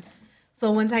same yard.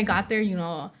 So once I got there,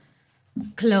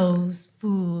 clothes,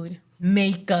 food,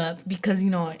 makeup, because,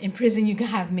 in prison you can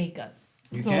have makeup.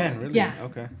 You can, really? Yeah.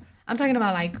 Okay. I'm talking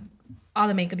about like all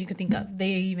the makeup you could think of. They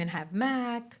even have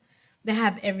MAC. They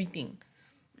have everything.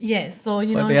 Yes, so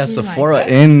they had Sephora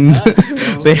in.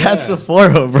 They had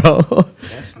Sephora, bro.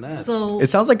 That's nuts. So it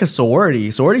sounds like a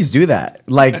sorority. Sororities do that.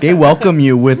 Like they welcome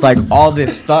you with like all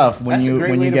this stuff when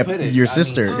you get your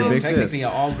sister, your big sis. Technically,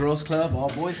 an all girls club, all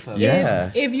boys club.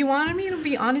 Yeah. If you wanted me to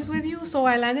be honest with you, so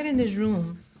I landed in this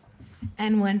room,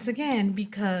 and once again,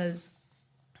 because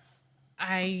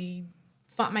I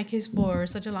fought my case for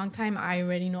such a long time, I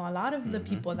already know a lot of the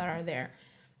people that are there.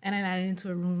 And I landed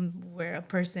into a room where a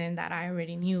person that I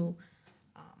already knew,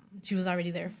 she was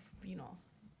already there,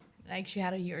 like she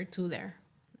had a year or 2 there.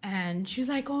 And she's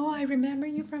like, oh, I remember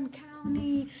you from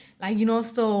county. Like,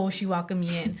 so she welcomed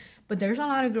me in. But there's a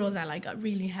lot of girls that like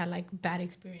really had like bad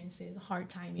experiences, a hard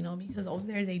time, because over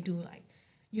there they do like,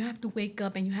 you have to wake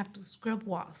up and you have to scrub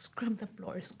walls, scrub the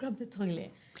floor, scrub the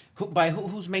toilet.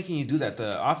 Who's making you do that?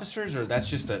 The officers, or that's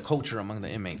just the culture among the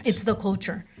inmates? It's the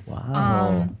culture.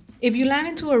 Wow. If you land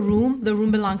into a room, the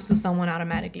room belongs to someone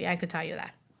automatically. I could tell you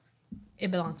that. It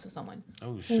belongs to someone.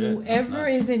 Oh, shit. Whoever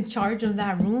is in charge of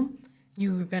that room,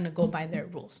 you're going to go by their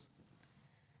rules.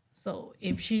 So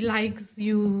if she likes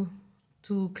you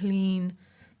to clean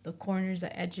the corners,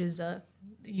 the edges,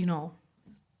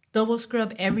 double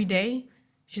scrub every day,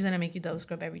 she's going to make you double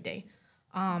scrub every day.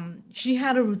 She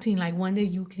had a routine, like one day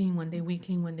you clean, one day we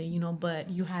clean, one day, but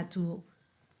you had to...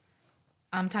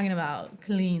 I'm talking about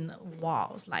clean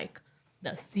walls, like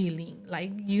the ceiling.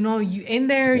 Like, you in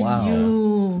there,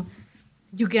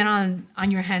 you get on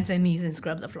your hands and knees and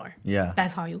scrub the floor. Yeah.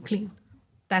 That's how you clean.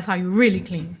 That's how you really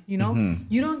clean, you know?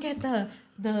 You don't get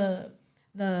the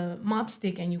mop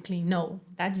stick and you clean. No,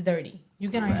 that's dirty. You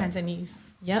get on your hands and knees.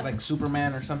 Yep. Like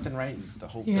Superman or something, right? The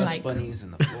whole You're dust like- bunnies in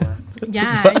the floor.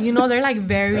 Yeah, you know, they're like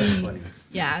very, Dust bunnies.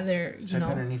 yeah, they're, you Check know.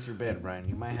 underneath your bed, Brian.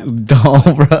 You might have.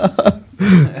 Don't, bro.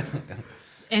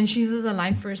 And she's just a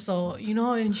lifer, so, you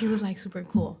know, and she was like super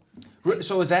cool.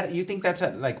 So is that, you think that's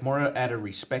like more at a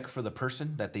respect for the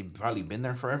person that they've probably been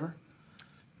there forever?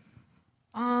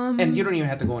 And you don't even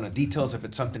have to go into details if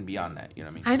it's something beyond that. You know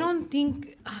what I mean? I don't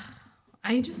think,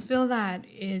 I just feel that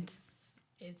it's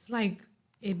like,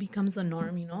 it becomes a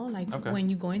norm, you know, like when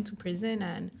you go into prison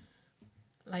and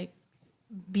like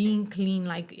being clean,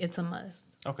 like it's a must.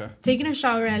 Okay. Taking a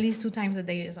shower at least 2 times a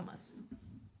day is a must.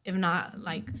 If not,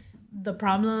 like the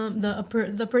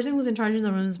person who's in charge of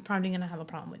the room is probably going to have a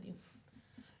problem with you.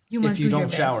 You must If you do your don't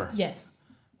beds. shower. Yes.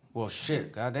 Well,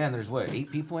 shit. Goddamn, there's what,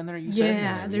 8 people in there, you said?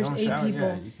 Yeah, If you there's don't 8 shower, people.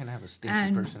 Yeah, you can't have a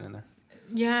stinky person in there.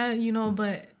 Yeah, you know,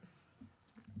 but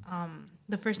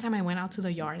the first time I went out to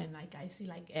the yard and like I see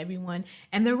like everyone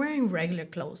and they're wearing regular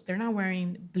clothes. They're not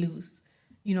wearing blues.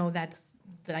 You know, that's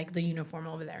like the uniform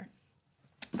over there.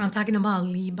 I'm talking about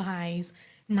Levi's,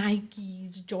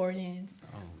 Nikes, Jordans.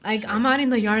 Like I'm out in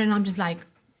the yard and I'm just like,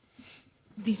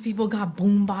 these people got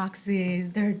boom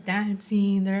boxes. They're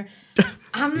dancing.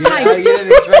 I'm like, you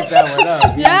didn't expect that one up.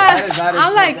 I did not I'm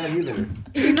expect like, that either.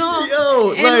 you know,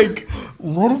 Yo, and- like,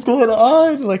 what is going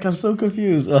on? Like, I'm so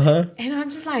confused. And I'm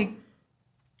just like,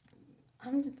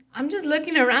 I'm just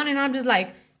looking around and I'm just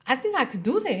like, I think I could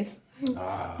do this. You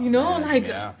know, man, like,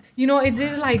 yeah. you know, it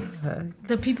did like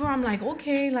the people. I'm like,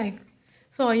 okay, like,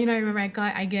 so you know, I remember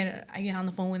I get on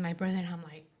the phone with my brother and I'm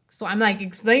like, so I'm like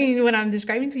explaining what I'm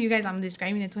describing to you guys. I'm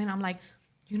describing it to him. I'm like,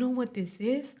 you know what this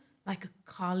is? Like a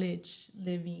college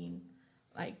living,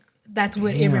 like that's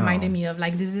what it reminded me of.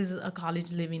 Like this is a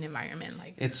college living environment.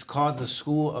 Like It's called the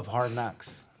School of Hard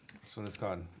Knocks. That's what it's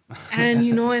called. and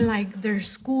you know, and like there's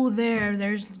school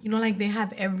there's, you know, like they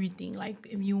have everything. Like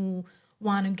if you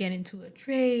want to get into a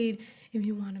trade, if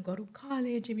you want to go to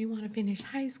college, if you want to finish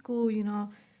high school, you know,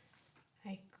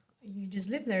 like you just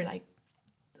live there, like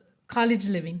college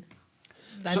living.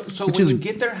 That's So when you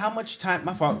get there, how much time?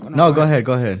 My fault. No, go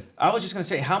ahead. I was just gonna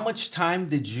say, how much time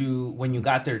did you, when you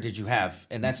got there, did you have?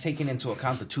 And that's taking into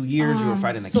account the 2 years you were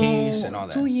fighting the case and all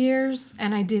that. 2 years,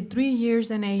 and I did 3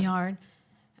 years in A yard,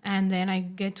 and then I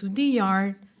get to D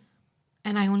yard,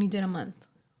 and I only did a month.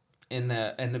 In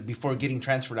the before getting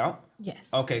transferred out. Yes.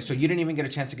 Okay, so you didn't even get a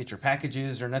chance to get your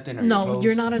packages or nothing. Or your No, clothes?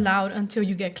 you're not allowed until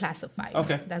you get classified.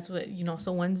 Okay. That's what, you know,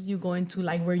 so once you go into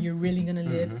like where you're really gonna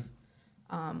live,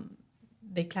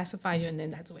 they classify you and then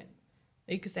that's when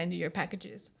they could send you your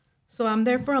packages. So I'm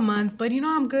there for a month, but you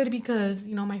know, I'm good because,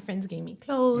 you know, my friends gave me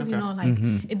clothes, you know, like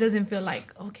it doesn't feel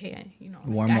like, okay, you know, like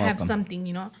Warm I have welcome. something,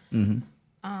 you know.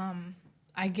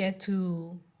 I get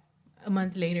to a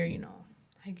month later, you know,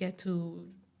 I get to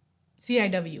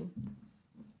CIW.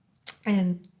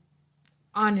 And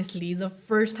honestly, the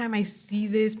first time I see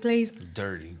this place,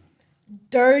 dirty.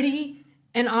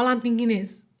 and all I'm thinking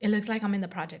is, it looks like I'm in the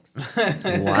projects. Wow.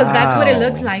 Because that's what it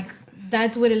looks like.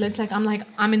 That's what it looks like. I'm like,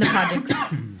 I'm in the projects.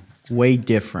 Way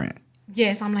different.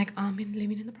 Yes, I'm like, I'm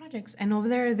living in the projects. And over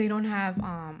there, they don't have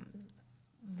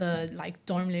the like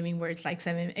dorm living where it's like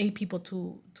 7, 8 people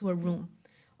to a room.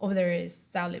 Over there is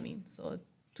cell living, so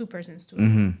 2 persons to a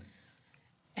room.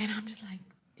 And I'm just like,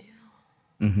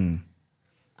 ew.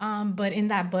 But in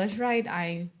that bus ride,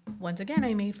 I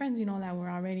made friends, you know, that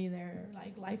were already there,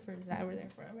 like lifers that were there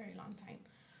for a very long time.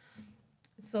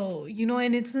 So, you know,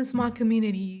 and it's a small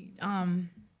community.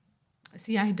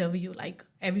 CIW, like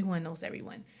everyone knows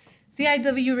everyone.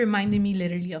 CIW reminded me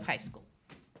literally of high school.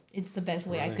 It's the best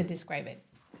way I could describe it.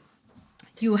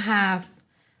 You have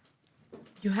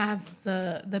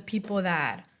the people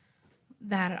that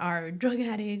are drug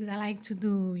addicts that like to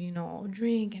do, you know,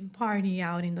 drink and party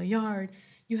out in the yard.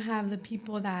 You have the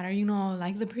people that are, you know,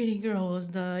 like the pretty girls,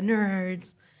 the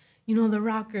nerds, you know, the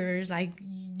rockers. Like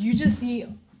you just see,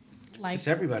 like Just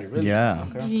everybody, really. Yeah.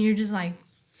 Okay. you're just like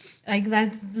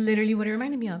that's literally what it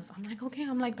reminded me of. I'm like, okay,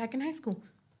 I'm like back in high school.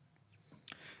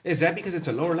 Is that because it's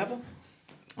a lower level?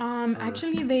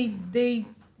 Actually,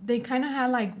 they kind of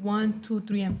had like 1, 2,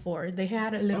 3, and 4. They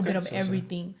had a little bit of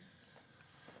everything.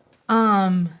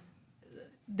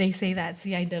 They say that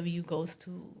CIW goes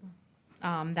to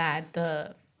that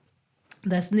the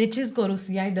snitches go to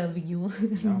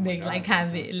CIW. They like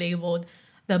have it labeled.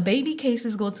 The baby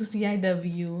cases go to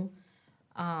CIW.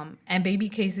 And baby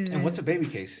cases. And what's a baby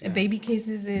case? Baby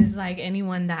cases is like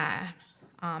anyone that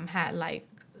had like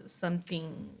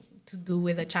something to do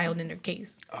with a child in their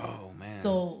case. Oh man.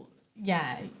 So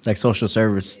yeah, Like social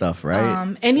service stuff,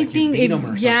 right? anything.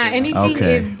 Like Anything.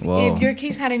 Okay, If your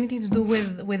case had anything to do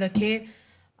with a kid,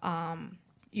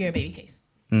 you're a baby case.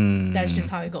 That's just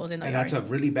how it goes in the and yard. that's a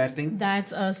really bad thing.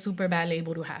 That's a super bad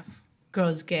label to have.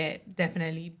 Girls get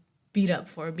definitely beat up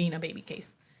for being a baby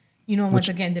case. Once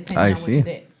again, depending on what you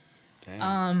did.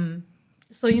 Damn.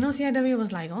 So CIW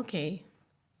was like, okay,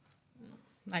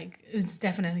 like it's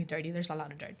definitely dirty. There's a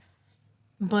lot of dirt,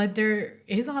 but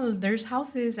there's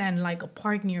houses and like a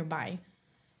park nearby.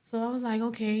 So I was like,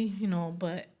 okay,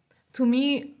 But to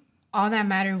me, all that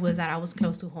mattered was that I was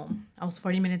close to home. I was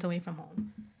 40 minutes away from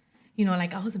home.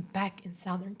 Like I was back in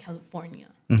Southern California.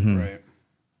 Right.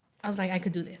 I was like, I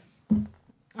could do this.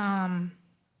 I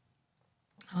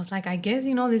was like, I guess,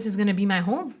 this is going to be my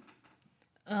home.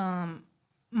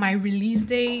 My release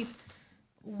date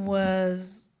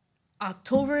was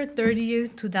October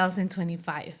 30th,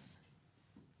 2025.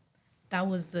 That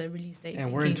was the release date.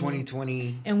 And we're in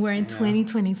 2020. And we're in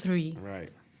 2023. Right.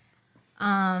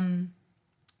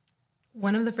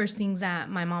 One of the first things that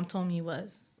my mom told me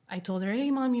was, I told her, hey,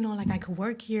 Mom, I could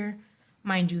work here.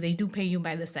 Mind you, they do pay you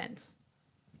by the cents.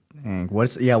 Dang,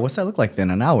 what's that look like then?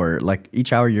 An hour? Like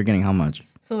each hour you're getting how much?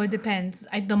 So it depends.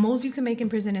 The most you can make in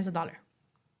prison is $1.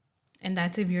 And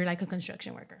that's if you're like a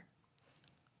construction worker.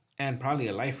 And probably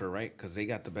a lifer, right? Because they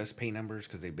got the best pay numbers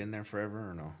because they've been there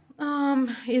forever, or no?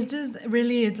 It's just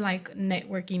really, it's like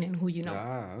networking and who you know.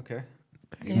 Ah, okay.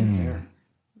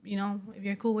 If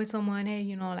you're cool with someone,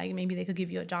 hey, like maybe they could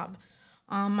give you a job.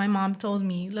 My mom told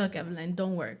me, look, Evelyn,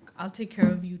 don't work. I'll take care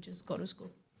of you. Just go to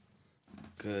school.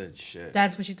 Good shit.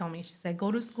 That's what she told me. She said,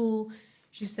 go to school.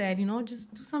 She said,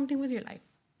 just do something with your life.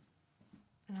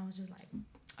 And I was just like,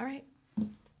 all right.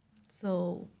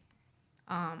 So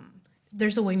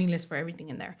there's a waiting list for everything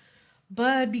in there.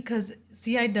 But because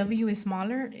CIW is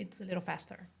smaller, it's a little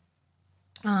faster.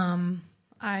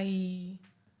 I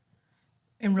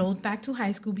enrolled back to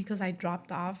high school because I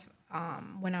dropped off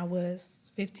when I was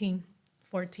 15,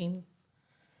 14.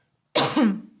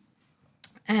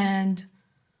 And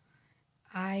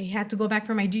I had to go back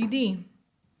for my GED.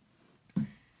 So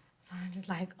I'm just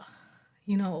like,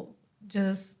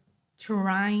 just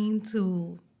trying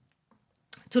to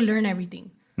learn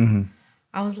everything. Mm-hmm.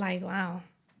 I was like, wow,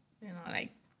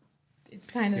 it's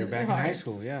kind of You're back hard. in high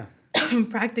school, yeah.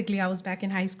 Practically, I was back in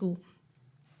high school.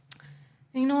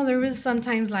 There was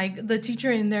sometimes like the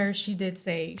teacher in there, she did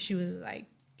say she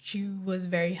was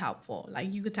very helpful.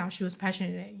 Like you could tell she was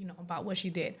passionate, about what she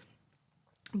did.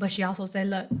 But she also said,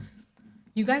 look,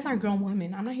 you guys are grown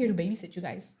women. I'm not here to babysit you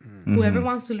guys. Mm-hmm. Whoever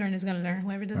wants to learn is going to learn.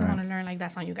 Whoever doesn't want to learn,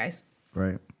 that's on you guys.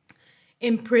 Right.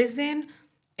 In prison,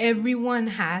 everyone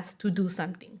has to do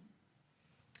something.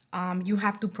 You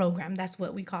have to program. That's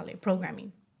what we call it,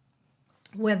 programming.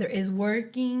 Whether it's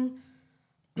working,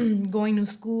 going to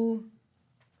school,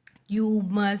 you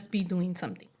must be doing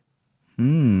something.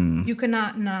 You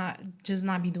cannot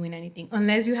not be doing anything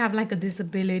unless you have like a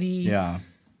disability. Yeah.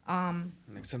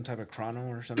 Like some type of chrono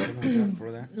or something like that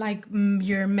for that? Like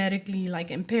you're medically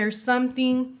impaired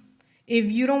something. If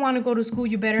you don't want to go to school,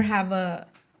 you better have a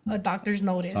doctor's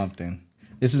notice. Something.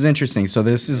 This is interesting. So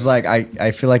this is like,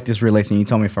 I feel like this relates, and you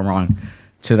tell me if I'm wrong,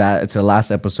 to the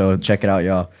last episode. Check it out,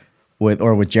 y'all.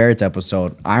 With Jared's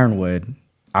episode, Ironwood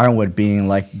being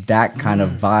like that kind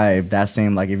of vibe, that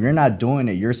same, like if you're not doing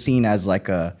it, you're seen as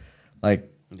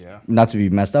not to be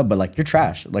messed up, but like you're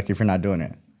trash, like if you're not doing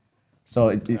it.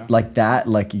 So like that,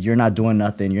 like you're not doing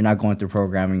nothing, you're not going through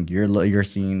programming, you're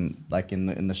seen like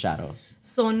in the shadows.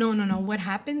 So no. What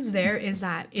happens there is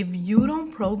that if you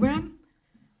don't program,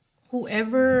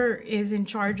 whoever is in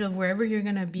charge of wherever you're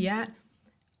gonna be at,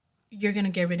 you're gonna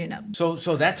get written up.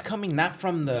 So that's coming not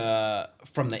from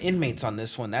the inmates on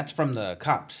this one. That's from the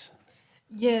cops.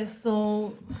 Yes.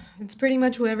 So it's pretty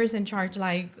much whoever's in charge.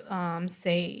 Like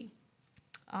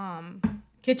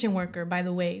kitchen worker. By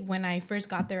the way, when I first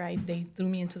got there, they threw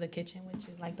me into the kitchen, which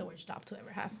is like the worst job to ever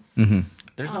have. Mm-hmm.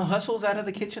 There's no hustles out of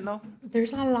the kitchen though.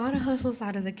 There's a lot of hustles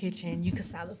out of the kitchen. You could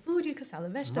sell the food, you could sell the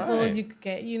vegetables, right. You could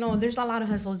get, there's a lot of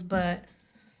hustles. But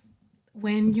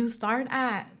when you start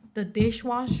at the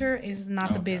dishwasher, is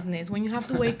not the business. When you have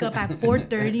to wake up at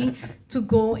 4:30 to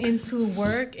go into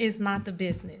work, is not the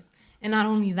business. And not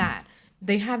only that,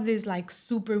 they have this like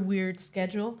super weird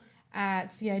schedule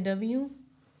at CIW.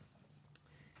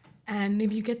 And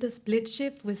if you get the split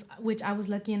shift, which I was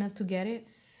lucky enough to get it,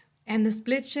 and the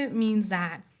split shift means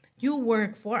that you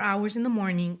work 4 hours in the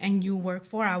morning and you work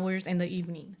 4 hours in the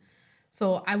evening.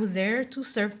 So I was there to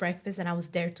serve breakfast and I was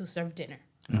there to serve dinner.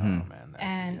 Mm-hmm. Oh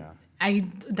man,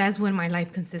 that's when my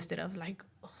life consisted of. Like,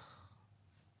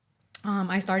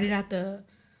 I started at the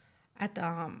at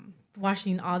the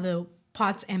washing all the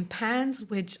pots and pans,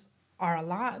 which are a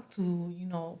lot to,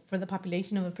 for the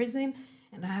population of a prison,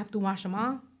 and I have to wash them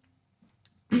all.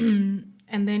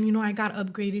 And then, I got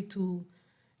upgraded to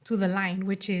the line,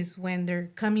 which is when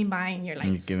they're coming by and you're like...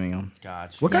 And you're giving them.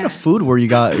 Gotcha. What kind of food were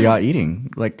y'all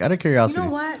eating? Like, out of curiosity. You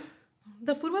know what?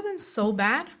 The food wasn't so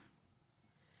bad.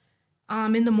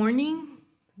 In the morning,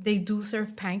 they do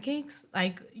serve pancakes.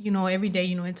 Like, every day,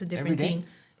 it's a different thing.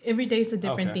 Every day is a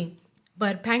different thing.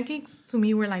 But pancakes, to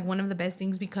me, were like one of the best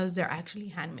things because they're actually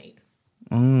handmade.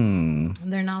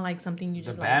 They're not like something you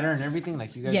just... The batter and everything?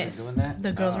 Like, you guys were doing that?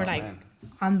 The girls were like... Man.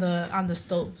 On the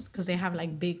stoves, because they have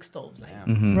like big stoves, like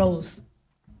roast,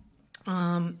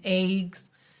 eggs.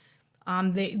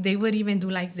 They would even do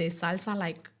like this salsa,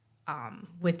 like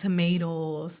with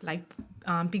tomatoes, like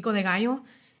pico de gallo,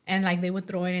 and like they would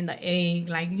throw it in the egg,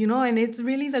 like, and it's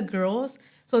really the girls.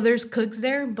 So there's cooks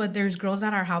there, but there's girls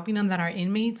that are helping them that are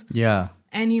inmates. Yeah.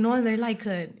 And they're like,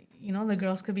 the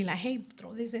girls could be like, hey,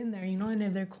 throw this in there, and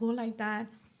if they're cool like that.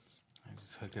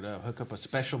 Hook up a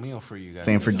special meal for you guys.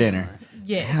 Same for dinner.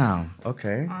 Yes. Damn.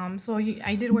 Okay. So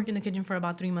I did work in the kitchen for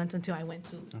about 3 months until I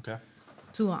went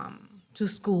to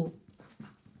school.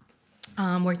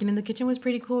 Working in the kitchen was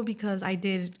pretty cool because I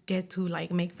did get to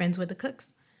like make friends with the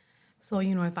cooks. So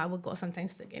if I would go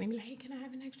sometimes to get and be like, hey, can I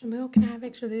have an extra milk? Can I have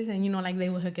extra this? And like they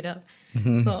would hook it up.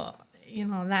 So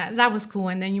that was cool.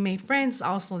 And then you made friends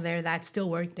also there that still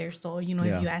worked there. So if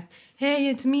you asked, hey,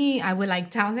 it's me, I would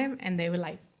like tell them, and they would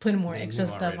like put more extra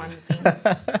stuff on the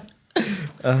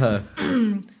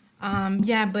thing.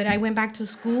 But I went back to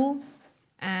school,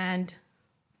 and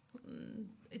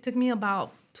it took me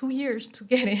about 2 years to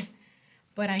get it,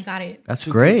 but I got it. That's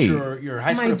great. Your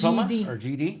high school diploma GED. or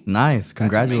GED? Nice.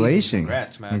 Congratulations.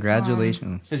 Congrats, man.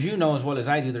 Congratulations. Because you know as well as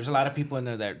I do, there's a lot of people in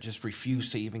there that just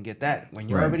refuse to even get that. When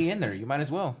you're already in there, you might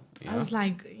as well. I was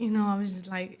like, I was just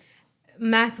like,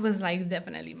 math was like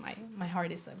definitely my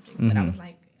hardest subject, but I was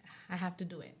like, I have to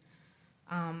do it.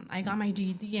 I got my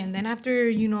GED, and then after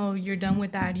you're done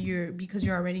with that, because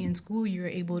you're already in school, you're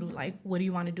able to like, what do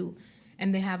you want to do?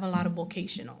 And they have a lot of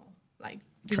vocational like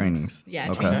trainings.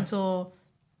 Yeah, okay. Training. So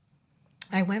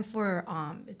I went for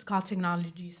it's called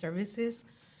technology services,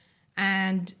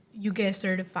 and you get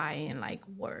certified in like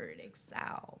Word,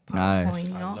 Excel, PowerPoint.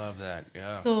 Nice. I love that.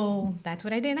 Yeah. So that's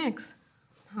what I did next.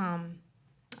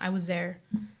 I was there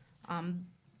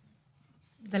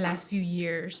the last few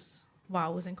years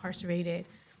while I was incarcerated.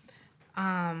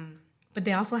 But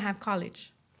they also have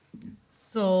college.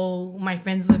 So my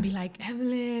friends would be like,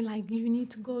 Evelyn, like, you need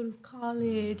to go to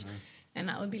college. And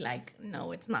I would be like,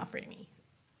 no, it's not for me.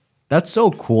 That's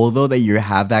so cool, though, that you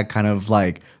have that kind of,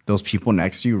 like, those people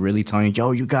next to you really telling you,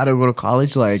 yo, you got to go to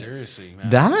college. Like, seriously,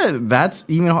 man. That's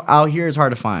even out here is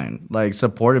hard to find. Like,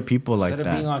 supportive people like that.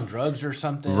 Instead of being on drugs or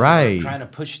something, right? Trying to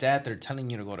push that, they're telling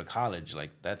you to go to college. Like,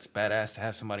 that's badass to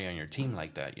have somebody on your team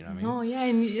like that. You know what I mean? No, yeah,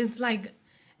 and it's like,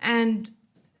 and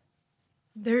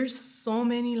there's so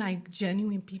many like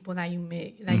genuine people that you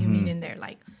meet in there,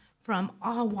 like from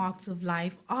all walks of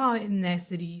life, all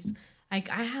ethnicities. Like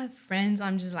I have friends,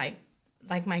 I'm just like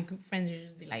my friends are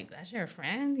just be like, that's your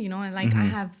friend, and like I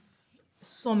have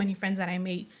so many friends that I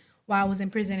made while I was in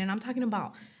prison, and I'm talking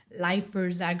about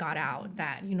lifers that got out,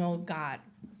 that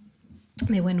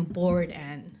they went aboard,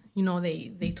 and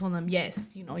they told them, yes,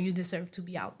 you deserve to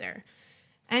be out there,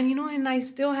 and and I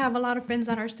still have a lot of friends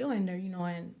that are still in there,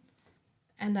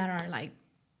 and that are like,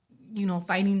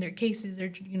 fighting their cases.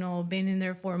 They're, been in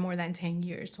there for more than 10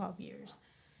 years, 12 years.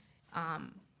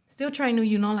 Still trying to,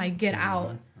 like get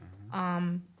out.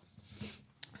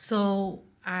 So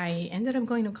I ended up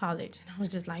going to college, and I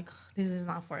was just like, this is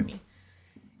not for me.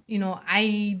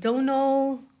 I don't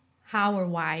know how or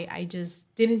why. I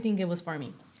just didn't think it was for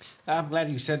me. I'm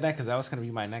glad you said that, because that was going to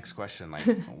be my next question. Like,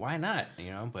 why not?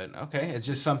 But okay, it's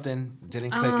just something didn't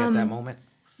click at that moment.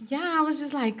 Yeah, I was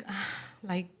just like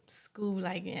school,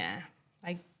 like, yeah,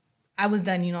 like I was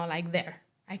done, like there.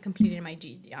 I completed my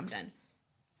GED, I'm done.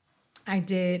 I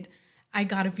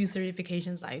got a few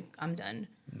certifications, like I'm done.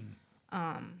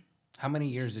 How many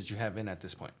years did you have in at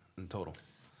this point in total?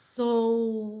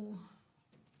 So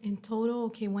in total,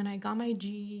 okay, when I got my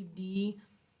GED,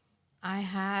 I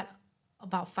had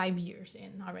about 5 years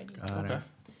in already. Okay.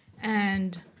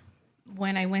 And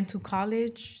when I went to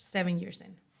college, 7 years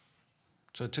in.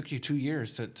 So it took you 2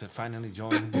 years to finally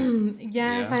join.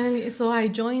 Yeah, finally. So I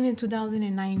joined in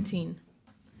 2019.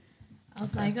 I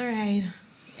was like, all right.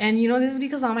 And, this is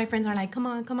because all my friends are like, come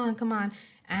on.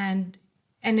 And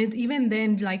even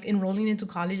then, like, enrolling into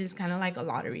college is kind of like a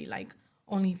lottery. Like,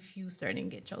 only few certain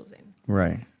get chosen.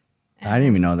 Right. And I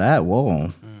didn't even know that.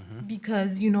 Whoa.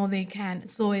 Because, they can.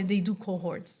 So they do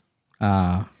cohorts.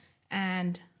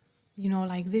 And,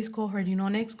 like this cohort,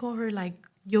 next cohort, like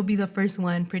you'll be the first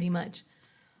one pretty much.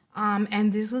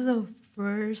 And this was the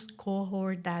first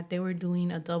cohort that they were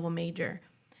doing a double major,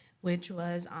 which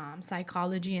was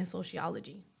psychology and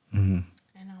sociology. And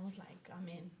I was like, I'm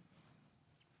in.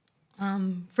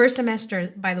 First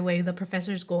semester, by the way, the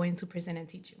professors go into prison and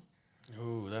teach you.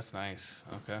 Ooh, that's nice.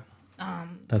 Okay.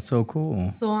 That's so cool.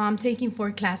 So I'm taking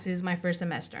 4 classes my first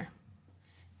semester.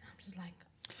 I'm just like,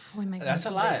 how am I going to do That's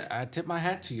a lot. this? I tip my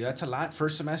hat to you. That's a lot.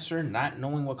 First semester, not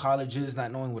knowing what college is,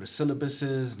 not knowing what a syllabus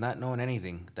is, not knowing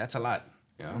anything. That's a lot.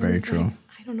 Yeah. Very true. Like,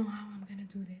 I don't know how I'm going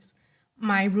to do this.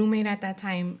 My roommate at that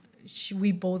time,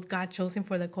 we both got chosen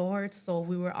for the cohort, so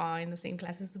we were all in the same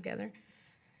classes together.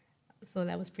 So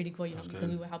that was pretty cool, because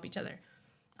we would help each other.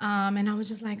 And I was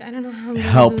just like, I don't know how I'm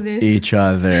going to do this. Each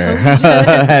other.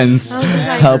 Hence,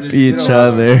 help each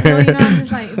other. No, I'm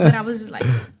just like, but I was just like,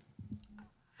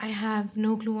 I have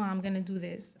no clue how I'm going to do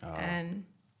this. And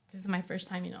this is my first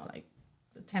time, like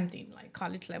attempting like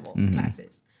college level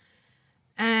classes.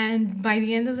 And by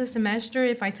the end of the semester,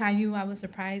 if I tell you I was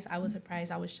surprised, I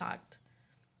was shocked.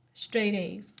 Straight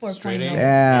A's, 4.0.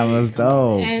 Damn, that's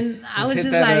dope. And I was hit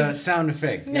just that, like, sound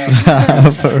effect. and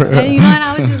and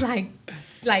I was just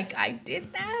like I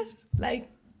did that, like,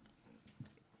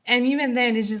 and even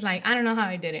then it's just like I don't know how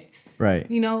I did it. Right.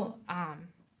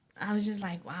 I was just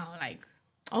like, wow, like,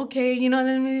 okay,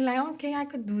 then really like, okay, I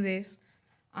could do this.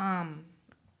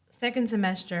 Second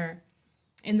semester,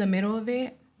 in the middle of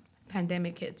it,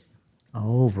 pandemic hits.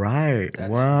 Oh, right.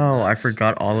 Wow, I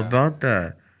forgot all about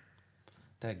that.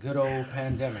 That good old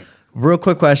pandemic. Real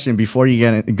quick question before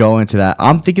you go into that.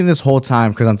 I'm thinking this whole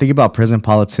time, because I'm thinking about prison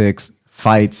politics,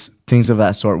 fights, things of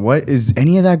that sort. What is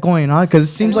any of that going on? Because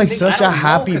it seems like such a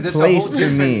happy place to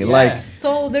me. Like,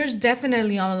 so there's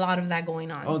definitely a lot of that going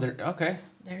on. Oh, okay.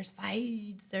 There's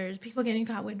fights. There's people getting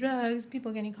caught with drugs.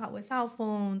 People getting caught with cell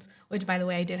phones. Which, by the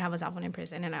way, I did have a cell phone in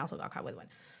prison, and I also got caught with one.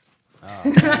 Oh,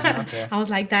 okay. I was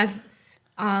like, that's,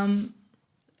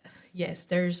 yes,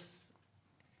 there's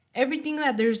everything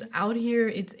that there's out here.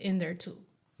 It's in there too.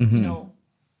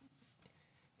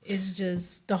 It's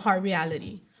just the hard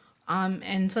reality.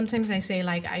 And sometimes I say,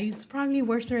 like, it's probably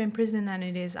worse there in prison than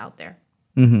it is out there.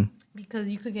 Because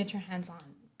you could get your hands on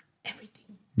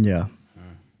everything. Yeah.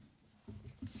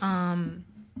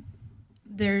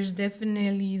 There's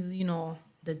definitely,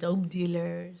 the dope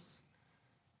dealers,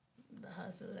 the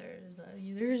hustlers.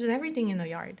 There's everything in the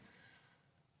yard.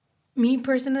 Me,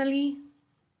 personally,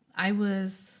 I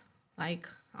was, like,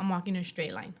 I'm walking a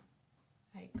straight line.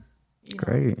 Like,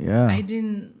 Great, yeah. I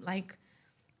didn't, like...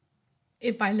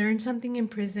 If I learned something in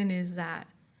prison is that,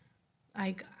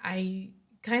 like, I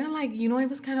kind of like, it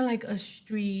was kind of like a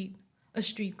street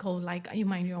code, like you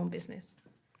mind your own business.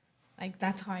 Like,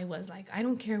 that's how I was. Like, I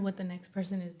don't care what the next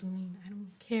person is doing. I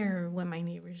don't care what my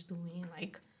neighbor's doing.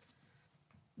 Like,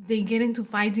 they get into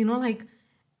fights, like,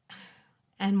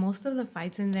 and most of the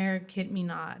fights in there, kid me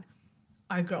not,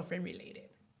 are girlfriend related.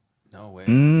 No way.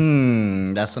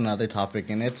 That's another topic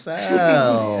in itself.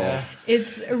 Yeah.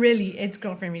 It's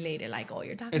girlfriend related. Like, oh,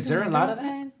 you're talking. Is there a lot of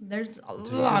that? There's a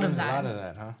lot of that. There's a lot of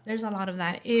that, huh? There's a lot of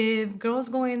that. If girls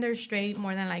go in there straight,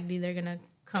 more than likely they're gonna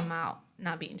come out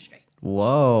not being straight.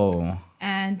 Whoa.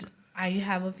 And I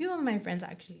have a few of my friends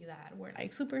actually that were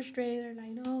like super straight. They're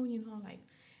like, no, like,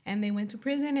 and they went to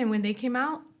prison, and when they came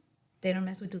out, they don't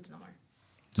mess with dudes no more.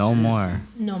 No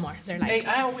more. They're like, hey,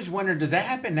 I always wonder, does that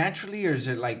happen naturally, or is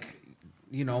it like,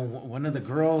 one of the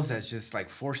girls that's just like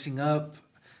forcing up?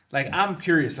 Like, I'm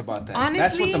curious about that. Honestly,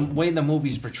 that's what the way the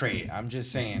movies portray it. I'm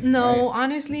just saying. No, right?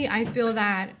 Honestly, I feel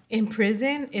that in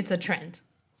prison, it's a trend.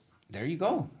 There you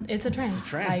go. It's a trend. It's a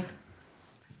trend. Like,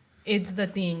 it's the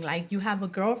thing. Like, you have a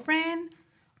girlfriend,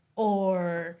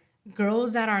 or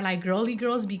girls that are like girly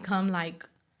girls become like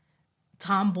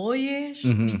tomboyish,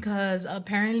 because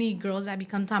apparently girls that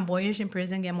become tomboyish in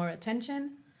prison get more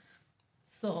attention.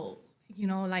 So,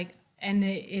 like, and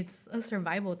it's a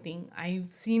survival thing.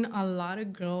 I've seen a lot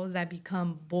of girls that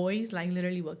become boys, like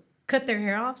literally will cut their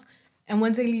hair off, and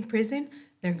once they leave prison,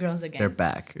 they're girls again. They're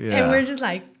back. Yeah. And we're just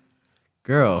like,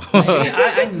 girl. See,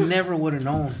 I never would have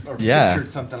known or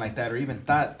pictured something like that, or even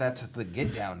thought that's the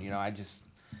get down.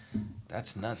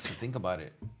 That's nuts to think about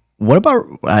it. What about,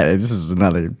 this is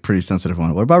another pretty sensitive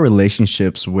one. What about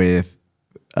relationships with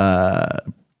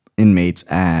inmates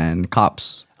and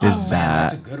cops?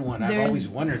 That's a good one. I've always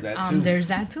wondered that too. There's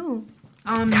that too.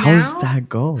 How does that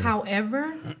go?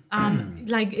 However,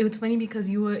 like, it was funny because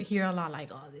you would hear a lot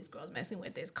like, oh, this girl's messing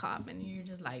with this cop, and you're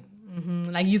just like,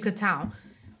 like, you could tell.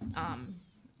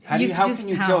 How can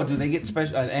you tell? Do they get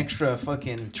an extra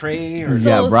fucking tray or?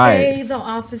 So say the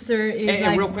officer is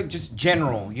and real quick, just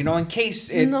general, in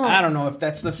case I don't know if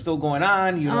that stuff's still going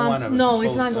on. You don't want to. No,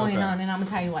 it's not going on, and I'm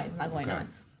gonna tell you why it's not going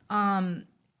on.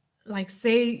 Like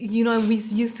say,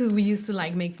 we used to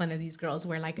like make fun of these girls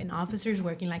where like an officer's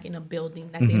working like in a building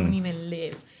that they don't even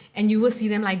live, and you will see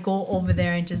them like go over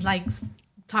there and just like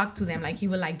talk to them, like he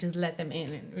would like just let them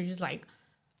in, and we're just like,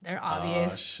 they're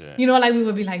obvious. Oh, shit. Like we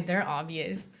would be like, they're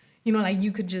obvious. Like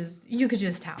you could just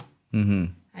tell. Mm-hmm.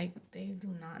 Like they do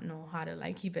not know how to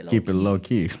like keep it low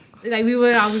key. Like we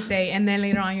would always say, and then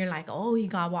later on you're like, oh, he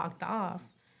got walked off,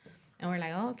 and we're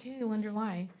like, oh, okay, I wonder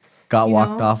why. Got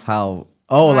walked off? How?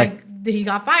 Oh, like he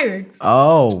got fired.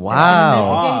 Oh,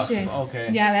 wow. Okay.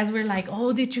 Yeah, that's where like,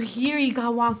 oh, did you hear he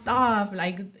got walked off?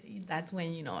 Like that's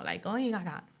when like, oh, he got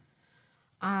caught.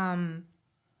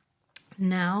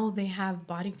 Now they have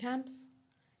body cams,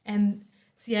 and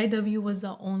CIW was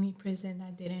the only prison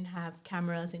that didn't have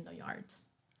cameras in the yards.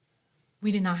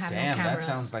 We did not have no cameras. That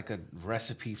sounds like a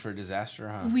recipe for disaster,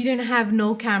 huh? We didn't have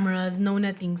no cameras, no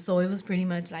nothing. So it was pretty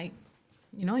much like,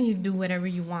 you do whatever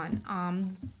you want.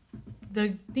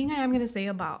 The thing I am gonna say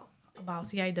about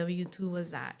CIW too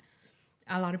was that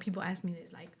a lot of people ask me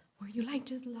this, like, were you like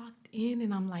just locked in?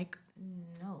 And I'm like,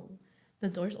 no. The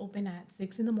doors open at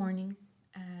 6 a.m,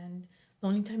 and the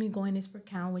only time you go in is for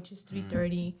count, which is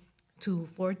 3:30 to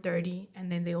 4:30, and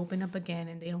then they open up again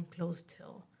and they don't close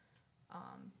till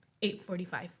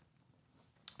 8:45.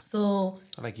 So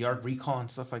like yard recall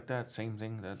and stuff like that, same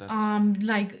thing.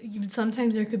 Like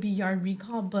sometimes there could be yard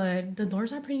recall, but the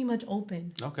doors are pretty much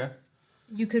open. Okay.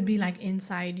 You could be like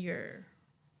inside your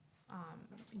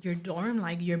dorm,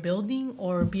 like your building,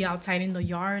 or be outside in the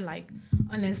yard, like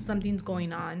unless something's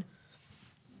going on.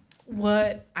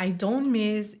 What I don't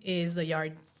miss is the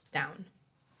yards down.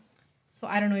 So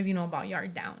I don't know if you know about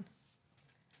yard down.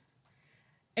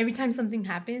 Every time something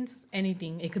happens,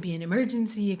 anything, it could be an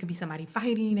emergency, it could be somebody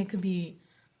fighting, it could be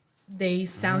they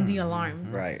sound the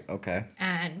alarm. Right, okay.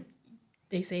 And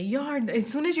they say, yard, as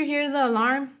soon as you hear the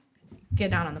alarm,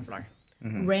 get down on the floor.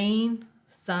 Mm-hmm. Rain,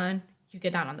 sun, you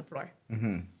get down on the floor.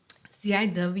 Mm-hmm.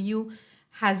 CIW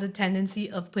has a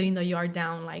tendency of putting the yard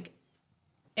down like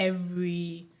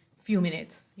every few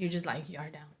minutes. You're just like,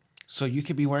 yard down. So you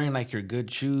could be wearing like your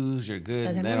good shoes, your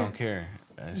good, they don't care.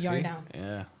 Yard down.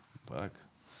 Yeah, fuck.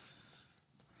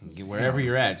 Wherever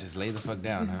you're at, just lay the fuck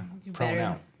down, huh?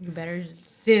 You better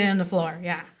sit on the floor,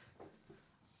 yeah.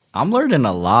 I'm learning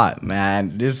a lot,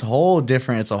 man. It's a whole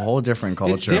different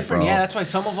culture. It's different, bro. Yeah. That's why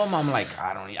some of them I'm like,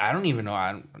 I don't even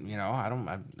know.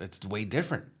 It's way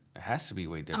different. It has to be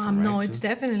way different. No, right, it's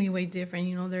definitely way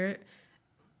different.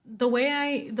 The way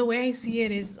I see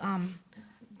it is,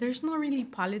 there's not really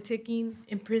politicking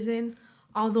in prison.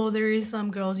 Although there is some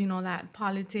girls, that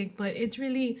politic, but it's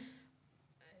really,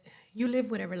 you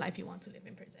live whatever life you want to live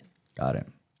in prison. Got it.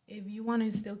 If you want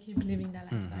to still keep living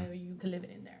that lifestyle, you can live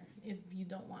it in there. If you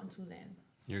don't want to, then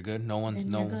you're good.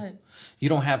 You're good. You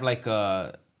don't have like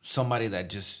somebody that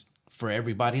just for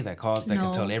everybody that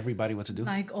can tell everybody what to do.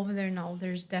 Like over there, no.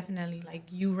 There's definitely like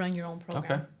you run your own program.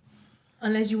 Okay.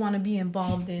 Unless you want to be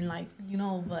involved in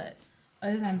but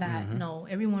other than that, no.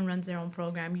 Everyone runs their own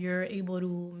program. You're able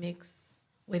to mix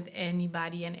with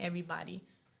anybody and everybody.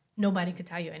 Nobody could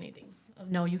tell you anything.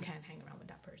 No, you can't hang around with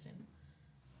that person.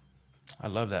 I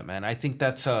love that, man. I think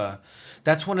that's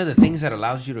one of the things that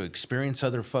allows you to experience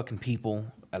other fucking people,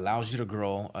 allows you to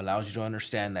grow, allows you to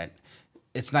understand that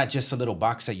it's not just a little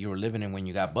box that you were living in when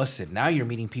you got busted. Now you're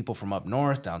meeting people from up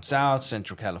north, down south,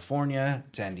 Central California,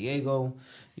 San Diego.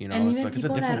 And it's like it's a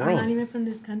different world. Are not even from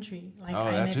this country. Like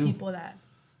I met people that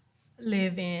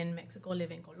live in Mexico,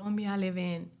 live in Colombia, live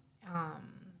in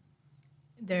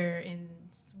they're in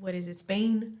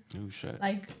Spain. Oh shit.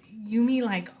 Like you meet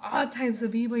like all types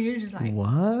of people. You're just like,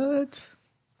 what?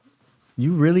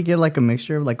 You really get like a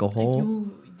mixture of like a whole.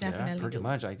 You definitely pretty do.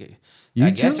 much. I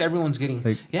guess everyone's getting.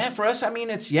 Like, for us. I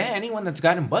mean, it's anyone that's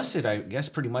gotten busted. I guess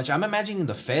pretty much. I'm imagining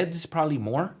the feds probably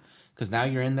more because now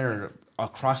you're in there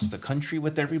across the country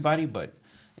with everybody. But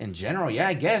in general,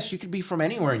 I guess you could be from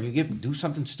anywhere and you do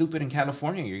something stupid in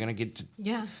California. You're gonna get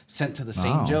sent to the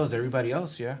same jail as everybody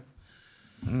else. Yeah.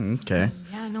 Okay.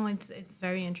 Yeah, no, it's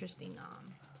very interesting.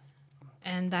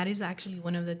 And that is actually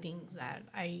one of the things that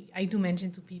I do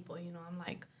mention to people. I'm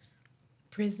like,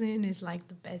 prison is like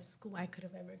the best school I could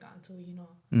have ever gone to.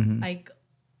 Like,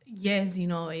 yes,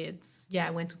 it's I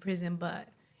went to prison, but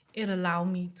it allowed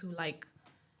me to like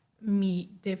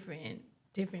meet different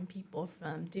people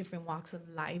from different walks of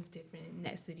life, different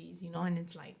ethnicities. And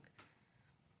it's like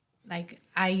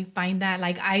I find that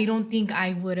like I don't think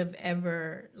I would have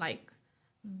ever like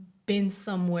been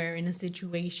somewhere in a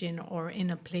situation or in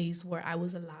a place where I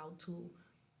was allowed to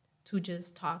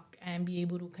just talk and be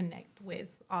able to connect with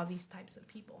all these types of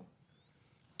people.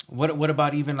 What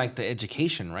about even like the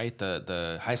education, right?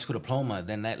 The high school diploma,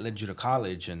 then that led you to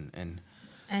college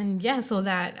And yeah, so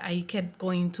that I kept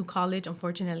going to college.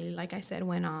 Unfortunately, like I said,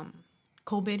 when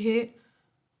COVID hit,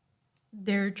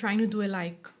 they're trying to do it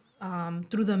like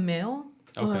through the mail.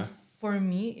 Okay. But for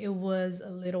me, it was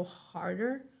a little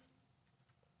harder.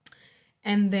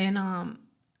 And then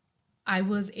I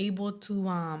was able to,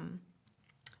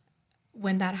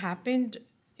 when that happened,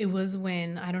 it was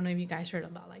when, I don't know if you guys heard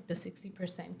about like the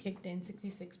 60% kicked in,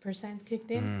 66%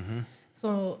 kicked in. Mm-hmm.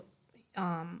 So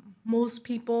most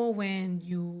people, when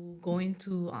you go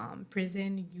into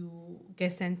prison, you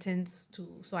get sentenced to,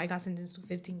 so I got sentenced to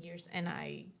 15 years and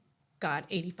I got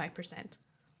 85%.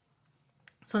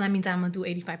 So that means I'm going to do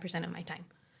 85% of my time.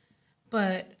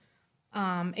 But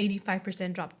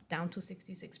 85% dropped down to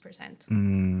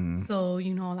 66%. So,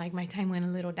 you know, like my time went a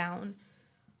little down.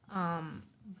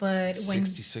 But when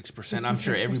 66%, I'm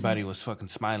sure everybody was fucking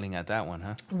smiling at that one,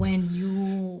 huh? When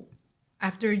you,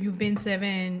 after you've been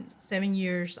seven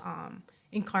years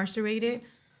incarcerated,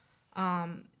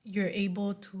 you're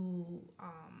able to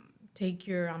take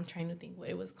your, I'm trying to think what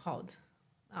it was called.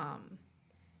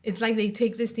 It's like they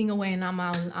take this thing away and I'm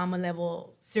a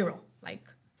level 0. Like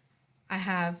I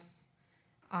have,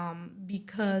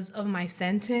 because of my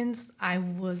sentence, I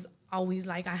was always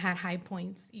like, I had high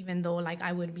points, even though like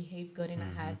I would behave good and I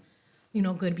had, you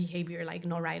know, good behavior, like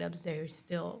no write-ups, there's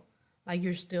still, like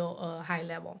you're still a high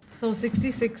level. So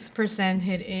 66%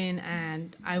 hit in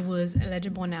and I was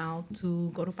eligible now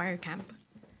to go to fire camp.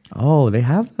 Oh, they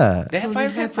have that. They have So fire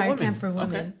they camp have fire camp for for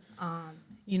women. Okay.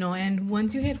 You know, and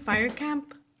once you hit fire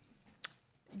camp,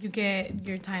 you get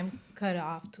your time cut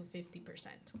off to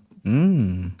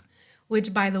 50%.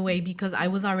 Which, by the way, because I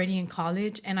was already in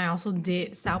college and I also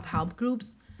did self-help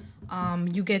groups,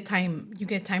 you get time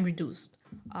reduced.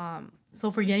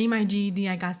 So for getting my GED,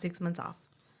 I got 6 months off.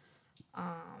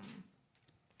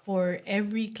 For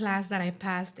every class that I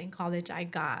passed in college, I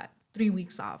got 3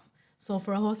 weeks off. So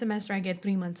for a whole semester, I get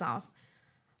 3 months off.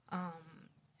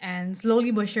 And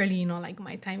slowly but surely, you know, like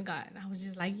my time I was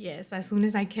just like, yes. As soon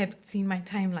as I kept seeing my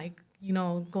time, like, you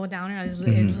know, go down,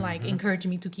 it's like encouraging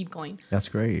me to keep going. That's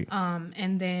great.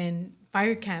 And then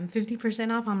fire camp,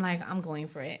 50% off. I'm like, I'm going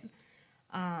for it.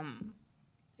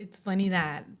 It's funny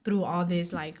that through all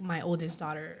this, like my oldest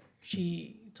daughter,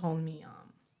 she told me,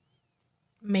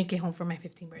 make it home for my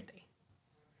 15th birthday.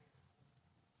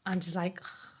 I'm just like,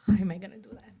 how am I gonna do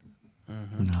that?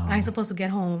 No. I'm supposed to get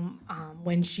home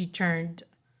when she turned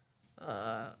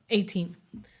 18.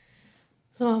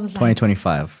 So I was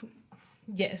 2025.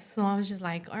 Yes. So I was just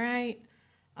like, all right.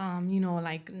 You know,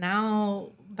 like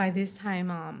now by this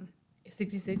time,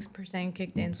 66%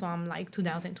 kicked in. So I'm like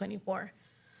 2024.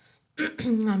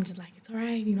 I'm just like, it's all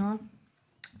right. You know,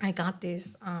 I got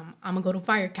this. I'm going to go to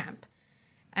fire camp.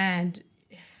 And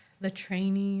the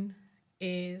training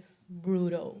is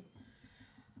brutal.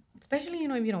 Especially, you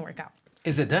know, if you don't work out.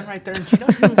 Is it done right there in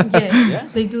Cheeto? Yes. Yeah?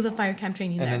 They do the fire camp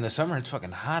training And there. in the summer, it's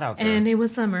fucking hot out there. And it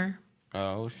was summer.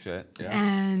 Oh, shit. Yeah.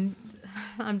 And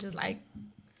I'm just like,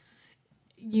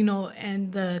 you know,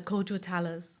 and the coach would tell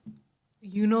us,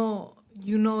 you know,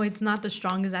 it's not the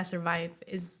strongest that survive.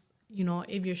 Is, you know,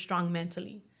 if you're strong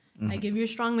mentally. Like if you're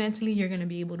strong mentally, you're gonna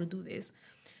be able to do this.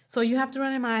 So you have to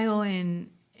run a mile in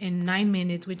 9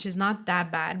 minutes, which is not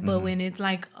that bad. But when it's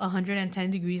like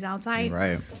 110 degrees outside,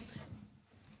 Right.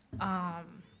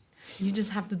 you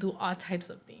just have to do all types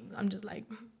of things. I'm just like,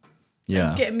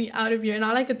 Yeah. get me out of here. And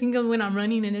all I could think of when I'm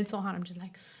running and it's so hot, I'm just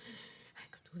like, I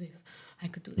could do this. I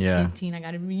could do this. Yeah. 15. I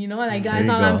gotta, you know, like There that's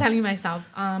you all I'm go. telling myself.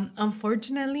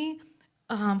 Unfortunately,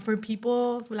 for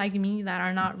people like me that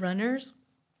are not runners,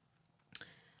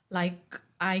 like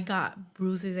I got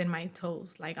bruises in my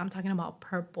toes. Like I'm talking about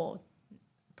purple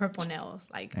nails.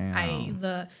 Like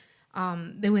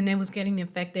they when it was getting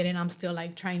infected and I'm still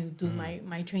like trying to do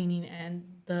my training and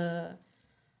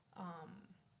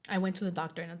I went to the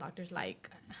doctor and the doctor's like,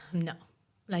 no,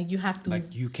 like you have to,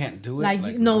 Like, you can't do it? like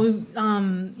no,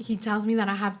 he tells me that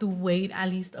I have to wait at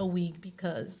least a week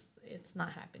because it's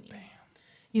not happening. Damn.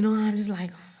 You know, I'm just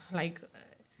like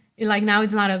now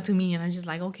it's not up to me and I'm just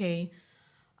like, okay.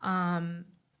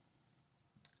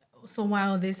 So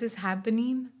while this is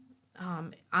happening,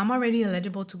 I'm already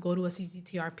eligible to go to a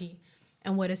CCTRP.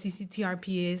 And what a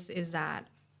CCTRP is that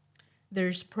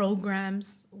there's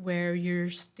programs where you're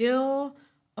still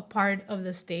a part of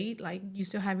the state, like you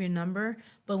still have your number,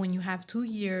 but when you have 2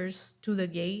 years to the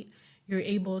gate, you're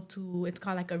able to, it's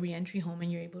called like a reentry home and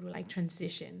you're able to like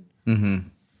transition.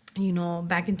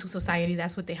 back into society.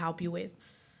 That's what they help you with.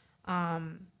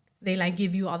 They like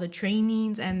give you all the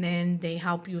trainings, and then they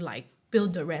help you like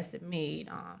build the resume,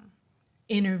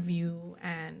 interview,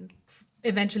 and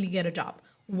eventually get a job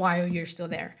while you're still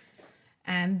there.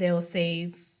 And they'll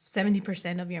save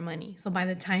 70% of your money. So by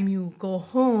the time you go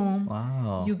home,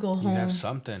 you go home, you have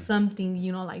something,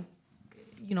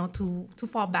 to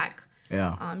fall back.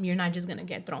 Yeah. You're not just gonna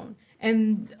get thrown.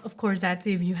 And of course, that's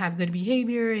if you have good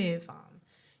behavior, if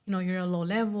you're a low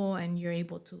level and you're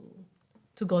able to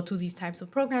go to these types of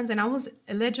programs. And I was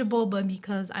eligible, but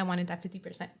because I wanted that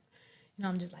 50%,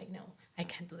 I'm just like, no, I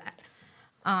can't do that.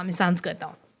 It sounds good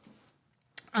though.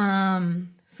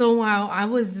 So while I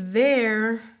was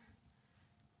there,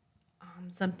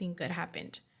 something good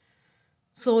happened.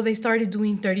 So they started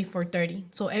doing 30 for 30.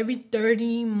 So every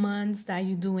 30 months that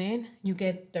you do in, you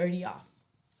get 30 off,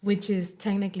 which is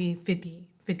technically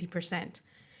 50%.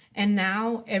 And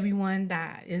now everyone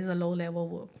that is a low level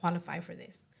will qualify for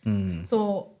this.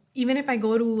 So even if I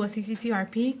go to a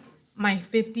CCTRP, my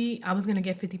 50, I was going to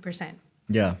get 50%.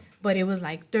 Yeah. But it was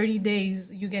like 30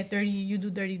 days, you get 30, you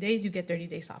do 30 days, you get 30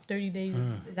 days off. 30 days,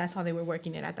 that's how they were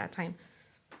working it at that time.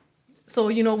 So,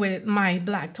 with my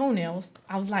black toenails,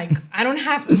 I was like, I don't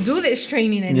have to do this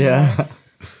training anymore.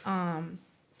 Yeah.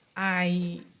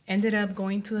 I ended up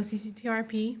going to a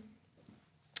CCTRP.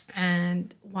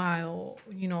 And while,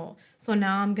 so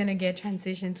now I'm going to get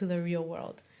transitioned to the real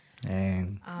world.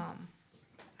 Dang.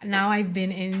 Now I've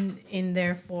been in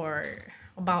there for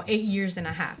about 8 years and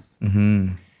a half.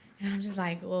 Mm-hmm. And I'm just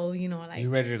like, well, you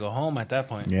ready to go home at that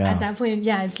point? Yeah. At that point,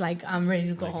 yeah, it's like I'm ready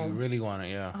to go home. You really want it,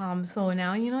 yeah. So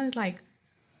now, it's like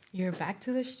you're back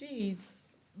to the streets,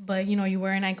 but you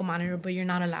wear an ankle monitor, but you're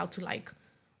not allowed to like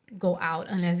go out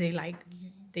unless they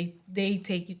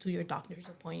take you to your doctor's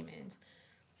appointments.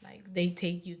 Like they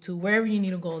take you to wherever you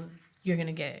need to go, you're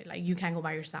gonna get it. Like you can't go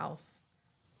by yourself.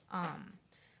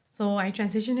 So I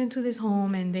transitioned into this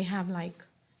home, and they have like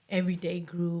everyday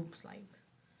groups. Like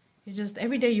it's just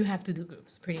every day you have to do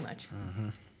groups, pretty much. Mm-hmm.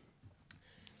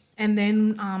 And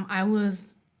then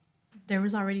there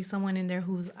was already someone in there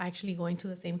who's actually going to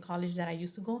the same college that I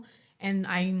used to go, and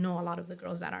I know a lot of the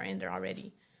girls that are in there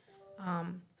already.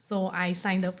 So I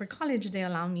signed up for college. They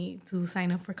allow me to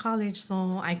sign up for college,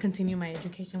 so I continue my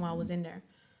education while I was in there.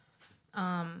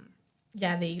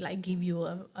 Yeah, they like give you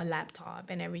a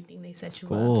laptop and everything. They set you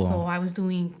up. So I was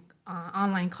doing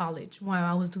online college while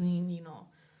I was doing,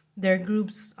 their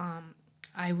groups.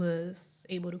 I was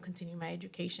able to continue my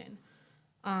education.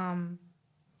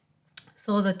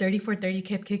 So the 30 for 30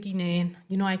 kept kicking in.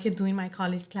 I kept doing my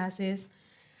college classes.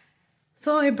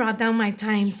 So it brought down my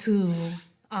time to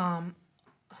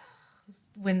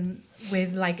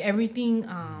with like everything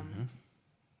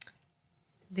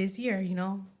this year,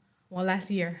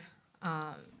 last year.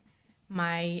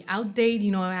 My out date,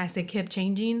 as it kept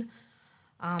changing.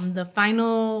 My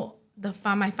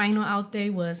final out day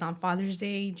was on Father's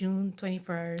Day, June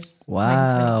 21st.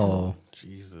 Wow.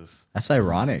 Jesus. That's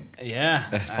ironic. Yeah.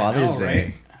 Father's Day.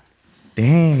 Right?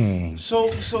 Dang.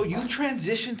 So you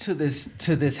transitioned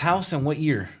to this house in what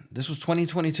year? This was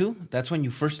 2022? That's when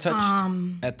you first touched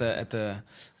at the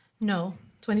No,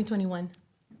 2021.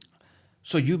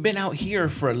 So you've been out here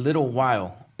for a little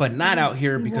while, but not out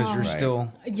here because you're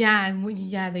still... Yeah,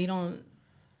 they don't...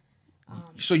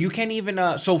 So you can't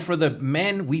even... so for the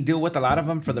men, we deal with a lot of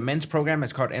them. For the men's program,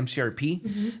 it's called MCRP.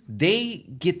 Mm-hmm. They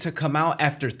get to come out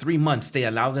after 3 months. They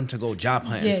allow them to go job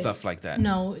hunt and stuff like that.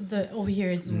 No, over here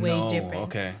it's way different.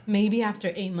 Okay. Maybe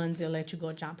after 8 months, they'll let you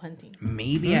go job hunting.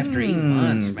 Maybe after 8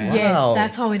 months, man. Yes,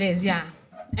 that's how it is, yeah.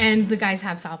 And the guys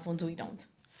have cell phones, we don't.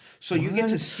 So you get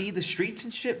to see the streets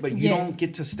and shit, but you don't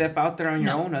get to step out there on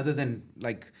your own other than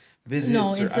like visits?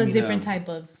 No, it's a different type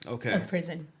of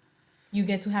prison. You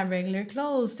get to have regular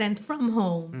clothes sent from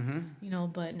home,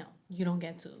 but no, you don't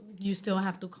get to. You still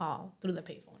have to call through the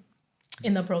payphone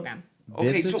in the program.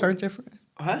 Okay, visits are different?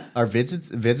 Huh? Are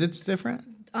visits different?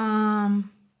 Well,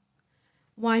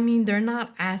 I mean, they're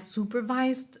not as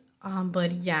supervised,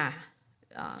 but yeah,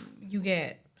 you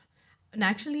get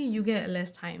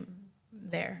less time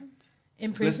there.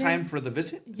 In prison, less time for the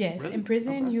visit? Yes, really? In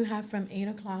prison you have from 8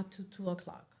 o'clock to 2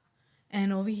 o'clock.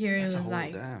 And over here it was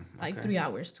like 3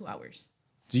 hours, 2 hours.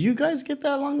 Do you guys get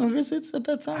that long of visits at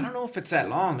that time? I don't know if it's that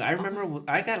long. I remember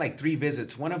I got like 3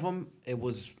 visits. One of them, it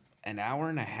was an hour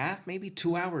and a half, maybe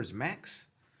 2 hours max.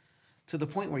 To the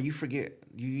point where you forget,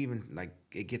 you even like,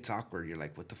 it gets awkward. You're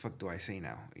like, what the fuck do I say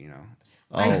now?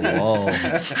 Oh, whoa.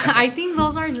 I think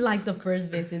those are like the first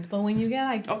visits. But when you get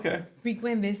like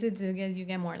frequent visits, you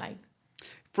get more like.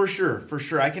 For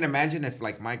sure. I can imagine if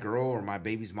like my girl or my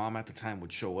baby's mom at the time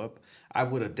would show up, I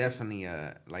would have definitely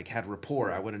like had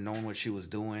rapport. I would have known what she was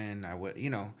doing. I would,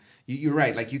 you're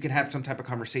right. Like you can have some type of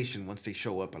conversation once they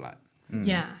show up a lot.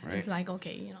 Yeah, right? it's like,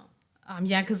 okay,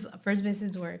 yeah, because first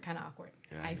visits were kind of awkward.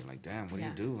 Yeah, you're like, damn, what do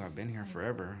you do? I've been here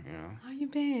forever, How you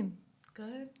been?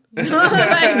 Good. Like,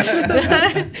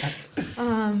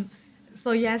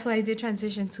 so I did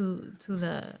transition to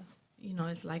the,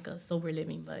 it's like a sober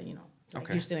living, but like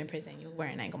you're still in prison, you wear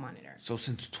an ankle monitor. So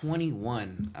since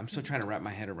 21, I'm still trying to wrap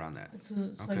my head around that. So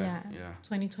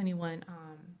 2021.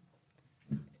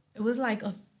 It was like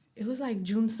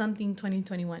June something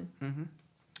 2021.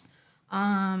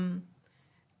 Mm-hmm.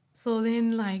 So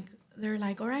then like they're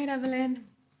like, all right, Evelyn,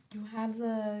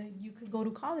 you could go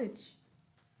to college.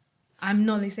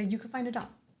 No, they said you could find a job.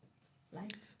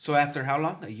 Like. So after how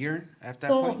long? A year after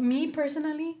that point? So me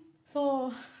personally,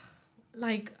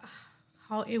 like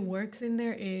how it works in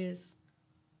there is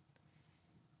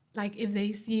like if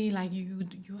they see like you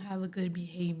have a good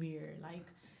behavior, like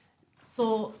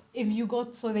so if you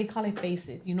go, so they call it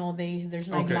phases, there's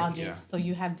like lodges. Yeah. So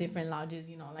you have different lodges,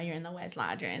 like you're in the West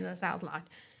Lodge, you're in the South Lodge.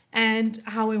 And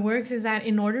how it works is that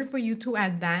in order for you to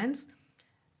advance,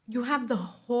 you have the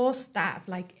whole staff,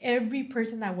 like every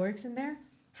person that works in there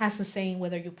has a saying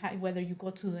whether you go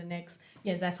to the next.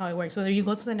 Yes, that's how it works. Whether you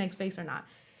go to the next phase or not.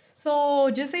 So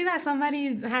just say that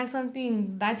somebody has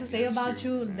something bad to say about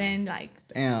you, then like.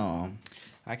 Damn.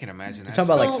 I can imagine that. You're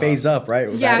talking about like phase up, right?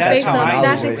 Yeah, that's phase how up.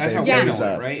 that's how yeah. we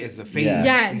know it, right? It's the phase.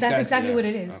 Yeah, that's exactly what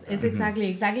it is. Okay. It's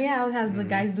exactly how the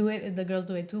guys do it, the girls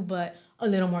do it too, but a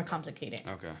little more complicated.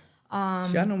 Okay.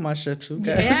 See, I know my shit too,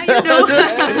 guys. Yeah, you know.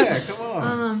 Yeah, come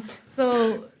on.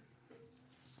 So,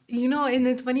 and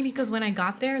it's funny because when I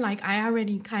got there, like I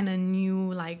already kind of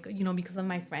knew, like, because of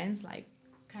my friends, like,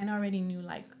 kind of already knew,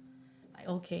 like,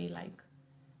 okay, like,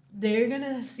 they're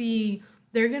gonna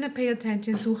pay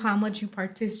attention to how much you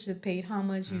participate, how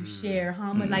much you share,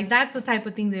 how much, like, that's the type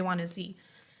of things they want to see.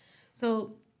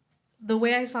 So, the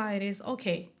way I saw it is,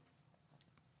 okay,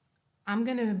 I'm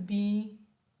gonna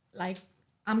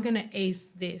ace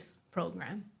this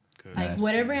program. Good. Like,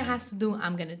 whatever it has to do,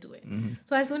 I'm going to do it. Mm-hmm.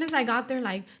 So as soon as I got there,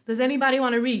 like, does anybody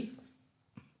want to read?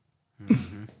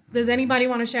 Mm-hmm. Does anybody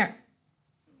want to share?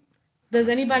 Does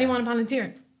anybody want to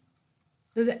volunteer?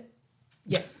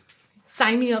 Yes.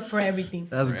 Sign me up for everything.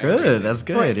 That's good. That's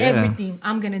good. For everything.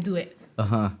 I'm going to do it.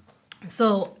 Uh-huh.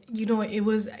 So, it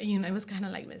was kind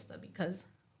of like messed up because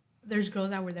there's girls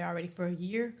that were there already for a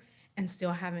year and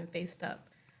still haven't faced up.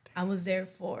 I was there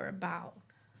for about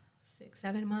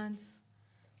 6-7 months.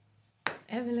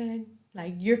 Evelyn,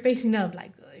 like, you're facing up,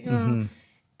 like, Mm-hmm.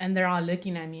 and they're all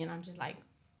looking at me, and I'm just like,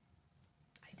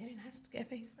 I didn't ask to get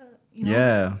faced up,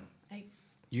 Yeah. Like,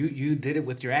 you did it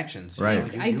with your actions,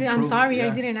 right? I'm sorry, I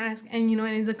didn't ask, and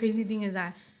and the crazy thing is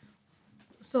that,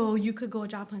 so you could go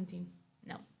job hunting.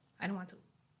 No, I don't want to.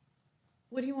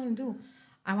 What do you want to do?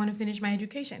 I want to finish my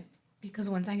education because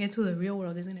once I get to the real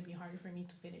world, it's gonna be harder for me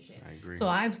to finish it. I agree. So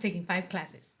I was taking 5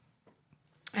 classes.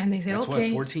 And they said, that's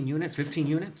okay. What, 14 units, 15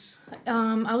 units?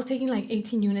 I was taking like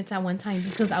 18 units at one time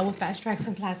because I would fast track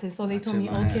some classes. So they told me,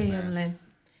 okay, Evelyn,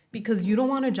 because you don't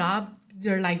want a job,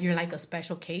 you're like a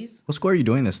special case. What school are you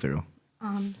doing this through?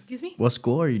 Excuse me? What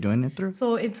school are you doing it through?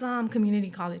 So it's community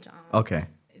college. Okay.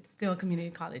 It's still a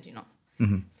community college,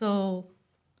 Mm-hmm. So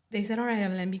they said, all right,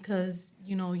 Evelyn, because,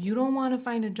 you don't want to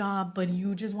find a job, but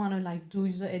you just want to like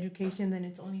do the education, then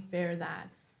it's only fair that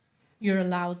you're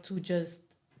allowed to just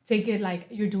take it like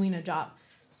you're doing a job.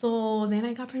 So then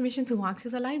I got permission to walk to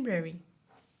the library.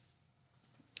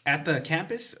 At the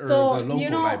campus or so, the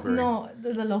local library? No,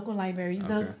 the local library. Okay.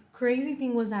 The crazy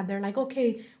thing was that they're like,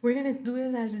 okay, we're going to do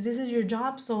this as this is your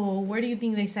job. So where do you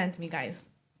think they sent me, guys?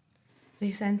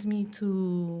 They sent me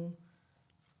to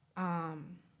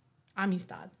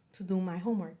Amistad to do my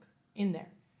homework in there.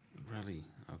 Really?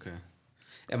 Okay.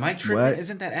 Am I tripping? What?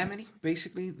 Isn't that Amity,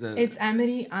 basically? It's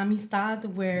Amity,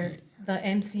 Amistad, where the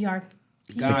MCR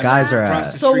the guys are at.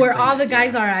 So where all the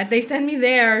guys are at. They send me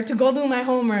there to go do my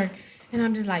homework. And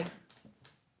I'm just like,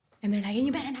 and they're like, and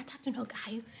you better not talk to no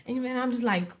guys. And I'm just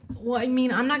like, well, I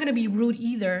mean, I'm not going to be rude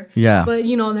either. Yeah. But,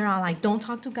 they're all like, don't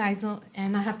talk to guys.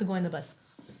 And I have to go in the bus.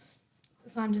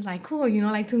 So I'm just like, cool.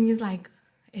 Like, to me, it's like,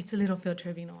 it's a little field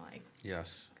trip, like.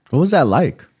 Yes. What was that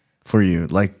like for you?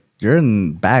 Like, you're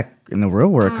back in the real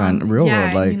world, world.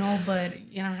 Like, but,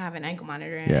 I have an ankle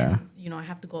monitor. And, I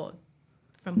have to go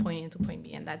from point A to point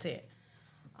B, and that's it.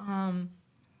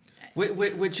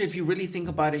 Which, if you really think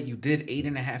about it, you did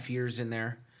 8.5 years in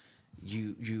there.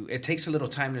 It takes a little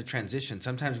time to transition.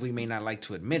 Sometimes we may not like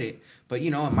to admit it, but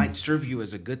it might serve you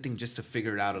as a good thing just to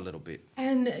figure it out a little bit.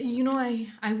 And And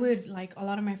I would like a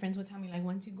lot of my friends would tell me like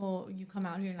once you come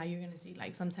out here, like you're gonna see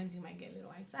like sometimes you might get a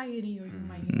little anxiety or you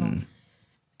might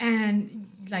and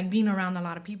like being around a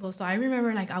lot of people. So I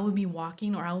remember like I would be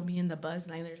walking or I would be in the bus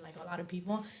like there's like a lot of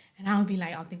people and I would be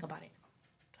like I'll think about it.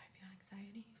 Do I feel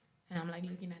anxiety? And I'm like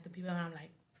looking at the people and I'm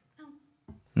like, no.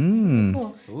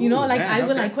 Cool. Ooh, I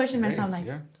would like question myself like,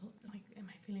 am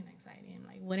I feeling anxiety? And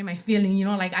like what am I feeling?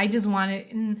 Like I just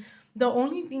wanted. And the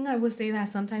only thing I would say that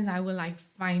sometimes I would like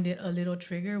find it a little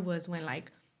trigger was when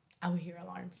like I would hear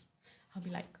alarms. I'll be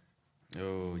like,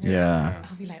 oh yeah.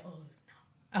 I'll be like, oh no.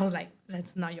 I was like,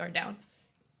 let's not yard down.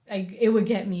 Like it would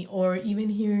get me, or even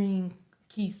hearing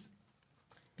keys,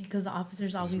 because the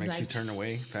officers always makes like you turn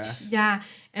away fast. Yeah,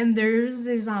 and there's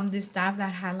this staff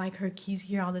that had like her keys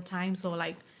here all the time, so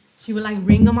like she would like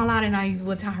ring them a lot, and I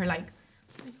would tell her like,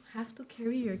 you have to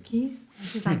carry your keys. And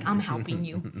she's like, I'm helping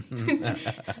you.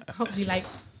 I'll be like,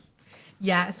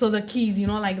 yeah. So the keys,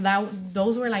 like that.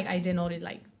 Those were like I did notice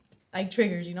like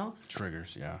triggers,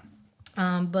 Triggers, yeah.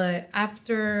 But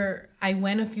after I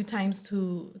went a few times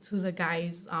to the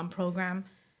guys' program,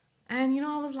 and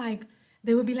I was like,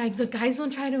 they would be like, the guys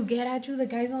don't try to get at you, the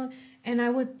guys don't, and I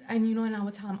would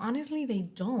tell them honestly they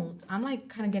don't. I'm like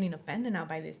kind of getting offended now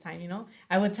by this time,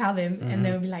 I would tell them, and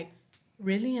they would be like,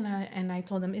 really, and I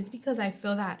told them it's because I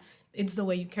feel that it's the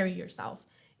way you carry yourself.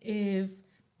 If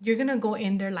you're gonna go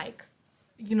in there like,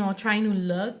 trying to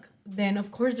look, then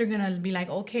of course they're gonna be like,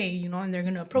 okay, and they're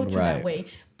gonna approach you that way,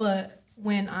 but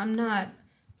when I'm not,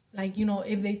 like,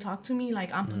 if they talk to me,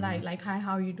 like, I'm polite, like, hi,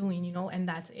 how are you doing, and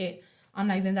that's it. I'm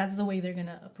like, then that's the way they're going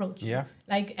to approach you. Yeah.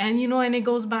 Like, and, and it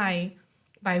goes by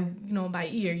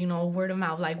ear, word of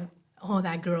mouth, like, oh,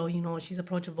 that girl, she's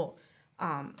approachable.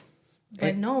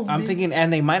 But no. I'm thinking,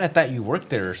 and they might have thought you worked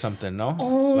there or something, no?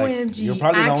 OMG. Like, you're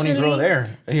probably the only girl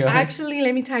there. Actually,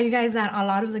 let me tell you guys that a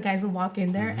lot of the guys would walk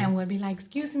in there and would be like,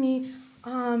 excuse me,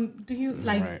 do you,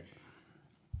 like... Right.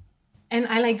 And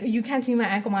I like, you can't see my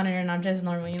ankle monitor and I'm just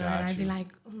normal, and I'd be like,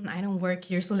 I don't work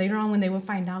here. So later on when they would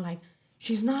find out, like,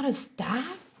 she's not a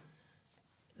staff,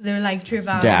 they're like trip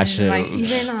out. And, like,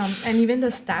 even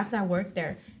the staff that worked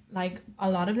there, like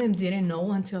a lot of them didn't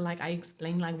know until like I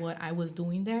explained like what I was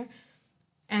doing there.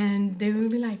 And they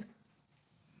would be like,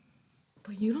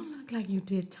 but you don't look like you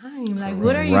did time. Like,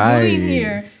 what are you doing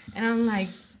here? And I'm like,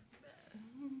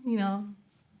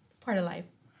 part of life.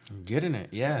 Getting it.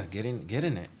 Yeah, getting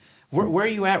it. Where are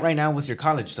you at right now with your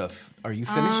college stuff? Are you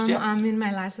finished yet? I'm in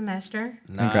my last semester.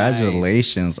 Nice.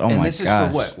 Congratulations. Oh my gosh. And this is for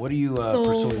what? What are you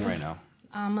pursuing right now?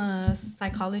 I'm a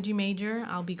psychology major.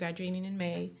 I'll be graduating in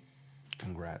May.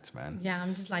 Congrats, man. Yeah,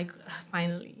 I'm just like,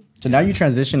 finally. So now you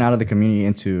transition out of the community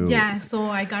into... Yeah, so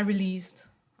I got released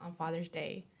on Father's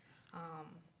Day.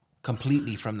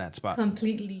 Completely from that spot?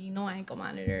 Completely. No ankle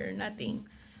monitor, nothing.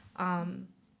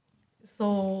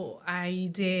 So I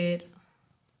did...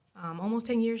 almost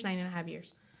 10 years, 9.5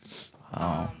 years.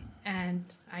 Wow. And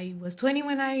I was 20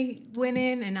 when I went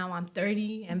in, and now I'm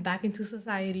 30 and back into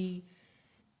society.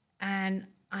 And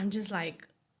I'm just like,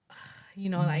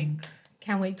 like,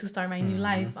 can't wait to start my new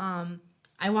life.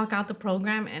 I walk out the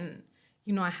program and,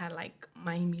 I had like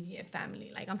my immediate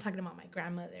family. Like, I'm talking about my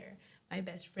grandmother, my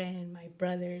best friend, my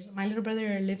brothers. My little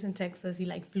brother lives in Texas. He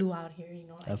like flew out here,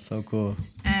 Like, that's so cool.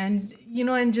 And,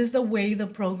 and just the way the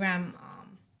program,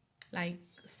 like,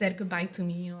 said goodbye to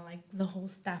me, like the whole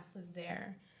staff was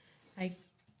there, like,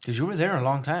 because you were there a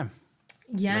long time.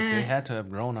 Yeah, like they had to have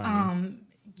grown on you.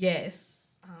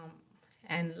 Yes,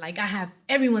 and like I have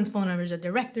everyone's phone numbers, the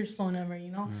director's phone number,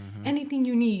 anything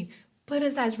you need, put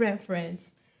us as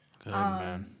reference. Good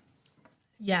man.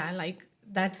 Yeah, like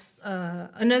that's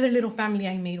another little family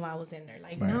I made while I was in there.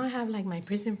 Like now I have like my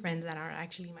prison friends that are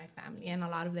actually my family, and a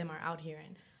lot of them are out here,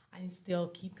 and I still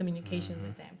keep communication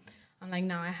with them. I'm like,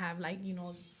 now I have like,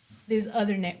 this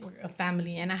other network of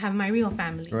family, and I have my real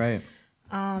family. Right.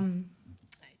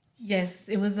 Yes,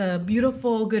 it was a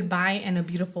beautiful goodbye and a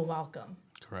beautiful welcome.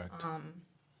 Correct.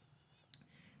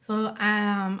 So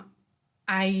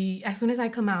I as soon as I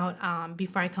come out,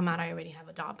 before I come out, I already have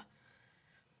a job.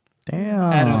 Damn.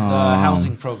 Out of the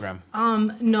housing program.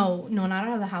 No, not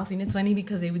out of the housing. It's funny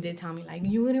because they did tell me like,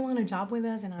 you wouldn't want a job with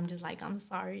us, and I'm just like, I'm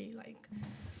sorry, like,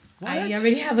 what? I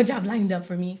already have a job lined up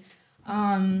for me.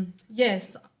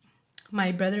 Yes,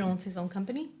 my brother owns his own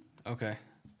company. Okay.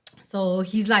 So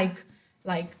he's like,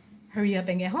 hurry up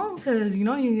and get home because you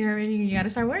got to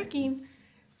start working.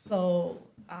 So.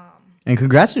 And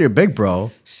congrats to your big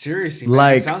bro. Seriously, man,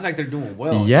 like, it sounds like they're doing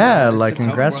well. Yeah, like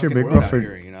congrats to your big bro for.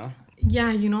 Here,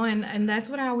 Yeah, and that's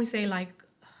what I always say. Like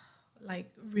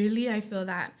really, I feel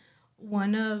that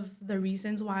one of the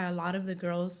reasons why a lot of the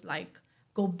girls like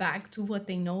go back to what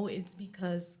they know is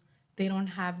because they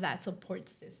don't have that support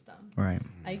system. Right.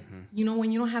 Like, you know, when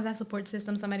you don't have that support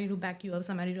system, somebody to back you up,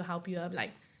 somebody to help you up,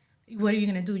 like, what are you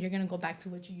going to do? You're going to go back to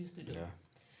what you used to do.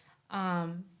 Yeah.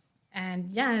 And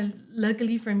yeah,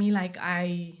 luckily for me, like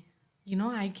I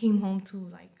came home to,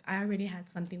 like, I already had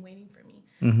something waiting for me.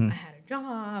 I had a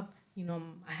job, you know,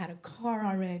 I had a car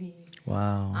already.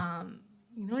 Wow.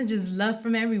 You know, just love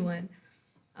from everyone.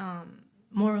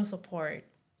 Moral support,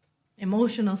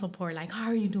 emotional support. Like, how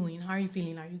are you doing? How are you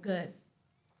feeling? Are you good?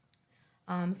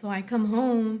 So I come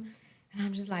home and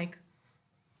I'm just like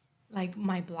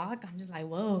my block, I'm just like,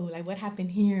 whoa, like what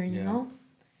happened here, you know?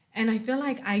 And I feel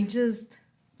like I just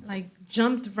like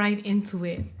jumped right into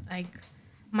it. Like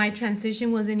my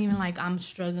transition wasn't even like I'm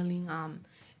struggling.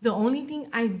 The only thing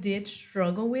I did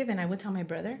struggle with, and I would tell my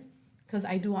brother, because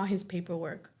I do all his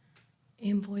paperwork,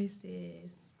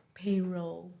 invoices,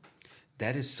 payroll.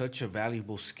 That is such a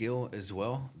valuable skill as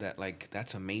well. That like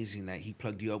that's amazing that he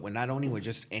plugged you up with not only with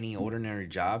just any ordinary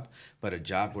job, but a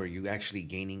job where you actually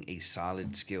gaining a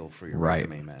solid skill for your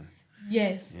resume, man.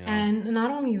 Yes, You know? and not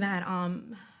only that,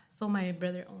 so my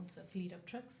brother owns a fleet of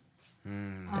trucks.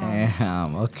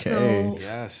 Damn. Okay. So,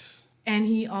 Yes. and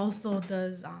he also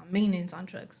does maintenance on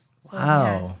trucks. So Wow.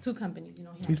 he has two companies. You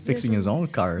know, He's fixing his own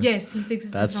cars. Yes, he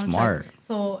fixes That's his own smart. truck.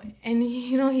 So, and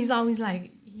he, you know, he's always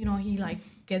like, you know, he like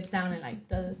gets down and like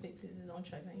fixes his own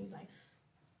truck, and he's like,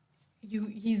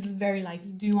 he's very like,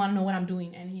 do you want to know what I'm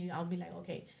doing? And I'll be like,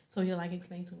 okay. So he'll like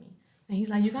explain to me, and he's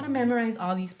like, you gotta memorize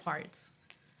all these parts.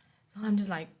 So I'm just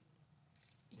like,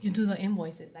 you do the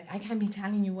invoices. Like I can't be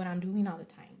telling you what I'm doing all the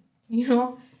time, you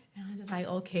know. And I'm just like,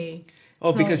 okay.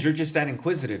 Oh, So, because you're just that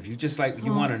inquisitive. You just like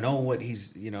you want to know what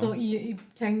he's, you know. So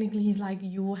technically, he's like,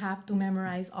 you have to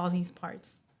memorize all these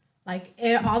parts, like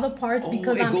all the parts,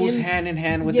 because it goes hand in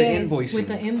hand with the invoicing. With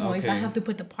the invoice, I Okay. have to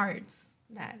put the parts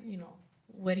that, you know,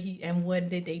 what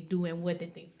did they do and what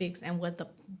did they fix and what the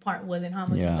part was and how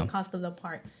much was the cost of the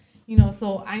part, you know.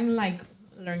 So I'm like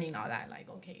learning all that, like,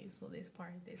 okay, so this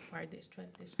truck.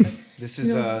 This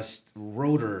is a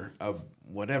rotor, a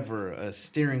whatever, a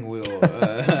steering wheel.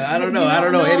 I don't know. I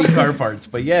don't know any car parts,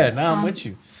 but yeah, now I'm with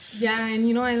you. Yeah, and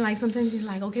you know, and like sometimes he's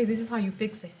like, okay, this is how you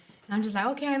fix it. And I'm just like,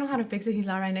 okay, I know how to fix it. He's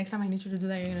like, all right, next time I need you to do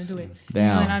that, you're gonna do it. Damn.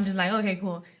 You know, and I'm just like, okay,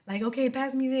 cool. Like, okay,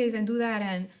 pass me this and do that.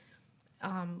 And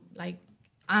like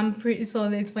I'm pretty, so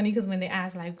it's funny because when they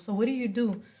ask like, so what do you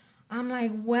do? I'm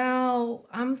like, well,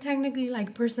 I'm technically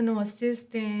like personal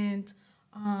assistant.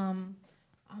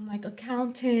 I'm like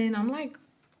accountant. I'm like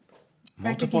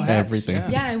Multiple practically hats.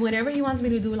 everything. yeah, and whatever he wants me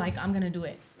to do, like I'm gonna do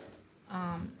it.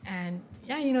 And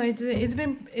yeah, you know,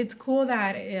 it's cool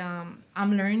that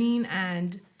I'm learning,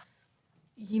 and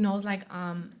he knows like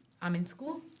I'm in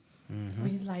school, so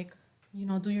he's like, you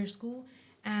know, do your school,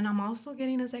 and I'm also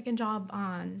getting a second job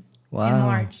in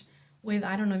March with,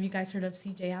 I don't know if you guys heard of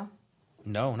CJL.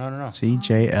 No.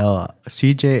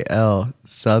 CJL,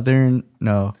 Southern,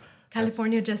 no.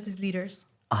 California Justice Leaders,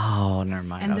 Oh, never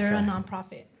mind. and they're a okay.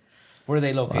 nonprofit. Where are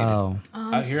they located? Wow.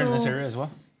 Out here in this So- area as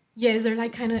well. Yes, they're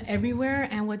like kind of everywhere,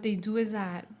 and what they do is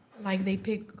that like they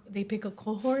pick a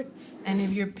cohort, and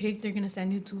if you're picked, they're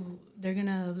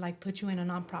gonna like put you in a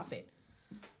nonprofit.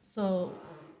 So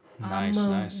I'm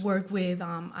gonna work with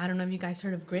I don't know if you guys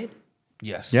heard of Grid.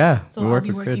 Yes. Yeah. So we I'll work be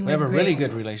with working Grid. We have a with really Grid.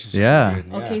 good relationship. Yeah. With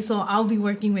Grid. Okay, so I'll be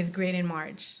working with Grid in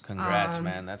March. Congrats,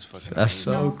 man. That's fucking That's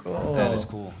amazing. so cool. That is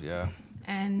cool. Yeah.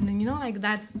 And you know, like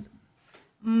that's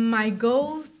my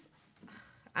goals.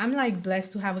 I'm like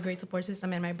blessed to have a great support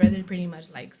system, and my brother pretty much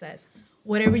like says,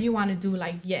 whatever you want to do,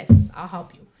 like, yes, I'll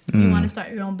help you. You want to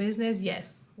start your own business,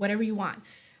 yes, whatever you want.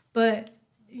 But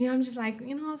you know, I'm just like,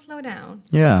 you know, slow down.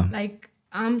 Yeah. Like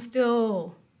I'm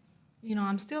still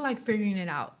like figuring it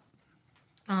out.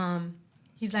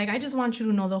 He's like, I just want you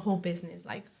to know the whole business,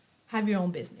 like have your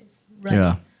own business. Run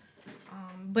Yeah. it.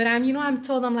 But I'm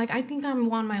told, I'm like, I think I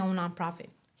want my own nonprofit.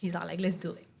 He's all like, let's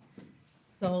do it.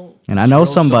 So, And I know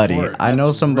Show somebody. support. I know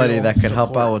That's somebody real that could help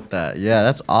support. out with that. Yeah,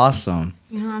 that's awesome.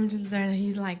 you know, I'm just there.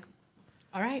 He's like,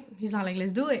 all right. He's not like,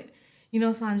 let's do it. You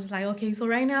know, so I'm just like, okay. So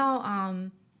right now,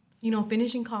 you know,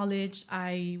 finishing college,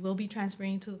 I will be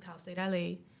transferring to Cal State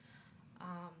LA.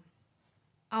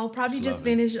 I'll probably just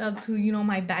finish up to, you know,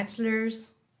 my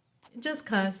bachelor's, just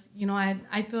cause, you know,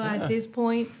 I feel at this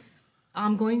point,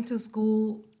 I'm going to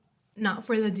school not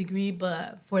for the degree,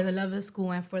 but for the love of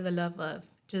school and for the love of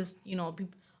just, you know,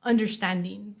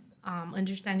 understanding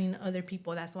other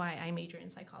people. That's why I major in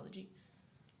psychology.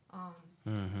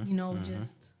 You know,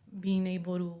 just being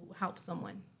able to help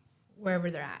someone wherever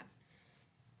they're at.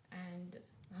 And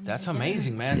That's like, yeah.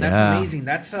 amazing, man. Yeah. That's amazing.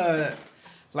 That's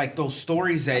like those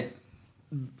stories that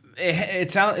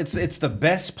It's the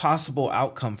best possible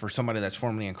outcome for somebody that's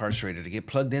formerly incarcerated to get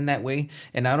plugged in that way,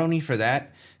 and not only for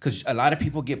that, because a lot of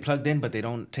people get plugged in but they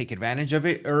don't take advantage of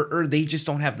it, or they just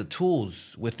don't have the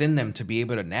tools within them to be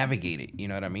able to navigate it. You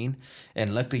know what I mean?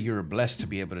 And luckily, you're blessed to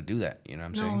be able to do that. You know what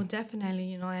I'm saying? No,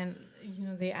 definitely. And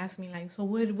they ask me like, so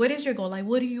what is your goal? Like,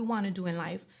 what do you want to do in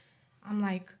life? I'm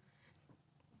like,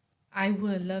 I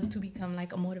would love to become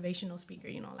like a motivational speaker.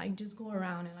 Like just go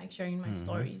around and like sharing my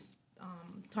stories.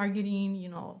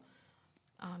 Targeting,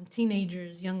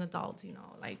 teenagers, young adults,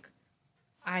 like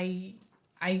I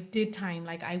did time,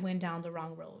 like I went down the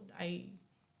wrong road. I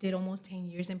did almost 10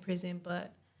 years in prison,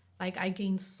 but like I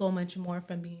gained so much more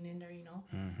from being in there,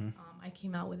 I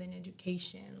came out with an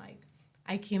education, like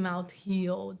I came out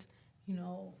healed,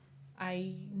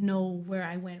 I know where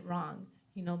I went wrong,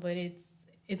 but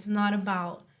it's not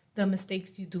about the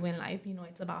mistakes you do in life,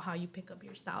 it's about how you pick up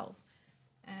yourself.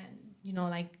 And,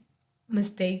 like,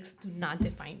 mistakes do not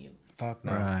define you. Fuck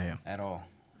no, right. At all.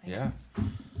 Yeah.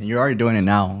 And you're already doing it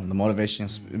now. The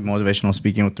motivational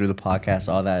speaking through the podcast,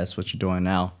 all that is what you're doing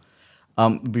now.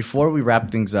 Before we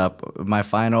wrap things up,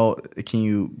 can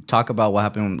you talk about what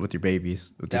happened with your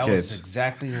babies, with the kids? That was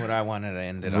exactly what I wanted to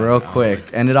end it on. Real quick.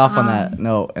 End it off on that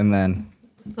note, and then.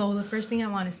 So the first thing I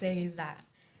want to say is that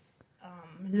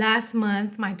last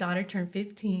month, my daughter turned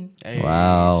 15. Hey,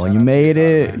 wow, you made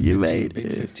it. You made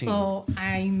it. 15. So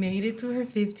I made it to her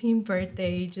 15th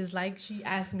birthday, just like she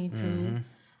asked me to.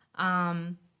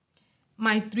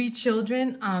 My 3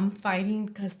 children, I'm fighting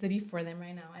custody for them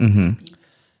right now as we speak.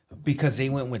 Because they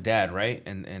went with dad, right?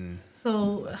 And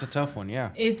so that's a tough one, yeah.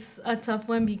 It's a tough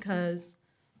one because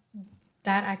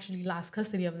dad actually lost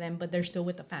custody of them, but they're still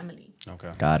with the family.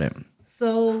 Okay. Got it.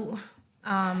 So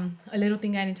a little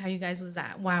thing I didn't tell you guys was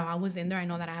that while I was in there, I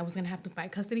know that I was going to have to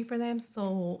fight custody for them.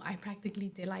 So I practically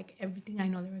did like everything I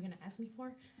know they were going to ask me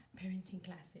for. Parenting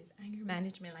classes, anger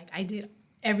management, like I did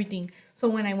everything. So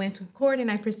when I went to court and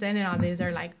I presented all this,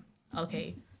 they're like,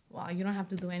 okay, well, you don't have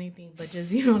to do anything, but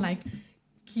just, like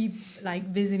keep like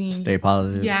visiting. Stay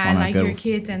positive. Yeah, and like your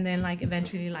kids. And then like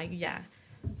eventually like, yeah.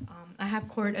 I have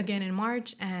court again in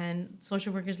March, and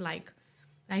social workers like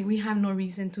we have no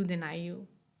reason to deny you.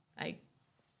 Like,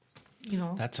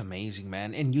 That's amazing,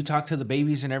 man. And you talk to the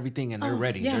babies and everything, and they're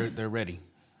ready. Yes. They're ready.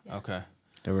 Yeah. Okay.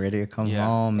 They're ready to come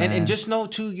home, man. And just know,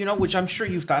 too, which I'm sure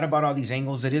you've thought about all these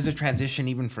angles, it is a transition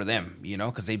even for them,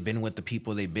 because they've been with the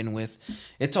people they've been with.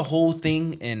 It's a whole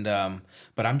thing, and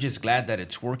but I'm just glad that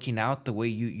it's working out the way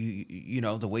you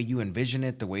the way you envision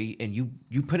it, the way, and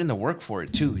you put in the work for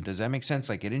it, too. Does that make sense?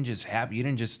 Like, it didn't just happen. You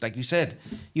didn't just, like you said,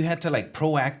 you had to, like,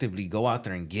 proactively go out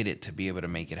there and get it to be able to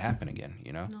make it happen again,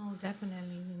 No,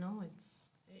 definitely,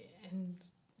 and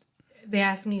they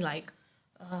asked me, like,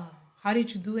 how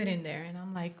did you do it in there? And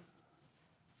I'm like,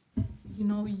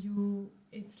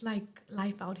 it's like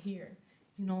life out here.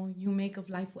 You make of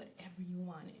life whatever you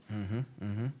want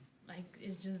it. Like,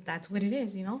 it's just, that's what it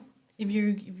is, If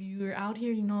you're out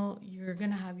here, you're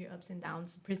going to have your ups and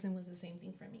downs. Prison was the same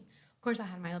thing for me. Of course, I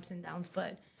had my ups and downs,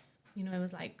 but, it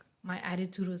was like my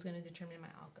attitude was going to determine my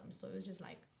outcome. So it was just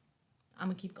like, I'm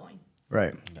going to keep going.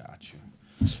 Right. Got you.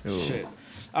 Shit.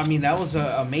 I mean, that was an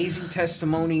amazing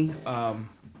testimony.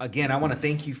 Again, I want to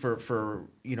thank you for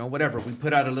whatever. We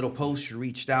put out a little post. You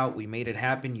reached out. We made it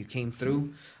happen. You came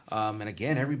through. And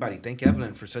again, everybody, thank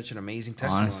Evelyn for such an amazing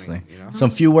testimony. Honestly. Some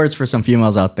few words for some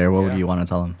females out there. What would you want to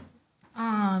tell them?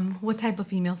 What type of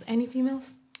females? Any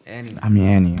females? Any. I mean,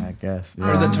 any, I guess.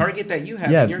 Or the target that you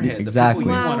have in your head. Exactly. The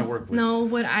people you want to work with. No,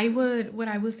 what I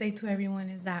would say to everyone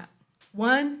is that,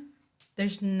 one,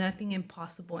 there's nothing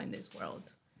impossible in this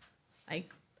world.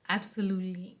 Like,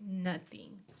 absolutely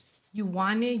nothing. You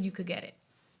want it, you could get it.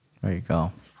 There you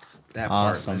go. That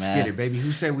awesome, part. Let's man. get it, baby.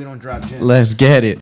 Who said we don't drop gems? Let's get it.